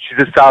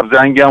چیز سبز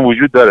رنگی هم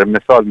وجود داره،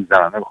 مثال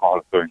میزنن، نمیخوام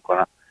حالا توهین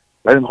کنم،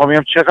 ولی میخوام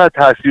بگم چقدر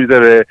تاثیر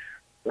داره.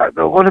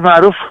 به قول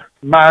معروف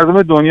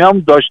مردم دنیا هم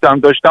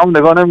داشتم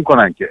نگاه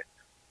نمیکنن که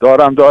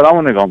دارم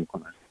رو نگاه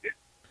میکنن.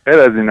 خیر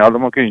از این، حالا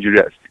ما که اینجوری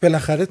هستیم.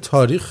 بالاخره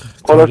تاریخ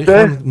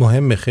هم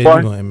مهمه، خیلی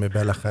مهمه،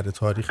 بالاخره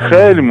تاریخ هم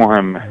خیلی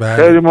مهمه.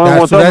 خیلی مهمه.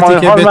 در صورتی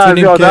که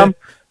بتونیم که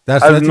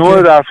از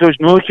نوع رفتارش،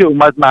 نوعی که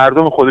اومد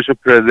مردم خودش رو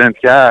پرزنت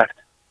کرد،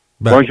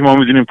 با اینکه ما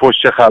میدونیم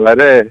پشت چه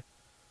خبره،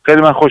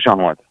 خیلی من خوشم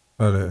اومد.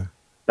 آره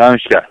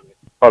دمش گرم.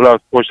 حالا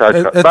خوش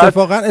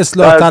اتفاقا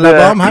اصلاح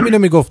طلبا هم همینو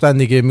میگفتن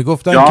دیگه،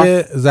 میگفتن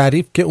که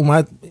ظریف که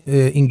اومد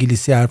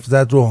انگلیسی حرف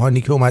زد،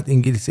 روحانی که اومد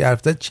انگلیسی حرف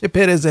زد، چه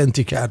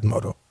پرزنتی کرد ما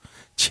رو،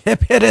 چه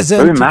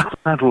پرزنتی. ببین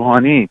مخصوصا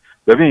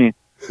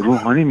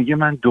روحانی میگه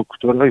من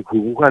دکترای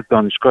حقوق از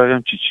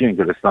دانشگاه چی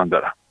انگلستان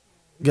دارم،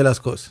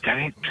 گلاسکوس.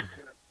 یعنی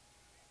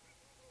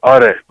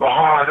آره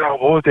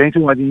بابا این تو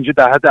اومدی اینجا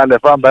در حد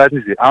الفا هم بلد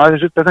نیستی. اما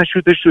مثلا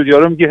شوتش شد،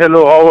 یارو میگه hello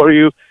how are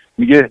you،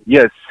 میگه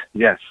yes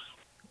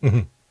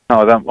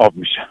آدم آب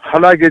میشه.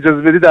 حالا اگه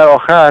اجازه بدی در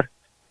آخر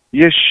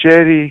یه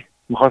شعری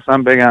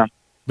میخواستم بگم.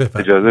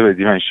 اجازه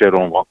بدی من شعر رو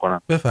عنوان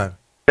کنم؟ بفرم.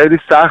 خیلی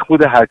سخت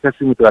بوده، هر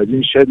کسی متوجه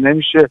این شعر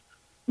نمیشه.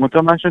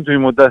 من چون توی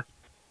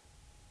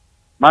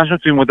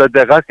مدت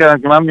دقت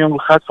کردم که من میام رو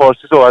خط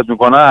فارسی صحبت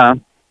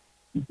میکنم،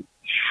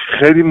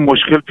 خیلی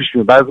مشکل پیش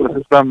میاد، بعضی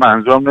وقتا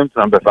منظورم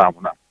نمیتونم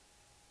بفهمونم.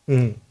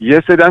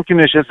 یه سری هم که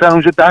نشستن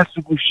اونجا دست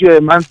تو گوشیه،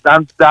 من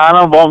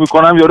دهنم وا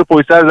میکنم، یارو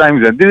پشت سر زنگ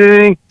میزنه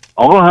دینگ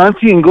آقا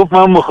هانتی این گفت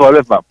من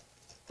مخالفم.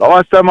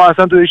 آقا ما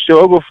اصلا تو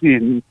اشتباه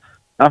گفتی،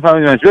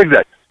 نفهمیدم چه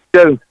بگذار.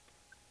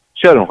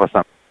 چرا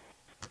میخواستم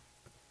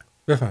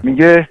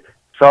میگه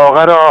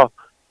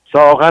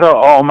ساغر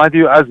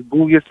آمدی و از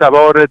بوی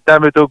سوار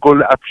دم تو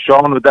گل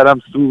افشان و درم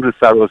سور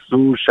سر و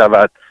سور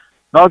شود،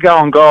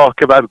 ناگهانگاه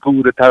که بر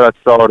گور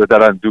ترسار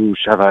درن دور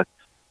شود،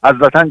 از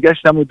وطن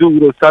گشتم و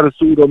دور و سر و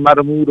سور و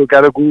مرمور و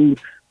گر و گور،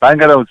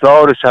 بنگرم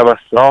زار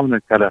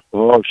شبستان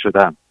کلفوار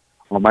شدم،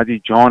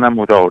 آمدی جانم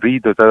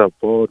مدارید و زد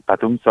بار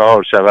پتون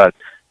سار شود،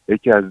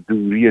 یکی از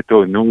دوری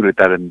تو نور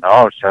در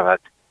نار شود،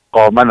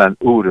 قامنن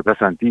اور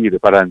پسندیر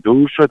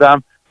برندور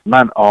شدم،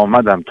 من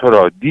آمدم تو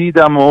را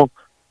دیدم و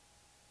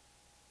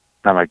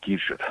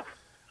نمکگیر شدم.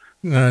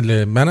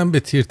 بله منم به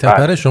تیر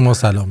تپر شما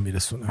سلام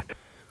میرسونم.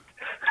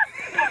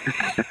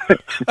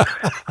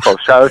 خب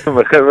شبتون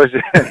بخیر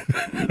باشه.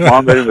 ما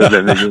هم بریم به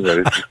زندگی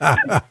برسیم.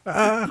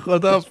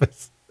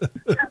 خداحافظ.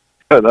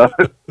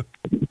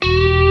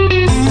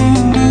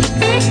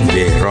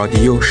 به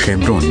رادیو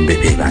شمرون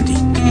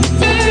بپیوندید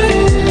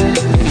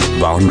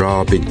و آن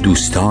را به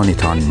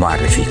دوستانتان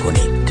معرفی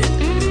کنید.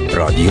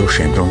 رادیو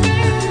شمرون،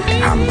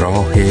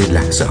 همراه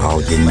لحظه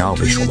های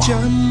ناب شما.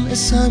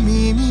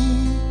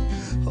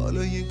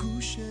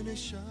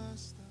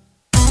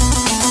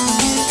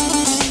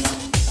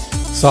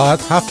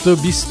 ساعت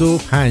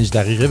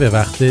 7:25 به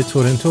وقت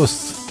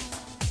تورنتوست.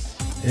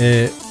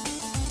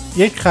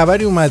 یک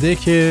خبری اومده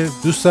که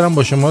دوست دارم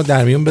با شما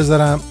در میون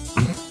بذارم.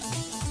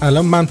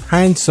 الان من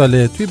 5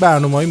 ساله توی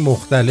برنامه‌های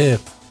مختلف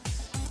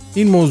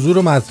این موضوع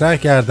رو مطرح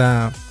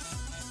کردم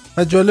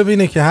و جالب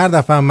اینه که هر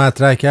دفعه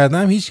مطرح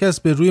کردم هیچ کس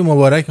به روی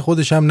مبارک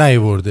خودش هم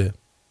نیاورده،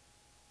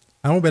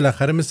 اما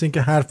بالاخره مثل این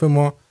که حرف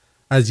ما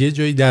از یه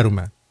جایی در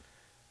اومد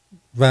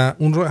و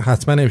اون رو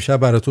حتما امشب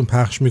براتون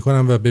پخش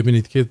میکنم و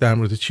ببینید که در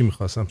مورد چی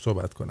میخواستم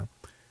صحبت کنم.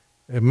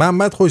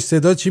 محمد خوش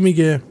صدا چی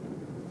میگه؟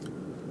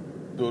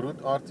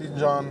 درود آرتین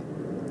جان،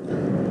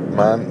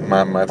 من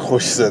محمد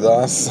خوش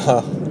صدا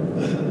هستم.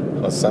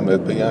 خواستم بهت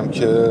بگم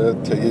که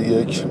طی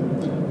یک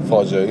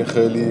فاجعه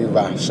خیلی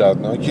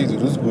وحشتناکی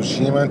دیروز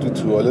گوشی من تو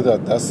توالت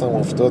از دستم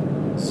افتاد،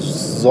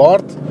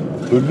 زارت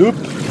بلوپ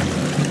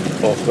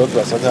افتاد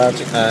وسط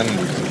هرچی ان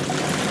بود.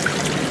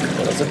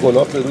 خلاصه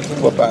گلاب به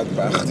روتون با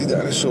بدبختی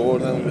درش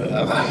آوردم،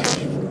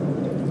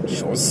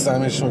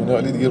 شستمش و اینا،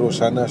 ولی دیگه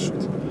روشن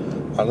نشد.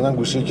 الانم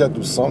گوشی یکی از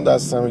دوستام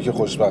دستمه که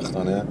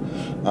خوشبختانه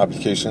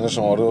اپلیکیشن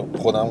شما رو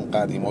خودم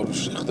قدیما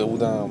روش ریخته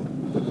بودم،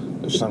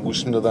 داشتم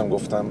گوش میدادم،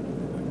 گفتم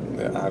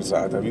عرض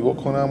ادبی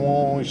بکنم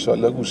و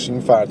انشالله گوشیم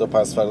فردا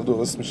پس فردا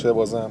درست میشه.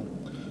 بازم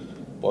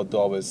با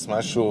داب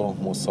اسمش و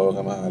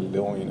مسابقه محله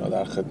و اینا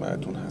در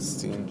خدمتتون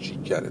هستیم.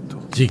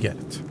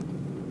 جیگرت.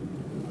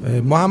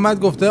 محمد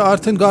گفته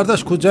آرتین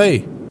گارداش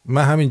کجایی؟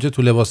 من همینجا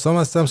تو لباسام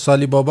هستم.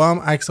 سالی بابا هم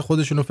عکس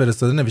خودشونو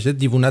فرستاده، نوشته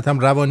دیوونتم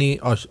روانی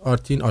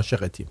آرتین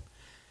عاشقتیم.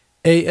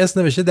 AS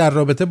نوشته در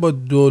رابطه با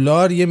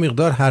دلار یه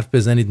مقدار حرف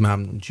بزنید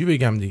ممنون. چی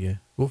بگم دیگه؟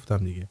 گفتم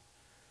دیگه.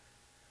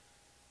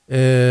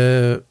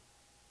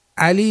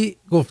 علی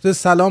گفته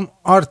سلام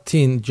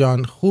آرتین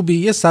جان خوبی؟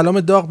 یه سلام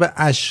داغ به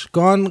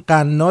اشکان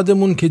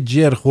قنادمون که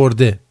جر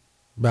خورده.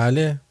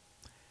 بله.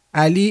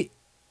 علی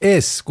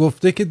اس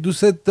گفته که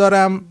دوست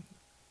دارم،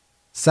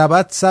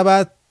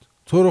 سبت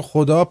تو رو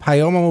خدا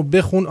پیاممو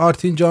بخون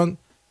آرتین جان،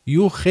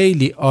 یو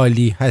خیلی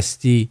عالی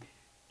هستی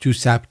تو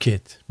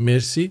سبکت.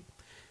 مرسی.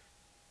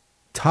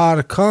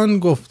 تارکان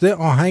گفته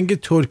آهنگ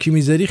ترکی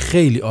میذاری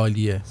خیلی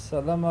عالیه.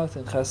 سلام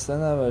مارتین، خسته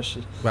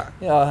نباشی.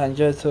 این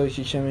آهنگ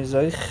ترکی که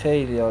میذاری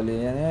خیلی عالیه،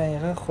 یعنی من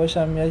اینقدر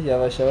خوشم میاد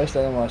یواش یواش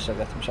دارم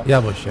عاشقت میشم.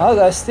 یواش ها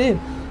راستی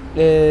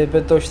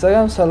به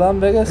دکترم سلام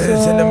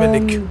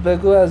برسون،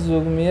 بگو از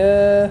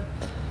زورمیه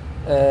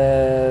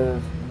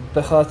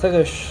به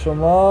خاطر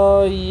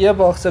شما یه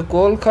باغچه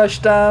گل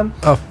کاشتم،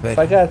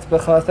 فقط به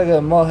خاطر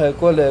ماه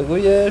گل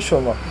روی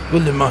شما.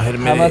 گل ماهر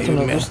همتون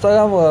رو دوست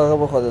دارم،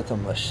 مراقب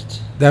خودتون باشید.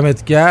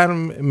 دمت گرم،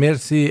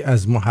 مرسی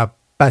از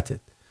محبتت.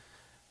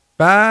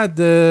 بعد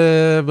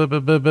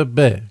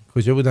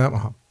کجا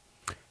بودم؟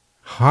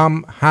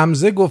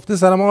 حمزه گفته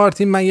سلام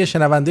آرتین، من یه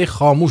شنونده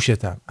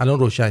خاموشتم، الان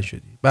روشن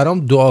شدی،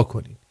 برام دعا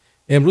کنین.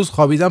 امروز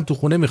خوابیدم تو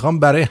خونه، میخوام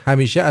برای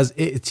همیشه از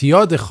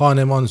اعتیاد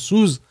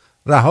خانمانسوز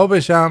رها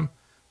بشم.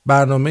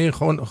 برنامه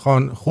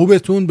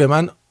خوبتون به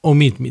من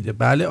امید میده.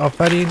 بله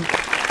آفرین.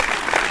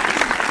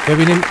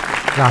 ببینیم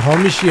رها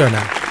میشی یا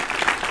نه.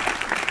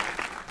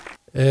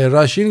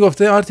 راشین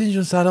گفته آرتین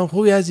جون سلام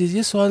خوبی عزیز،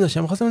 یه سوال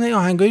داشتم، می‌خواستم این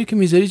آهنگایی که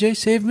میذاری جای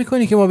سیو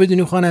میکنی که ما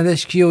بدونیم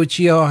خواننده‌اش کیه و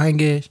چیه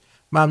آهنگش؟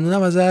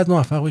 ممنونم ازت،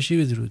 موفق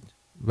باشی. بدرود.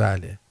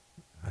 بله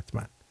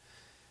حتما.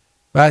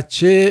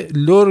 بچه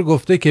لور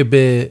گفته که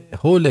به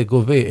حول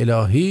قوه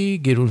الهی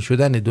گرون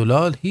شدن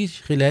دلار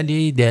هیچ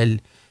خلالی در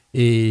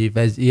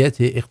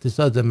وضعیت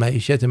اقتصاد و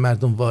معیشت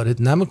مردم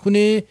وارد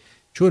نمیکنه،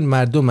 چون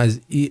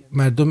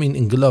مردم این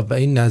انقلاب و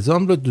این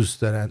نظام رو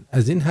دوست دارن.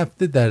 از این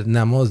هفته در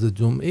نماز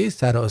جمعه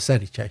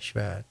سراسری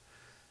کشور.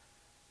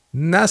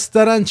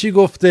 نسترن چی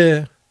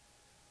گفته؟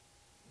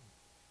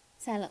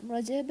 سلام،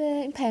 راجع به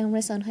این پیام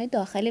رسان‌های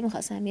داخلی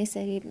می‌خواستم یه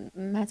سری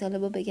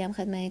مطالب رو بگم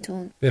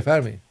خدمتتون.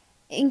 بفرمایید.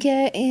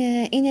 اینکه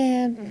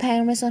این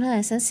پیام رسان‌ها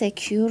اصلا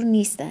سکیور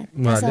نیستن.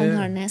 مثلا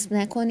اونها رو نصب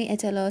نکنی،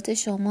 اطلاعات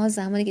شما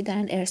زمانی که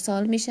دارن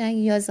ارسال میشن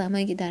یا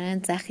زمانی که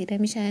دارن ذخیره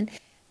میشن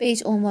به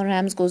هیچ عنوان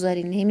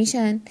رمزگذاری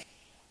نمیشن،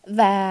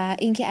 و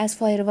اینکه از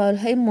فایروال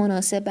های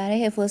مناسب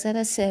برای حفاظت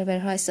از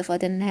سرورها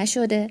استفاده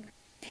نشده.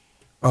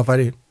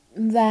 آفرین.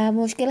 و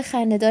مشکل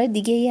خنده‌دار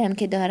دیگه ای هم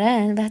که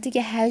دارن، وقتی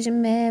که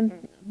حجم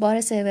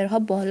بار سرورها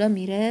بالا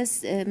میره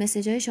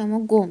مسیج‌های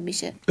شما گم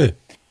میشه.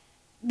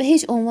 به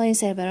هیچ عنوان این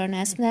سرورها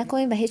نصب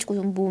نکنید و هیچ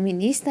کدوم بومی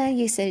نیستن.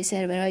 یک سری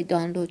سرورهای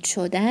دانلود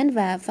شدن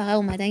و فقط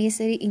اومدن یه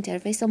سری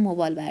اینترفیس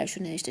موبایل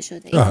براشون نوشته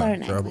شده. این کارو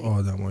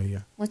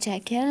نکنید.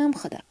 متشکرم،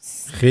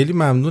 خداحافظ. خیلی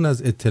ممنون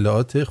از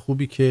اطلاعات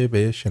خوبی که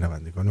به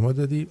شنوندگان ما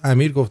دادی.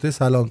 امیر گفته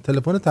سلام،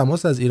 تلفن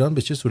تماس از ایران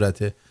به چه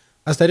صورته؟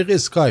 از طریق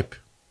اسکایپ،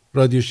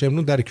 رادیو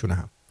شمرون در کنه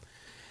هم.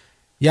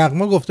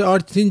 یغما گفته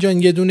آرتین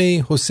جان یه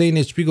دونه. حسین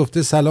اچ پی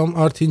گفته سلام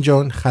آرتین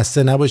جان،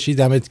 خسته نباشی،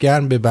 دمت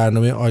گرم، به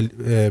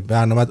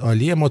برنامه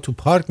عالیه. ما تو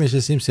پارک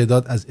نشستیم،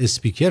 صدات از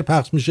اسپیکر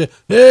پخش میشه.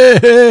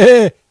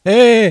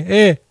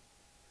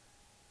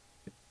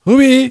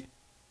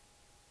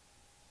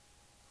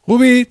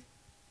 خوبی؟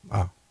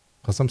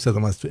 خواستم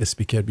صدام از تو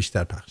اسپیکر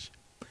بیشتر پخش.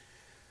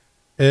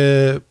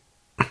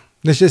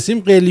 نشستیم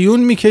قلیون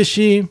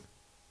میکشیم،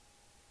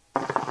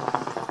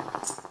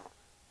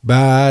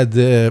 بعد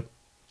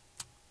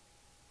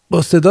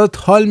با صدات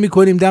حال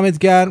میکنیم. دمت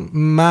گرم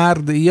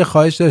مرد. یه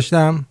خواهش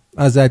داشتم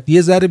ازت،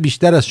 یه ذره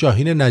بیشتر از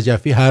شاهین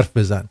نجفی حرف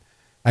بزن،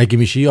 اگه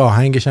میشه یه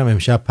آهنگش هم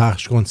امشب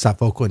پخش کن،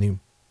 صفا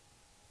کنیم.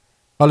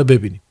 حالا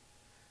ببینیم.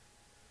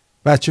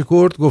 بچه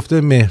کرد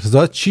گفته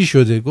مهرزاد چی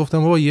شده؟ گفتم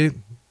بابا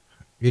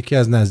یکی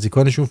از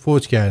نزدیکانشون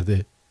فوت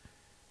کرده،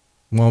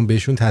 ما هم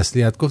بهشون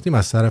تسلیت گفتیم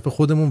از طرف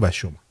خودمون و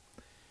شما.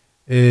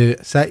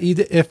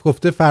 سعید اف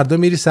گفته فردا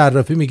میری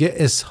صرافی، میگه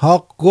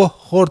اسحاق گه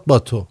خورد با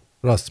تو.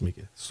 راست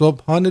میگه.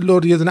 صبحان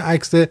لور یه دونه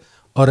عکس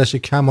آرش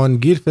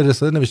کمانگیر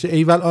فرستاده، نوشته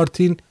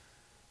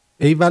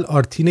ایول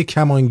آرتین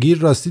کمانگیر،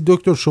 راستی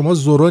دکتر شما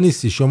زورو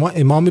نیستی، شما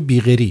امام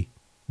بیغری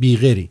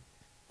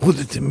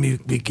خودت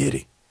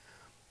بیغری.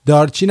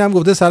 دارچین هم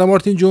گفته سلام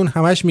آرتین جون،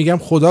 همش میگم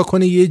خدا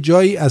کنه یه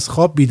جایی از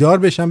خواب بیدار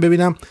بشم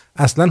ببینم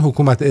اصلا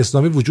حکومت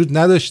اسلامی وجود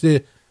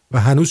نداشته و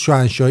هنوز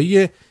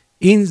شاهنشاهی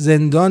این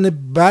زندان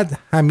بد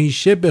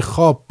همیشه به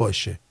خواب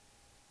باشه.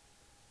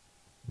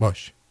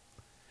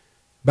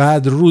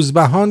 بعد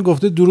روزبهان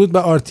گفته درود به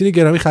آرتین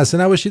گرامی، خسته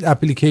نباشید.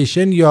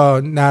 اپلیکیشن یا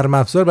نرم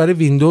افزار برای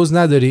ویندوز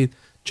ندارید؟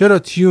 چرا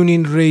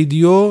تیونین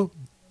رادیو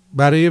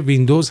برای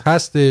ویندوز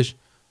هستش،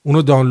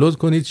 اونو دانلود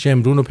کنید،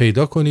 شمرون رو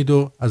پیدا کنید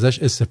و ازش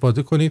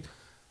استفاده کنید.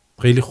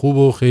 خیلی خوب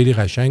و خیلی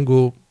قشنگ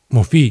و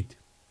مفید،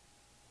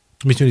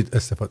 میتونید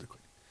استفاده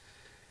کنید.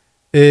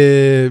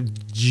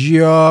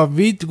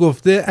 جاوید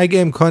گفته اگه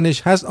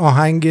امکانش هست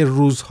آهنگ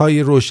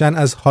روزهای روشن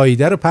از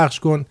هایده رو پخش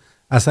کن،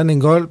 اصلا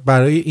انگار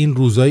برای این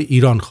روزهای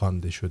ایران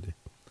خوانده شده.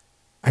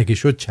 اگه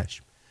شد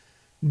چشم.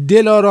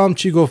 دلارام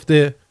چی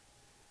گفته؟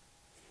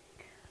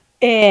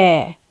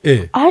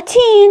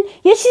 آرتین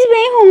یه چیزی به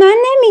این هومن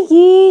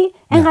نمیگی؟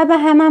 انقدر به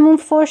هممون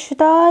فوش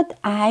داد.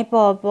 ای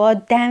بابا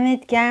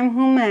دمت گرم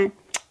هومن.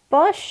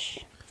 باش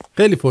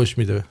خیلی فوش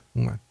میده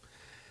هومن.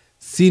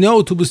 سینا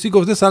اتوبوسی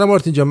گفته سلام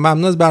آرتین جان،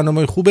 ممنون از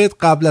برنامه خوبت.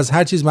 قبل از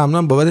هر چیز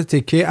ممنونم بابت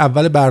تکه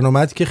اول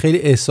برنامه‌ات که خیلی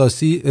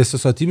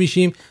احساساتی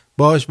میشیم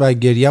باش و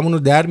گریه‌مون رو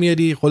در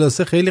میاری.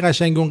 خلاصه خیلی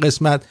قشنگ اون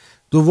قسمت.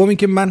 دومی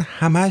که من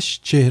همش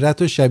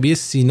چهره‌تو شبیه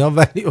سینا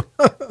ولی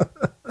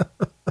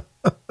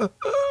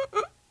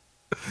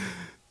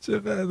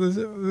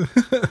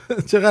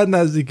چقدر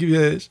نزدیکی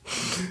بهش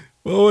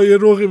بابا، یه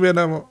روغی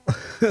بینم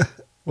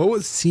بابا.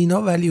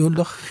 سینا ولی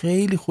الله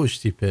خیلی خوش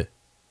تیپه،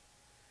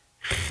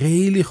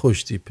 خیلی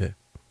خوش تیپه.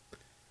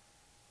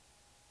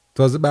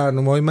 تازه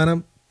برنامه‌های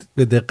منم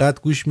به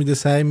دقت گوش میده،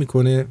 سعی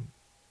میکنه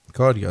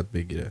کار یاد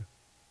بگیره.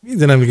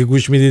 میدونم که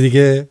گوش میدی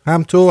دیگه،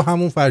 هم تو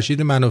همون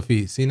فرشید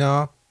منافی.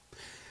 سینا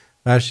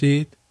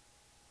فرشید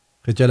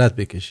خجالت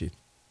بکشید،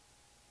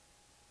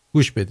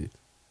 گوش بدید،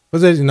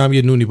 بذارید اینا هم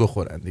یه نونی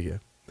بخورن دیگه.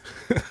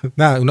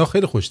 نه اونا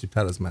خیلی خوش تیپ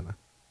تر از منن،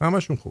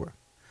 همشون خوبن.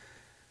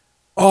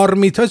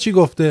 آرمیتا چی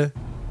گفته؟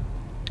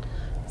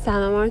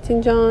 سلام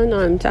آرتین جان،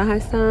 آرمیتا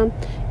هستم.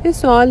 یه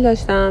سوال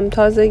داشتم.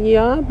 تازگی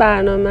ها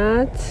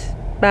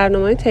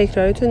برنامه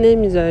تکراری تو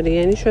نمیذاری،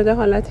 یعنی شده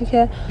حالتی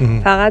که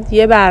فقط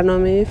یه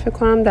برنامه فکر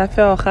کنم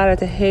دفعه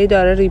آخرت هی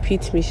داره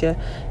ریپیت میشه.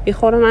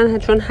 میخوره من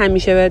چون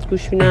همیشه بهت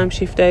گوش میدم،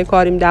 شیفتای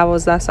کاریم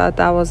 12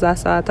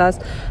 ساعت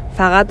است،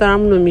 فقط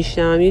دارم اونو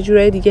میشنم. یه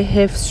جورای دیگه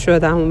حفظ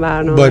شدم اون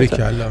برنامه.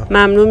 باریکالله.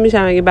 ممنون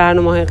میشم اگه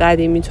برنامه‌های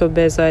قدیمی تو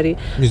بذاری.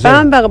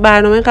 من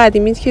برنامه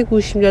قدیمیت که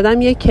گوش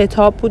میدادم یه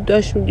کتاب بود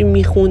داشت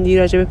میخوندی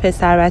راجع به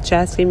پسر بچه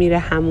است که میره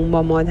همون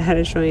با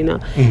مادرش و اینا.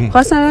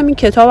 خواستم ببینم این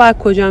کتاب از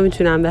کجا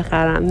میتونم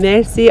بخرم.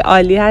 مرسی،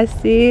 عالی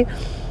هستی،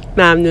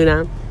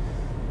 ممنونم.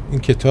 این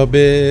کتاب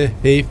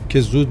حیف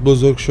که زود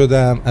بزرگ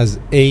شدم از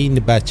عین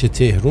بچه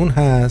تهرون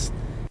هست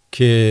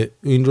که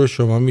این رو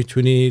شما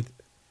میتونید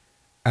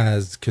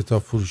از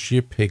کتاب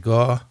فروشی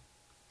پگاه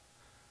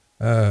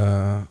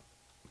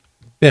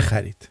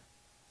بخرید.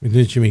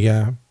 میدونید چی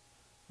میگم؟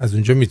 از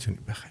اونجا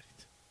میتونید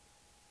بخرید.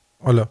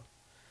 حالا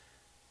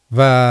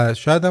و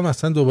شاید هم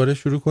اصلا دوباره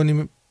شروع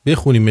کنیم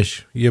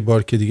بخونیمش یه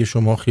بار که دیگه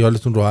شما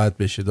خیالتون راحت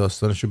بشه،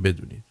 داستانشو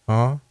بدونید.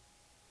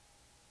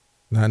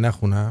 نه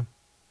نخونم،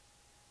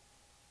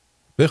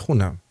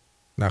 بخونم،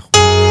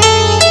 نخونم.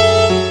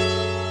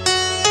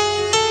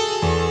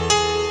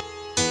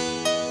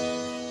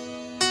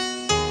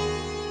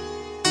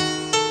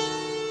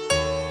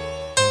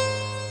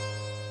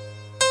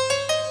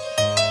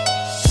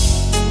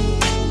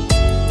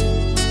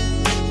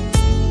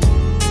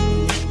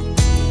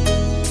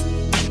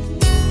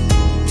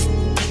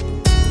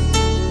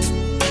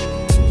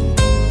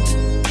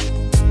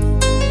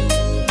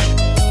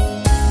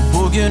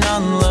 Bugün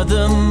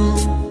anladım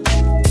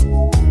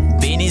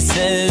beni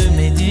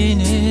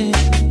sevmediğini,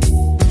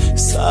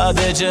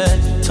 sadece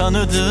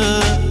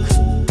tanıdık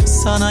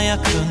sana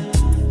yakın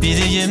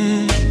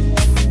biriyim.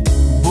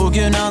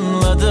 Bugün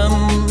anladım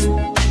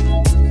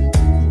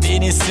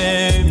beni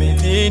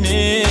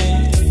sevmediğini,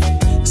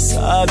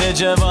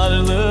 sadece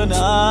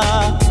varlığına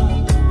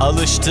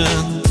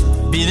alıştığın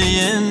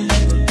biriyim.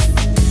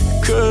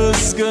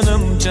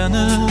 Kızgınım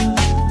canım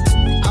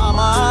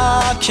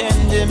ama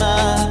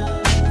kendime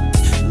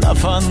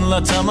laf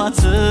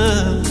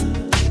anlatamadım.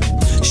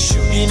 Şu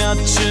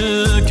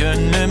inatçı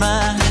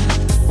gönlüme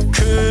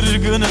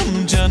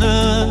kırgınım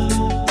canım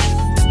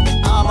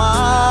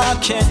ama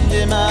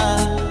kendime,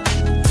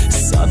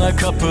 sana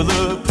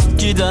kapılıp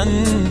giden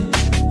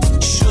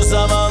şu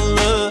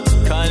zavallı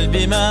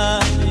kalbime.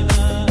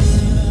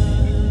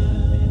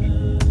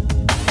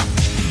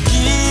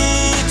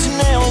 Git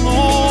ne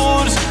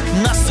olur,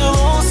 nasıl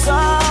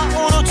olsa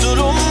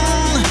unuturum.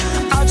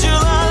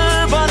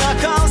 Acılar bana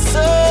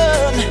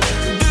kalsın,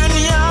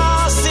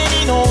 dünya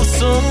senin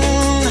olsun.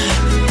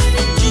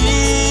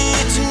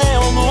 Git ne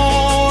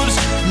olur,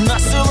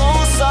 nasıl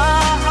olsa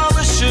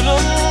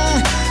alışırım.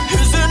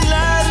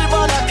 Hüzünler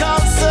bana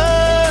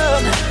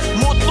kalsın,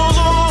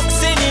 mutluluk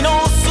senin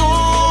olsun.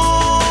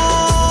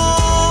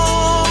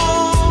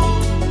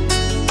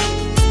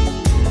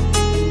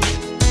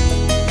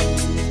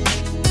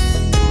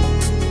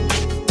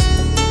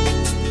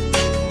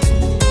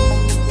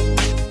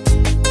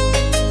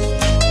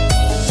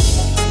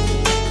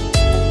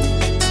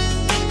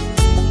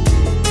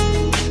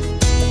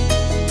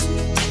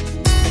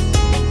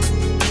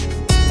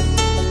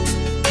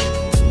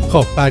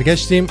 خب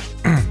برگشتیم.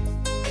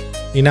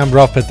 اینم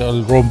رافت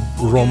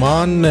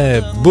رمان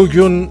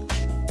بوگون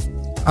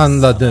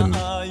anladım،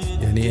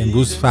 یعنی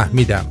امروز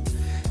فهمیدم.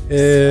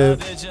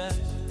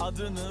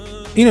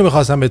 اینو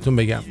میخواستم بهتون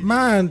بگم.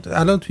 من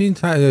الان تو این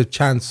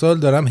چند سال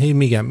دارم هی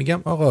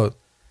میگم آقا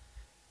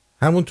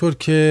همونطور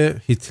که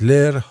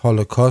هیتلر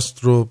هولوکاست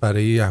رو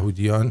برای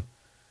یهودیان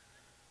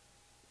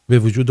به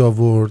وجود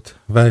آورد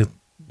و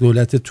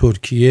دولت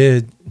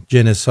ترکیه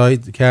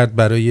جنساید کرد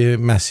برای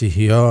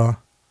مسیحی‌ها،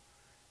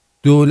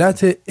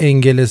 دولت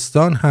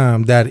انگلستان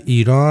هم در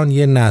ایران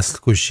یه نسل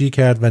کشی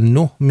کرد و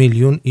 9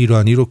 میلیون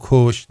ایرانی رو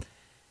کشت.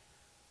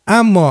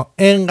 اما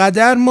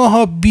انقدر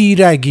ماها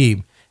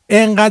بیرگیم،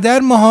 انقدر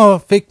ماها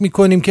فکر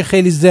میکنیم که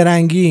خیلی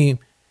زرنگیم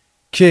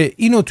که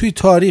اینو توی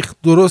تاریخ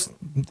درست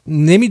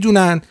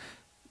نمیدونن،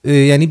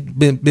 یعنی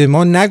به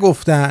ما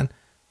نگفتن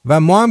و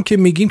ما هم که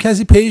میگیم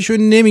کسی پیشو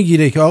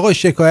نمیگیره که آقا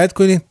شکایت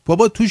کنید.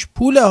 بابا توش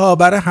پوله ها،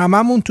 برای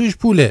هممون توش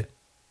پوله.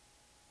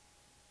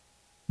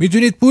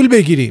 میتونید پول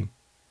بگیریم،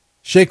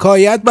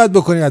 شکایت باید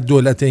بکنید از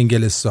دولت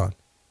انگلستان.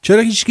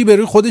 چرا هیچکی به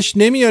روی خودش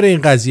نمیاره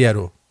این قضیه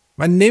رو؟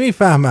 من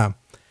نمیفهمم.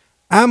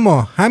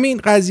 اما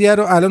همین قضیه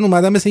رو الان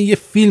اومدن مثل یه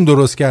فیلم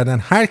درست کردن،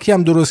 هر کی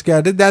هم درست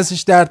کرده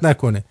دستش درد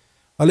نکنه.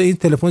 حالا این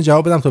تلفن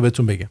جواب بدم تا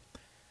بهتون بگم.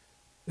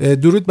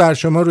 درود بر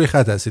شما، روی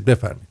خط هستید،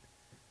 بفرمایید.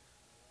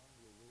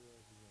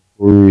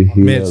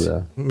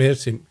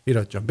 مرسی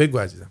هیراد جان، بگو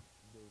عزیزم.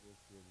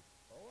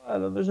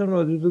 الان داشتم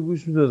رادیو تو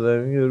گوش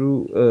میدادم،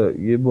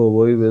 یه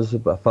بابایی به اسم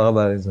فقط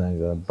برای زنگ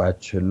دارم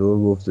بچه لور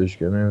گفتش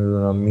که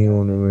نمیدونم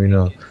میونم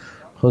اینا.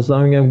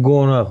 خواستم میگم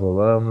گو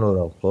نخور، منم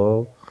لورم.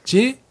 خب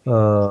چی؟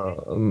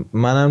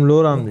 منم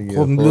لورم دیگه.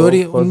 خب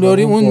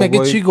لوری اون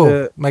مگه چی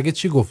گفت؟ مگه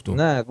چی گفتون؟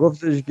 نه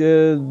گفتش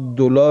که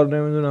دلار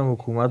نمیدونم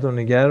حکومت رو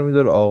نگر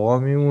میداره، آقا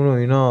میمونه و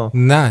اینا.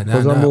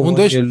 نه اون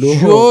داشت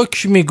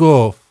جوک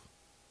میگفت.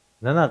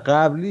 نه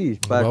قبلیش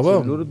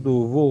بچه لور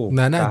دوم.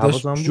 نه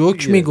داشت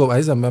جوک میگفت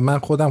عزیزم. من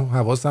خودم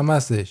حواسم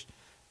هستش.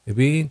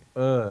 ببین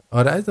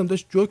آره عزیزم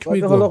داشت جوک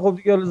میگفت. حالا خب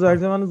دیگه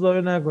زرد منو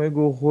ضایع نکن،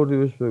 گو خوردی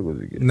بهش بگو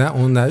دیگه. نه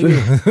اون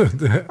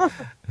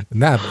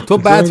نه تو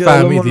بعد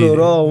فهمیدی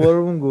لورا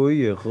آوارمون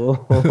گوییه. خب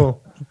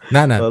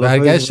نه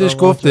برگشتش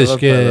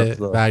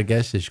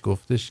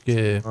گفتش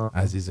که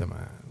عزیز من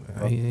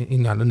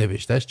این الان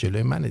نوشتهش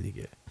جلوی منه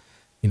دیگه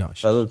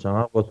ایناش.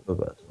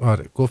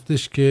 آره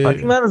گفتش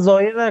که من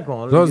ضایع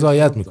نکن،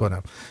 ضایعت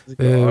میکنم.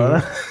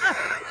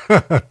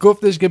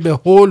 گفتش که به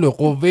حول و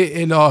قوه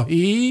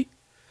الهی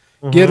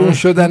گرون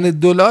شدن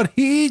دلار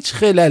هیچ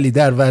خللی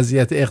در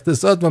وضعیت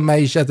اقتصاد و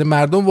معیشت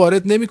مردم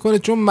وارد نمیکنه،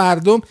 چون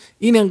مردم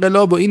این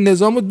انقلاب و این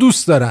نظام رو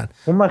دوست دارن.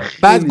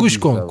 بعد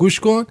گوش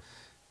کن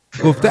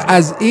گفته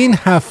از این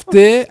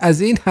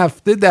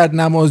هفته در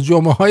نماز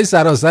جمعه های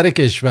سراسر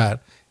کشور،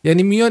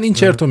 یعنی میان این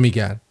چرتو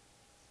میگن.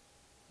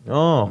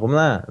 خب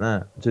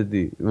نه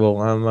جدی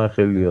واقعا من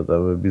خیلی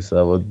آدم بی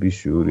سواد بی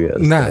شعوری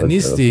هستم. نه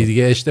نیستی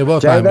دیگه، اشتباه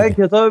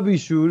فهمیدی. کتاب بی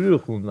شعوری رو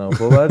خوندم.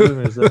 خب بعد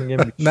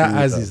میگم نه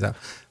عزیزم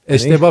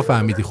اشتباه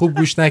فهمیدی، خوب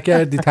گوش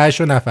نکردی،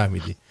 تاشو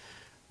نفهمیدی.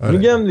 آره.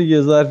 میگم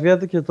دیگه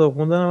ظرفیت کتاب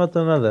خوندن هم حتی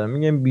ندارم،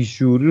 میگم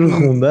بیشوری رو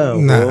خوندم.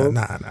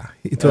 نه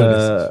اینطور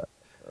نیست.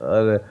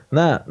 آره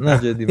نه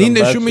جدی این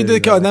نشون میده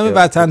که آدم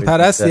وطن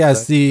پرستی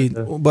هستی.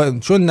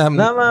 چون نه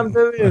من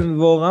ببین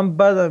واقعا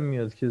بدم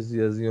میاد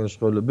کسی از این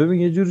اشغاله.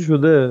 ببین یه جوری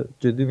شده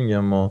جدی میگم،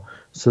 ما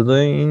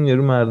صدای این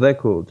یارو مردک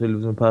رو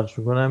تلویزیون پخش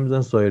میکنه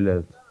میزن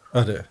سایلنت.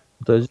 آره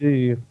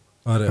تاجی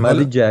آره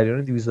ولی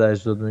جریان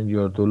 280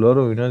 میلیارد دلار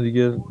و اینا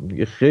دیگه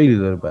خیلی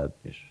داره بد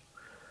میشه.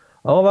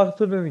 آقا وقت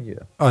تو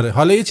نمیگیره. آره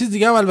حالا یه چیز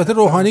دیگه هم البته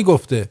روحانی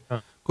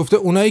گفته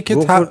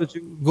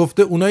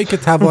اونایی که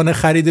توان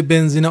خرید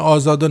بنزین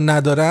آزادو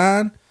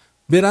ندارن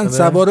برن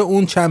سوار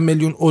اون چند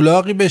میلیون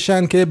الاغی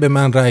بشن که به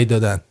من رأی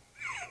دادن.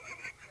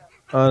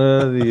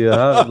 آره دیگه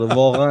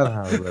واقعا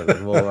حق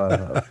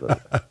داره.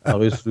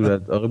 آقای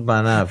صورت آقای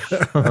بنفش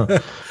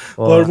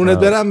قربونت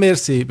برم،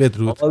 مرسی،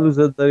 بدرود. آقا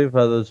دوست داریم،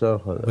 فدا چهار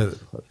خدا.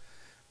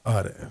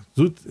 آره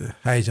زود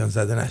هیجان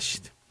زده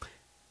نشید.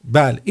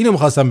 بله اینو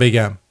میخواستم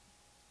بگم،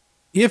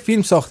 یه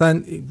فیلم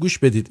ساختن، گوش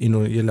بدید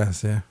اینو یه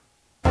لحظه.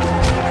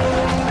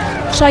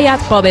 شاید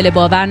قابل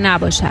باور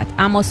نباشد،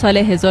 اما سال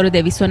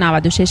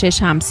 1296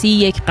 شمسی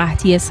یک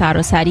قحطی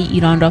سراسری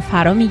ایران را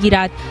فرا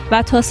می‌گیرد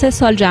و تا 3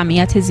 سال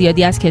جمعیت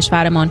زیادی از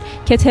کشورمان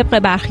که طبق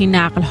برخی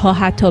نقل‌ها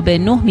حتی به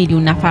 9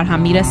 میلیون نفر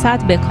هم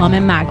می‌رسد به کام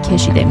مرگ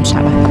کشیده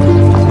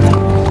می‌شود.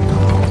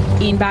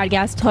 این برگ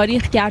از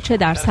تاریخ گرچه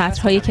در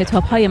سطرهای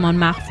کتاب‌هایمان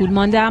مخفول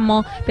مانده،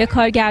 اما به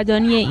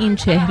کارگردانی این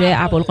چهره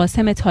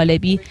ابوالقاسم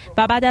طالبی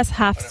و بعد از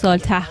 7 سال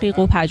تحقیق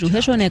و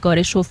پژوهش و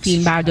نگارش و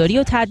فیلمبرداری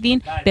و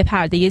تدوین به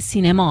پرده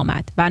سینما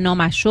آمد و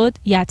نامش شد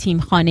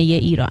یتیمخانه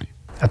ایران.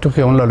 تو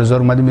خیابان لاله‌زار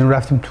اومدیم بیرون،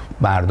 رفتیم تو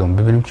مردم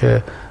ببینیم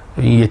که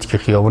این یه تیکه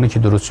خیابانی که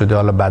درست شده،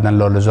 حالا بعداً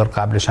لاله‌زار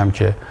قبلش هم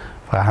که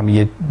فقط هم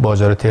یه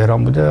بازار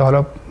تهران بوده،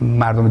 حالا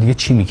مردم دیگه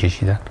چی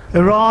می‌کشیدن.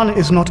 Iran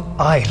is not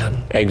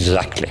island.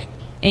 Exactly.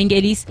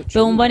 انگلیس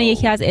به عنوان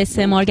یکی از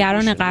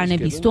استعمارگران قرن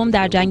 20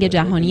 در جنگ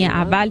جهانی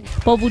اول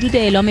با وجود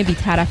اعلام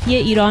بی‌طرفی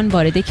ایران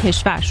وارد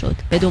کشور شد.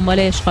 به دنبال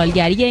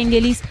اشغالگری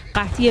انگلیس،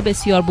 قحطی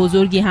بسیار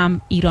بزرگی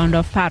هم ایران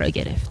را فرا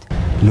گرفت.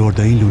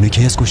 لردای این لونه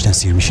کی از کشتن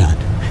سیر میشن؟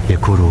 1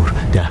 کرور،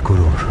 10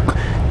 کرور،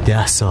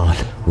 10 سال.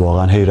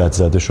 واقعا حیرت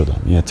زده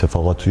شدم. این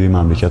اتفاقات توی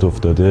مملکت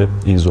افتاده،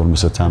 این ظلم و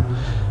ستم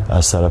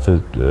از طرف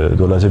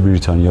دولت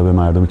بریتانیا به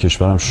مردم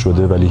کشورم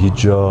شده، ولی هیچ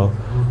جا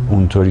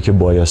اونطوری که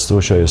بایسته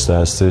و شایسته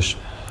هستش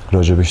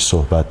راجبش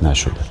صحبت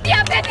نشده.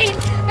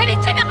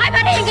 ببین چه می‌خوای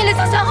انگلیس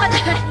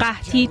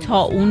قحطی،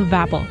 طاعون،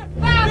 وبا.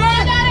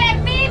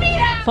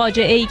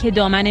 فاجعه‌ای که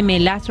دامن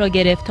ملت را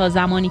گرفت تا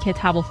زمانی که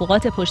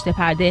توافقات پشت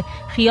پرده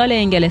خیال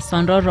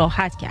انگلستان را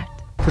راحت کرد.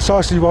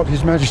 Precisely what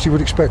His Majesty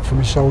would expect from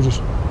his soldiers.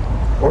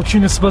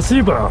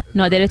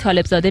 نادر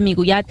طالبزاده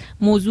میگوید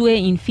موضوع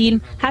این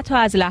فیلم حتی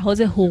از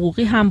لحاظ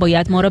حقوقی هم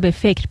باید ما را به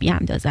فکر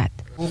بیاندازد.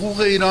 حقوق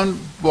ایران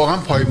واقعا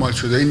پایمال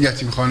شده. این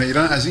یتیمخانه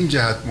ایران از این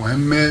جهت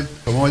مهمه.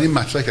 ما اومدیم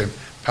مطرح کردیم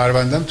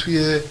پروندم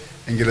توی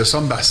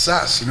انگلستان بسته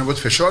است، اینا باید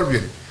فشار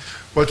بیاریم،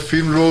 باید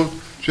فیلم رو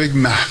توی یک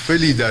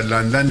محفلی در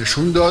لندن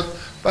نشون داد،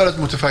 برات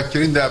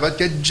متفکرین دعوت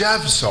کرد، جو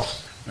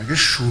ساخت. مگه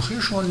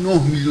شوخی شما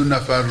 9 میلیون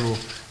نفر رو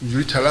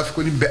اینجوری تلف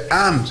کنیم به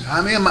عمد؟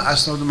 همه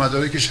اسناد و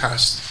مدارکش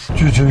هست.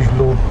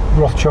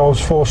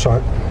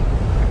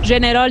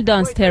 ژنرال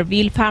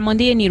دانسترویل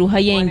فرمانده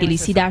نیروهای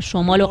انگلیسی در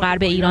شمال و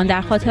غرب ایران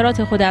در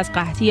خاطرات خود از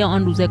قحطی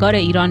آن روزگار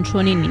ایران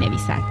چنین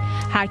می‌نویسد: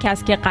 هر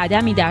کس که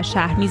قدمی در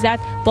شهر می‌زد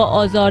با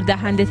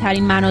آزاردهنده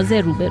ترین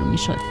مناظر روبرو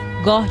می‌شد.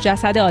 گاه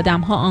جسد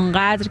آدم‌ها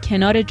آنقدر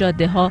کنار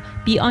جاده‌ها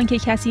بی آنکه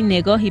کسی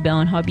نگاهی به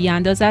آنها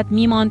بیاندازد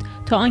می‌ماند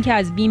تا آنکه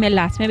از بیم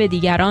لطمه به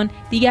دیگران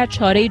دیگر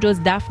چاره‌ای جز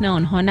دفن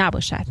آنها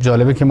نباشد.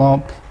 جالبه که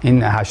ما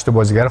این 8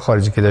 بازیگر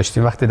خارجی که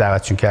داشتیم وقتی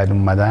دعوتشون کردیم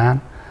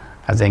اومدن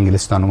از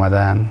انگلستان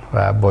اومدن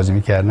و بازی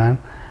می‌کردن،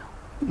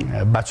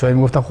 بچه‌ها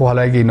میگفتن خب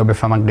حالا اگه اینو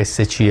بفهمن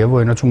قصه چیه و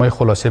اینا، چون ما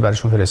خلاصه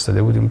براشون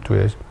فرستاده بودیم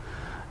توی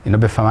اینا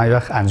بفهمن یه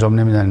وقت انجام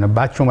نمیدن. اینا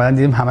بعد که اومدن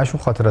دیدیم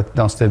همشون خاطرات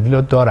دانسترویل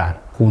رو دارن،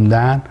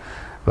 خوندن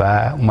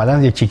و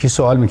اومدن یکی یکی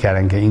سوال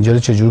میکردن که اینجا رو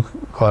چجور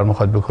کار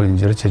میخواد بکنی،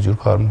 اینجا رو چجور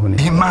کار میکنی.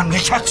 این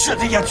مملکت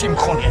شده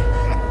یتیمخونه،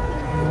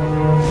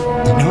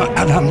 اینا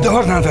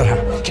علمدار ندارن.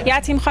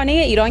 یتیمخانه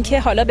ایران که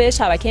حالا به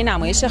شبکه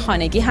نمایش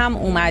خانگی هم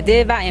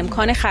اومده و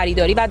امکان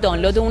خریداری و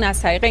دانلود اون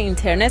از طریق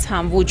اینترنت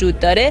هم وجود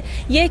داره،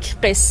 یک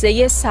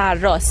قصه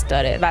سرراست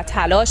داره و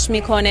تلاش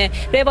میکنه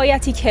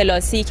روایتی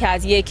کلاسیک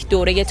از یک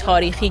دوره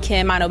تاریخی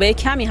که منابع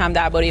کمی هم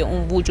درباره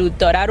اون وجود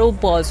داره رو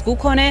بازگو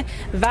کنه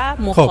و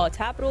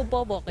مخاطب رو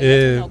با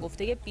واقعیت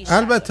ناگفته بیشتر.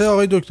 البته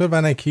آقای دکتر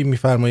ونکی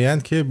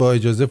میفرمایند که با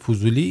اجازه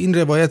فضولی این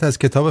روایت از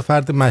کتاب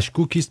فرد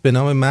مشکوکی است به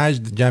نام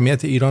مجد.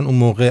 جمعیت ایران اون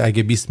موقع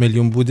اگه 20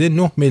 میلیون بوده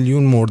 9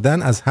 میلیون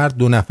مردن، از هر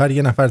 2 نفر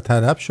 1 نفر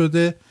طلب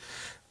شده.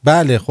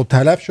 بله خب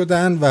طلب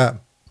شدن و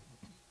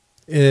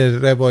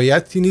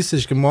روایتی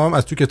نیستش که ما هم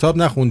از تو کتاب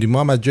نخوندیم، ما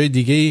هم از جای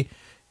دیگه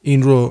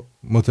این رو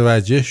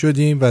متوجه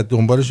شدیم و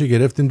دنبالش رو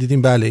گرفتیم،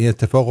 دیدیم بله این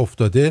اتفاق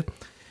افتاده.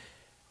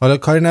 حالا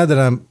کاری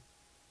ندارم،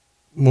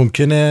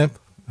 ممکنه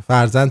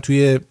فرضاً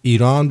توی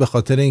ایران به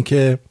خاطر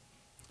اینکه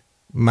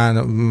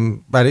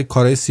برای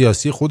کارهای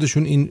سیاسی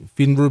خودشون این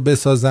فیلم رو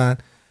بسازن،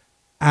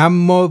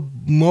 اما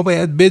ما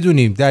باید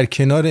بدونیم در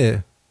کنار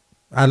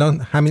الان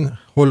همین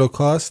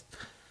هولوکاست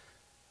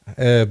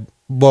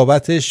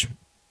بابتش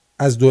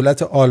از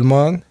دولت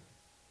آلمان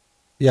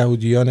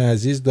یهودیان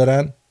عزیز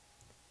دارن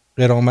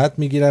غرامت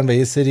میگیرن و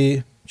یه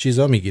سری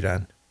چیزا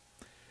میگیرن،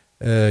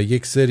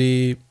 یک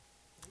سری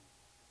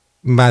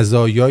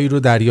مزایایی رو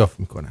دریافت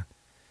میکنن.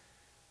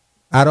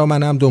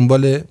 ارامن هم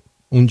دنبال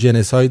اون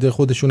جنساید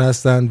خودشون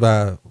هستن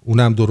و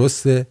اونم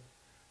درسته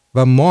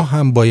و ما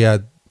هم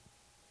باید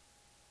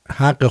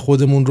حق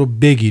خودمون رو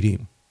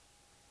بگیریم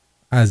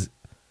از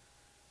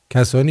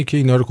کسانی که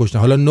اینا رو کشتن.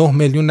 حالا 9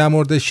 میلیون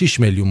نمرده، 6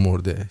 میلیون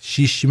مرده.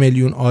 6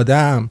 میلیون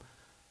آدم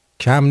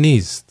کم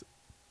نیست.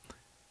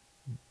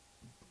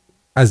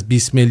 از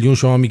 20 میلیون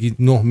شما میگید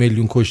 9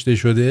 میلیون کشته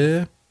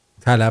شده،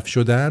 تلف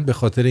شدن به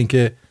خاطر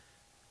اینکه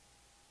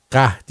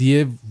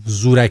قحطی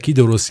زورکی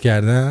درست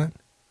کردن.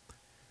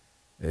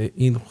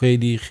 این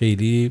خیلی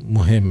خیلی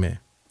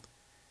مهمه.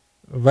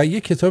 و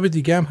یه کتاب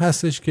دیگه هم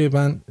هستش که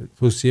من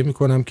توصیه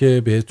میکنم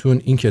که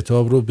بهتون این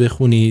کتاب رو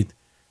بخونید،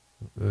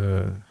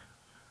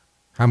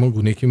 همون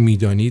گونه که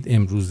میدانید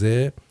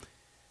امروزه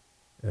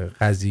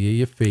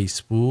قضیه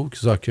فیسبوک،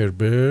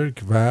 زاکربرگ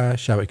و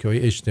شبکه‌های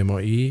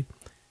اجتماعی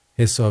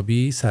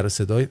حسابی سر و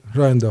صدا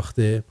را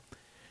انداخته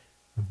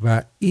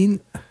و این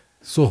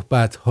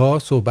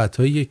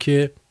صحبت‌هایی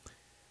که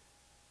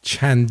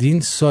چندین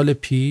سال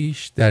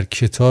پیش در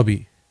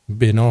کتابی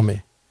به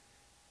نام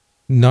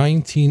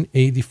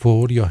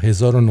 1984 یا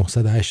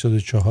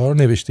 1984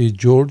 نوشته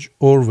جورج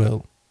اورول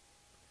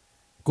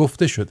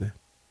گفته شده.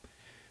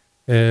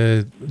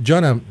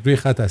 جانم روی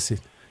خط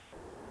هستید.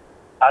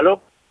 الو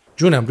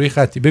جونم روی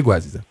خطی، بگو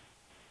عزیزم.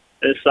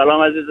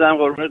 سلام عزیزم،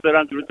 قربونت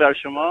برم، درود بر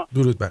شما.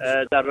 درود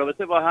بر. در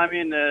رابطه با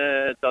همین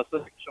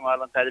داستانی که شما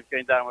الان تعریف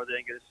کردین در مورد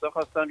انگلستان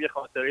خواستم یه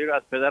خاطره رو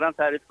از پدرم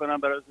تعریف کنم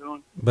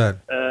براتون. بله.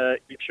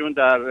 ایشون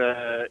در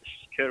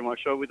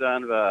کرمانشاه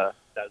بودن و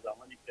در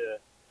زمانی که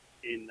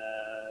این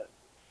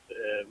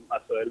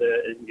مسائل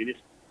انگلیس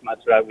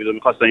مطرح بود و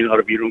می‌خواستن اینها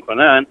رو بیرون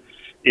کنن،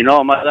 اینا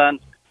آمدن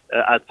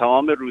از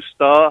تمام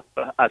روستا،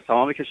 از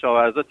تمام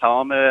کشاورزا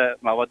تمام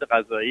مواد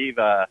غذایی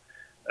و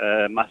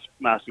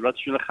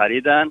محصولاتشون رو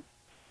خریدن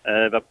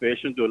و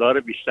بهشون دلار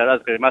بیشتر از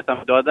قیمت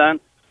هم دادن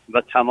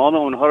و تمام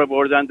اونها رو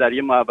بردن در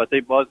یه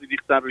محوطه بازی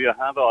ریختن روی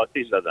هم و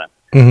آتش زدن.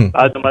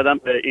 بعد اومدن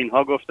به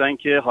اینها گفتن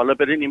که حالا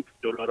برین این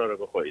دلارا رو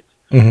بخورید.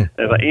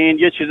 و این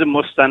یه چیز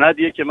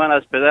مستندیه که من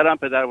از پدرم،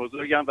 پدر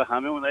بزرگم و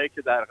همه اونایی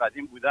که در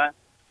قدیم بودن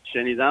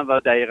شنیدم و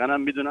دقیقاً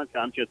هم میدونن که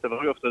همچین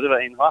اتفاقی افتاده و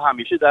اینها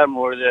همیشه در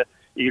مورد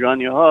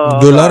ایرانی‌ها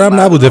دلار هم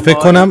نبوده،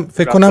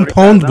 فکر کنم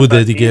پوند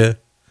بوده دیگه.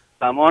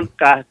 زمان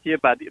قحطی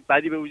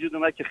بدی به وجود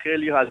اومد که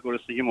خیلی از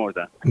گرسنگی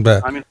مردن.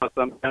 همین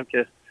خواستم بگم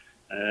که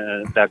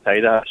در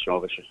تایید حرف شما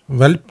باشه.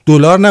 ولی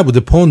دلار نبوده،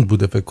 پوند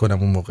بوده فکر کنم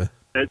اون موقع.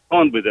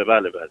 پوند بوده.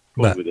 بله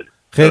پوند بوده.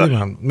 خیلی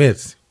ممنون،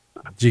 مرسی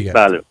جیگر.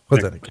 بله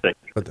خدا.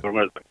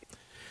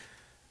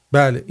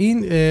 بله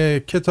این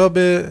کتاب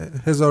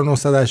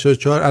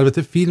 1984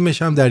 البته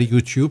فیلمش هم در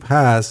یوتیوب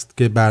هست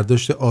که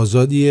برداشت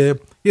آزادیه.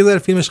 یه ذره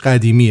فیلمش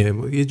قدیمیه،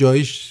 یه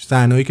جاییش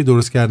صحنه‌ای که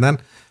درست کردن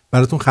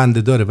براتون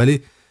خنده داره،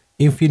 ولی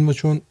این فیلمو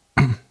چون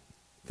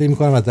فکر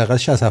می‌کنم حداقل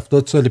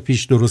 60-70 سال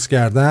پیش درست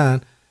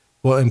کردن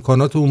با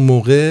امکانات اون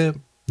موقع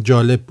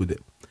جالب بوده.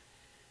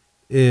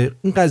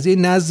 این قضیه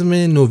نظم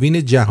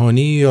نوین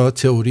جهانی یا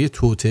تئوری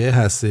توطئه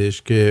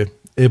هستش که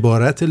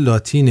عبارت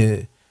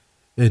لاتین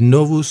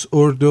نووس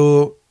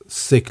اوردو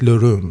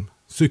سکلوروم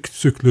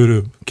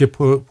که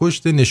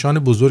پشت نشان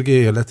بزرگ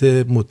ایالات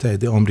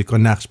متحده آمریکا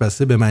نقش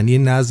بسته به معنی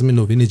نظم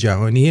نوین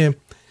جهانیه.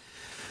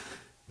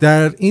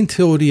 در این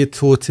تئوری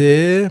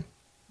توطئه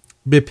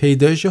به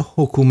پیدایش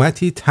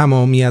حکومتی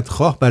تمامیت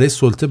خواه برای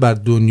سلطه بر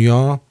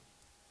دنیا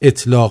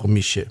اطلاق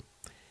میشه.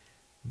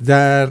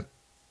 در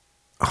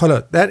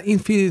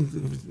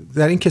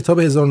این کتاب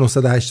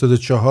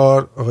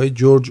 1984 آقای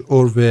جورج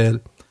اورول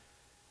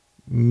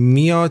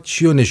میاد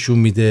چی رو نشون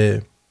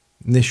میده؟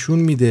 نشون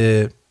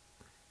میده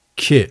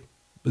که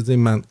بذارید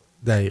من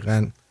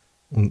دقیقاً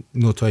اون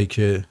نوتایی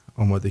که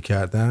آماده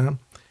کردم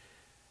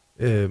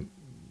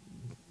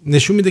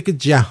نشون میده که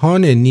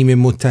جهان نیمه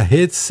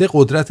متحد 3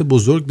 قدرت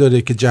بزرگ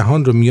داره که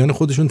جهان رو میان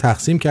خودشون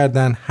تقسیم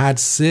کردن، هر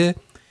 3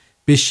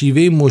 به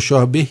شیوه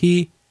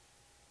مشابهی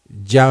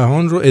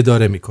جهان رو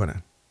اداره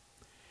میکنن.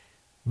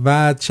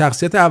 و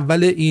شخصیت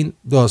اول این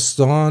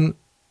داستان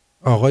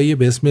آقای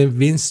به اسم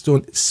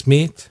وینستون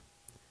اسمیت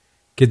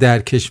که در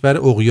کشور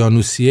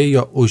اقیانوسیه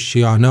یا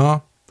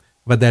اوشیانا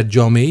و در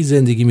جامعه‌ای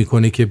زندگی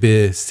میکنه که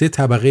به 3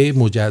 طبقه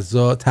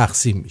مجزا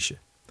تقسیم میشه: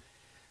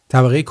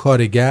 طبقه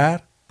کارگر،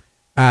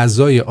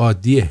 اعضای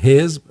عادی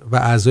حزب و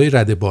اعضای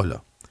رده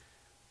بالا.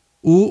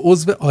 او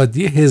عضو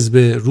عادی حزب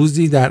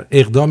روزی در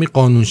اقدامی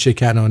قانون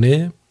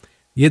شکنانه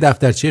یه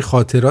دفترچه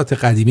خاطرات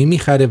قدیمی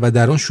میخره و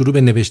در اون شروع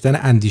به نوشتن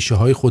اندیشه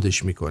های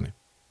خودش میکنه.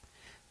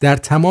 در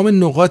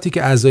تمام نقاطی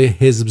که اعضای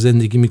حزب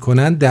زندگی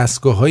میکنن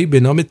دستگاه‌هایی به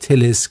نام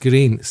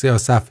تلسکرین یا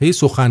صفحه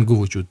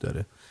سخنگو وجود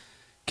داره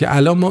که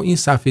الان ما این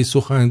صفحه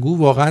سخنگو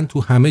واقعا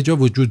تو همه جا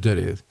وجود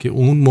داره که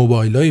اون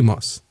موبایلای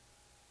ماست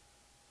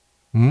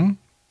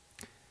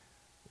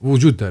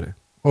وجود داره.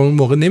 اون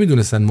موقع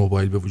نمیدونستن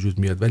موبایل به وجود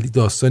میاد، ولی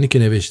داستانی که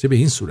نوشته به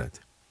این صورت.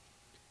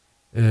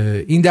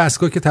 این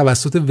دستگاه که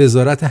توسط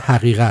وزارت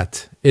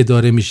حقیقت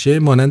اداره میشه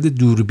مانند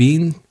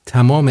دوربین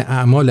تمام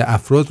اعمال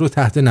افراد رو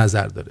تحت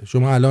نظر داره.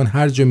 شما الان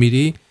هر جا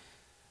میری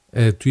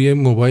توی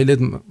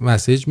موبایل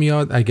مسیج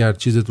میاد، اگر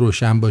چیزت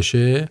روشن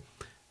باشه،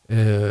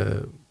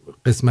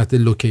 قسمت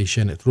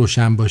لوکیشنت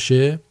روشن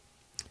باشه،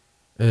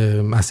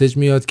 مسیج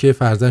میاد که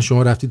فرضاً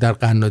شما رفتی در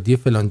قنادی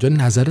فلانجا،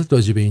 نظرت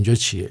راجع به اینجا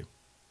چیه.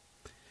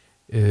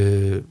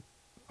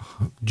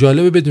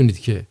 جالبه بدونید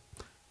که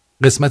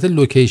قسمت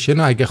لوکیشن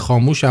رو اگه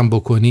خاموش هم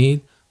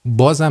بکنید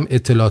بازم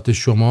اطلاعات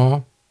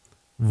شما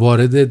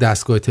وارد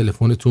دستگاه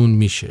تلفنتون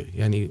میشه.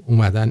 یعنی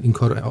اومدن این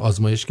کار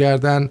آزمایش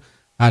کردن،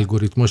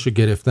 الگوریتماش رو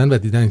گرفتن و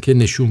دیدن که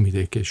نشون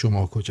میده که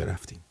شما کجا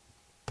رفتین.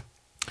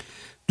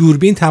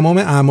 دوربین تمام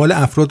اعمال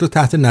افراد رو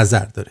تحت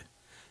نظر داره.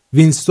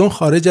 وینستون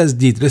خارج از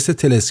دیدرس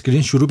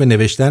تلسکرین شروع به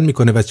نوشتن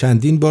میکنه و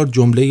چندین بار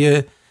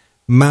جمله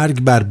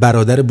مرگ بر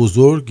برادر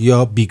بزرگ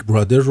یا بیگ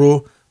برادر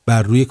رو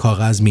بر روی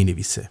کاغذ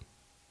مینویسه.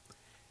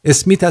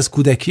 اسمیت از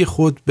کودکی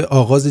خود به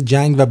آغاز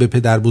جنگ و به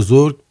پدر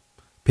بزرگ،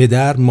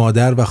 پدر،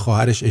 مادر و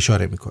خواهرش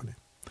اشاره میکنه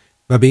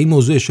و به این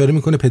موضوع اشاره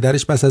میکنه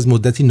پدرش پس از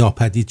مدتی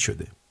ناپدید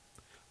شده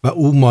و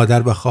او،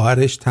 مادر و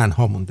خواهرش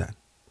تنها موندن.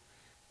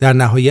 در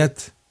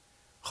نهایت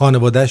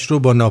خانوادهش رو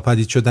با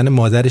ناپدید شدن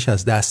مادرش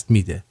از دست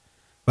میده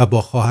و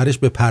با خواهرش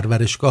به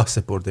پرورشگاه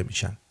سپرده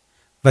میشن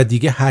و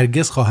دیگه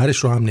هرگز خواهرش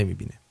رو هم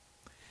نمیبینه.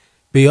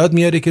 به یاد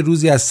میاره که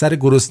روزی از سر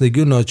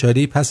گرسنگی و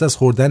ناچاری پس از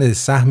خوردن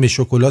سهم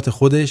شکلات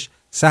خودش،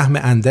 سهم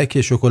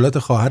اندک شکلات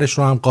خواهرش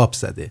رو هم قاب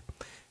زده.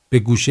 به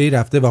گوشه‌ای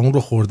رفته و اون رو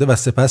خورده و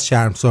سپس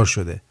شرمسار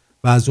شده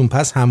و از اون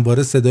پس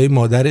همواره صدای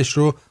مادرش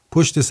رو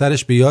پشت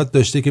سرش به یاد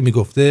داشته که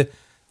میگفته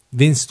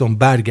وینستون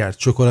برگرد،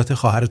 شکلات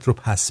خواهرت رو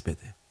پس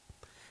بده.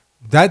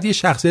 بعد یه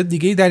شخصیت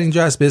دیگه‌ای در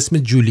اینجا هست به اسم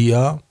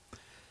جولیا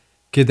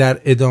که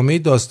در ادامه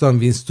داستان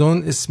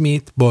وینستون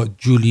اسمیت با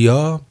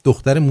جولیا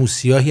دختر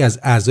موسیاهی از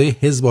اعضای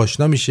حزب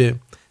آشنا میشه.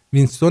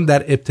 وینستون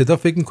در ابتدا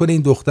فکر میکنه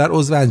این دختر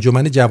عضو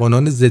انجمن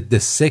جوانان ضد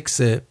سکس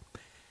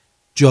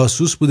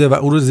جاسوس بوده و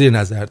او رو زیر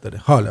نظر داره.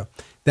 حالا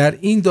در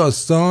این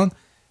داستان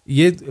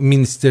یه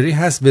مینیستری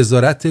هست،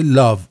 وزارت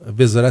لاو،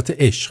 وزارت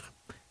عشق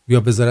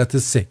یا وزارت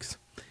سکس،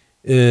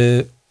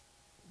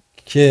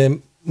 که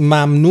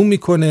ممنوع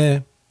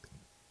میکنه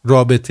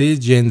رابطه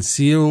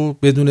جنسی رو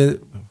بدون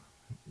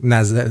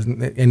نظر،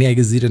 یعنی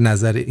اگه زیر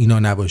نظر اینا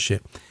نباشه،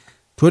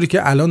 طوری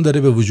که الان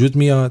داره به وجود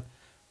میاد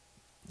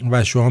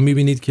و شما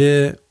میبینید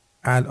که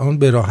الان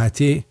به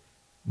راحتی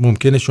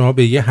ممکنه شما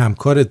به یه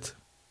همکارت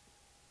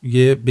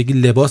بگی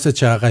لباس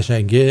چقدر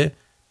قشنگه،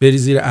 بری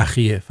زیر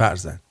اخیه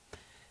فرضاً.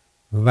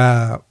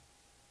 و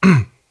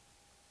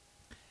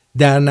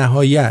در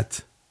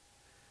نهایت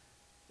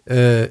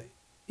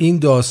این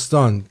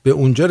داستان به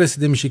اونجا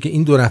رسیده میشه که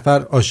این دو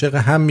نفر عاشق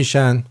هم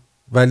میشن،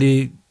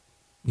 ولی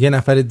یه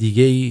نفر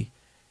دیگه‌ای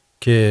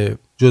که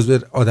جزو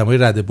آدمای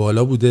رده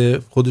بالا بوده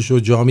خودش رو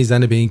جا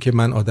میزنه به این که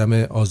من آدم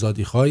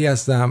آزادیخواهی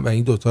هستم و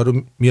این دوتا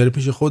رو میاره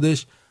پیش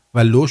خودش و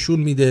لوشون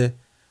میده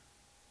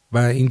و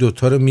این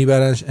دوتا رو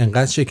میبرنش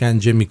انقدر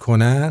شکنجه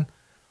میکنن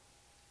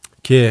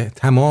که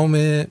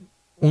تمام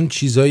اون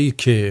چیزایی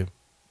که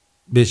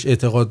بهش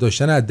اعتقاد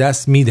داشتن از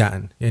دست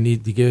میدن، یعنی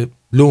دیگه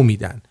لو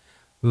میدن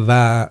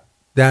و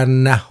در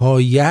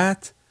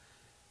نهایت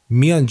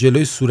میان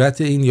جلوی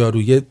صورت این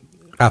یارو یه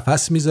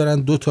قفس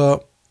میذارن، 2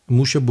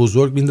 موش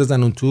بزرگ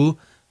میندازن اون تو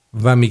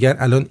و میگن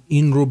الان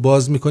این رو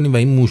باز میکنیم و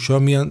این موشا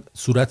میان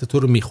صورت تو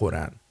رو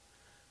میخورن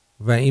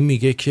و این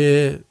میگه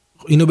که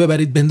اینو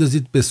ببرید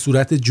بندازید به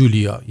صورت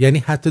جولیا، یعنی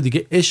حتی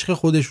دیگه عشق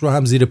خودش رو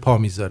هم زیر پا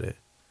میذاره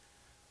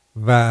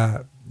و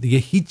دیگه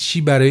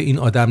هیچی برای این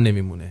آدم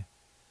نمیمونه.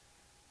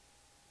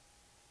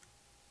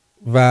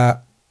 و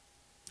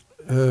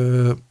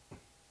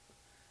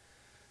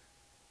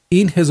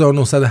این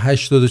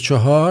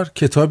 1984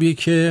 کتابیه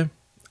که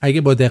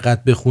اگه با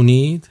دقت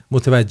بخونید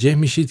متوجه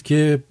میشید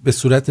که به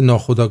صورت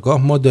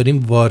ناخودآگاه ما داریم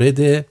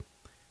وارد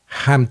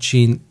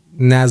همچین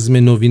نظم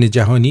نوین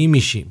جهانی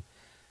میشیم.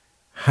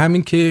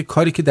 همین که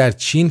کاری که در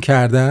چین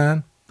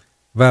کردن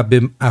و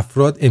به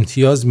افراد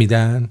امتیاز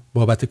میدن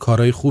بابت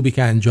کارهای خوبی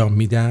که انجام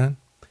میدن،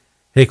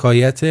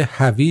 حکایت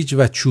هویج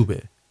و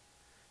چوبه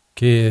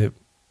که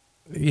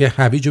یه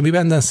هویج رو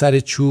میبندن سر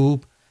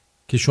چوب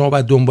که شما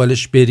باید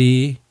دنبالش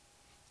بری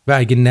و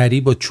اگه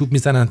نری با چوب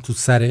میزنن تو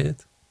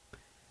سرت.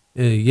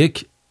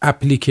 یک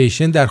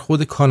اپلیکیشن در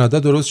خود کانادا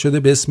درست شده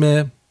به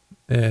اسم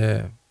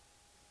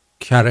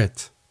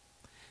کرت.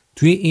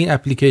 توی این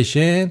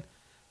اپلیکیشن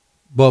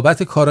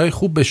بابت کارهای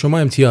خوب به شما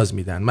امتیاز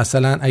میدن،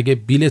 مثلا اگه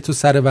بیلتو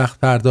سر وقت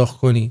پرداخت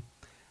کنی،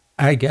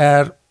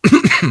 اگر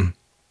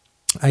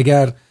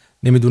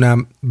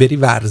نمیدونم بری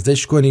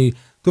ورزش کنی،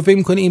 تو فکر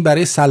میکنی این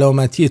برای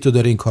سلامتی تو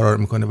داره این کارا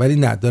رو میکنه، ولی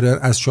نه، داره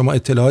از شما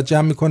اطلاعات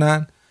جمع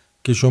میکنن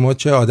که شما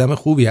چه آدم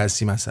خوبی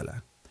هستی مثلا،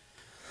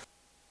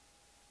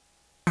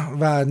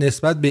 و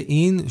نسبت به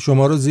این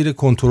شما رو زیر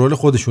کنترل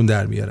خودشون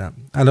در میارن.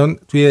 الان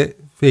توی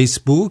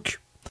فیسبوک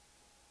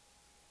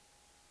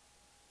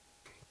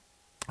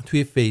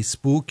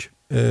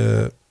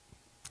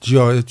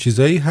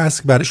چیزایی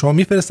هست که برای شما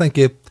میفرستن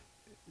که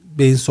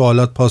به این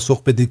سوالات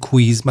پاسخ بدید،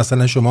 کویز،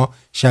 مثلا شما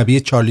شبیه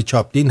چارلی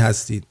چاپلین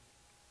هستید.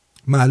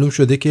 معلوم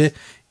شده که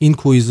این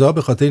کویزها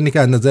به خاطر اینه که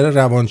از نظر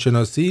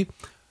روانشناسی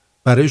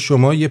برای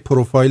شما یه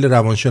پروفایل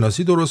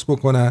روانشناسی درست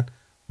بکنن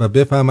و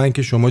بفهمن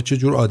که شما چه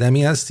جور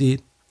آدمی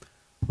هستید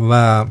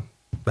و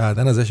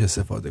بعدن ازش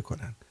استفاده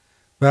کنن.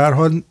 به هر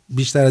حال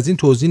بیشتر از این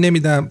توضیح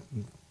نمیدم،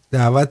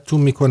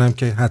 دعوتتون میکنم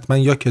که حتما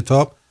یا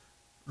کتاب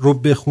رو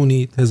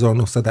بخونید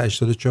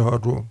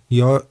 1984 رو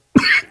یا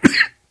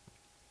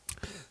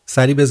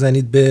سری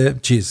بزنید به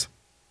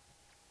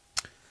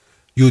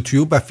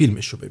یوتیوب و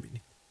فیلمش رو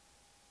ببینید.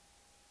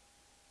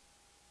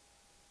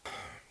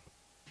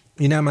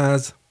 اینم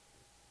از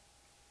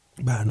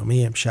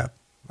برنامه امشب.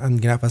 من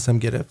دیگه نفسم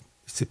گرفت،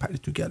 پری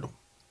تو گلوم،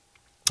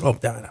 آب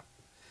دهنم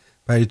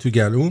پری تو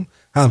گلوم.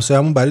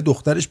 همسایه‌مون برای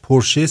دخترش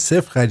پورشه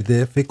 0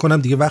 خریده، فکر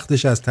کنم دیگه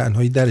وقتش از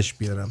تنهایی درش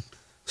بیارم،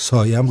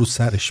 سایه‌ام رو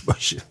سرش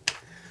باشه.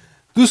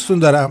 دوستون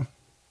دارم.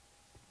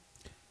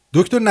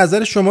 دکتر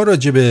نظر شما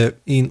راجع به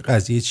این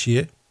قضیه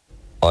چیه؟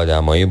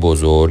 آدمای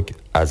بزرگ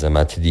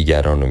عظمت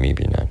دیگران رو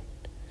میبینن،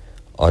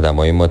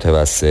 آدمای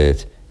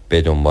متوسط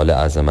به دنبال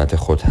عظمت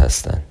خود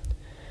هستن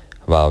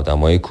و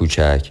آدمای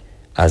کوچک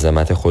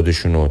عظمت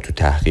خودشون رو تو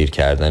تحقیر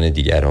کردن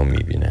دیگران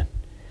میبینن.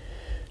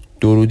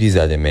 درودی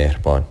زده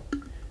مهربان،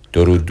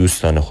 درود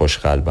دوستان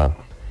خوشقلبم،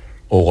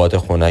 اوقات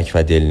خنک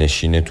و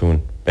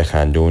دلنشینتون به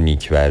خنده و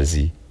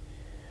نیکورزی.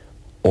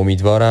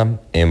 امیدوارم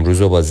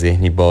امروز رو با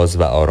ذهنی باز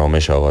و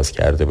آرامش آغاز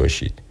کرده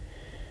باشید.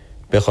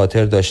 به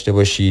خاطر داشته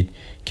باشید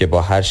که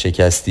با هر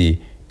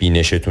شکستی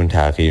بینشتون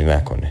تغییر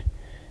نکنه.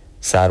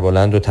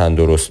 سربلند و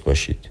تندرست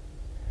باشید.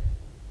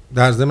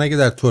 در ضمن اگه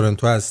در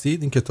تورنتو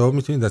هستید این کتاب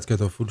میتونید از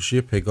کتاب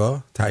فروشی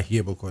پگاه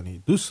تهیه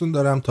بکنید. دوستون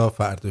دارم. تا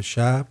فردا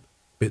شب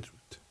بدرود.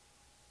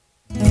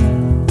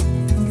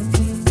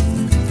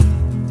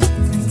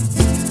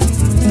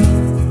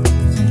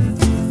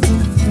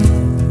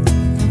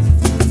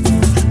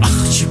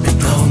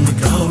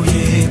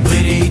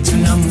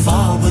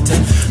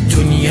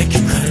 دنیا که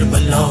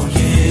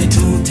کربلای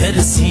تو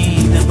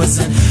ترسینه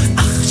بزن،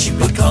 اخچی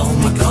بگاه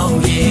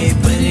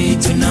بری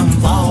تو نم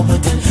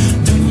بدن،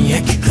 دنیا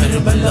که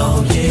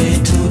کربلای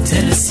تو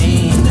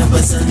ترسینه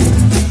بزن.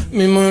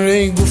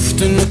 میماره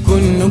گفت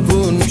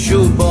نکن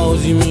شو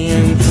بازی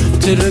میم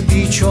تر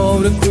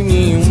بیچاره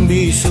کنی اون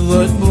بی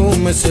سوات بو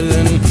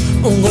مثلا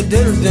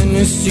اونقدر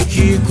دنستی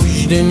که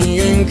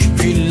کجدنیم که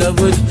پیله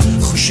بود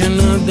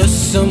خوشنه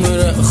دستم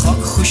را خاک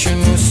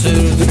خوشنه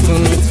سرد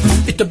کنه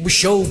گفته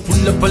بشو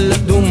پل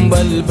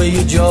دنبال به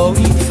یه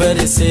جایی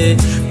فرسه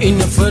این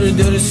نفر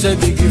درسه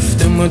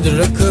گفته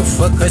مدرک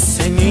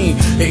فکسنی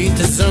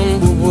ایت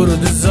زنبو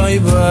برد زای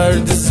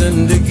برد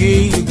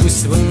زندگی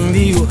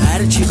گسبندی و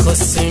هرچی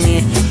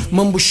خواستنی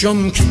من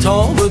بشم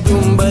کتاب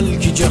دنبال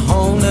که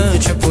جهانه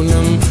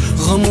چپونم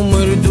غم و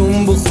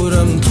مردم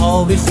بخورم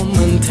تا بخون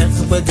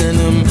منطق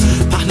بدنم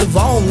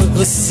پهلوان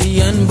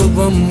قصیان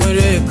بابام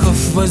مره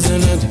کف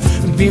بزند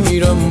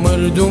بیمیرم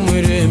مردم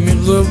ره می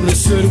قبر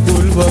سر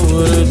گل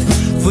باورد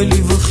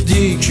ولی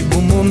وقتی که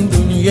بومم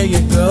دنیا یه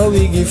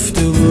گاوی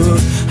گفته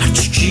بود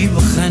هرچی کی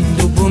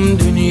بخند و بوم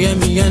دنیا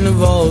میان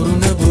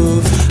وارونه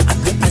بود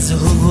اگه از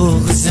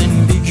حقوق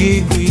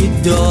زندگی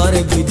گوید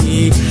داره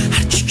بودی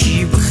هرچی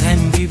کی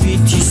بخندی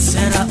بیتی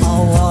سر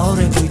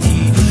آواره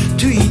بودی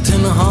توی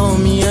تنها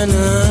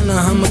میانن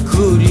همه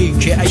کوری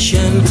که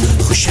اشن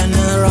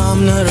خوشن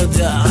رام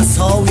نرده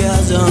اصابی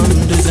ازم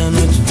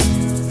دزند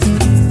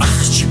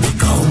اخچی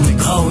بگاو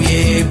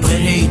مگاوی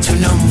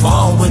بریتونم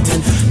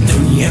وابدن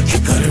دنیا که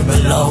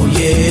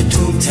کربلای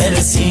تو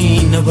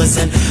ترسین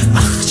بزن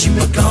اخچی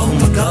بگاو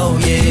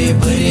مگاوی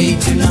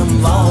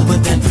بریتونم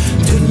وابدن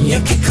دنیا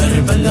که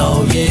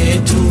کربلای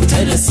تو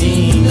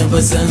ترسین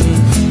بزن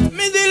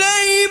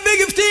میدلی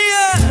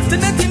بگفتیه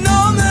تنتی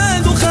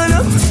نامه دو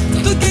خانم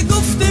تو که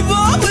گفتی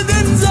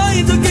وابدن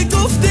زای تو که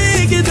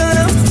گفتی که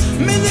دارم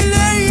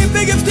میدلی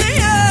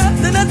بگفتیه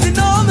تنتی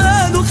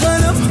نامه دو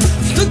خانم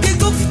تو که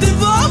گفتی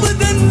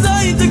وابدن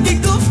زای تو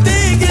که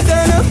گفتی که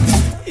دارم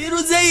ای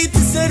روزی تو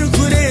سر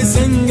کوره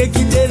سنگه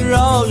که در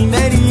رای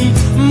نری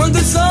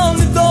مگه سال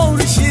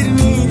دور شیر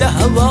میده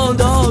هوا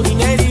داری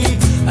نری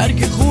هر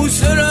که خود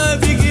سره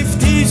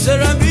بگفتی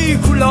سره بی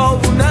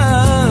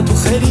کلاونه تو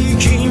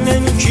خریکی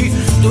منکی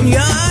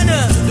دنیا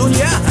نه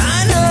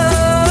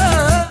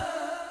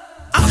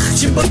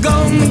اخچی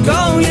بگم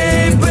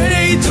گاوی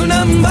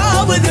بریتونم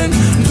بابدن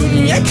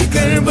دنیا که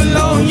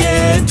کربلای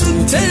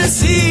تو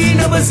ترسی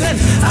نبزن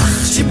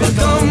اخچی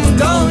بگم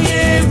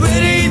گاوی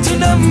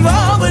بریتونم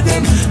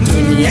بابدن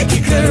دنیا که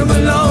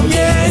کربلای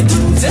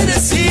تو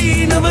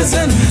ترسی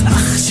نبزن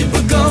اخچی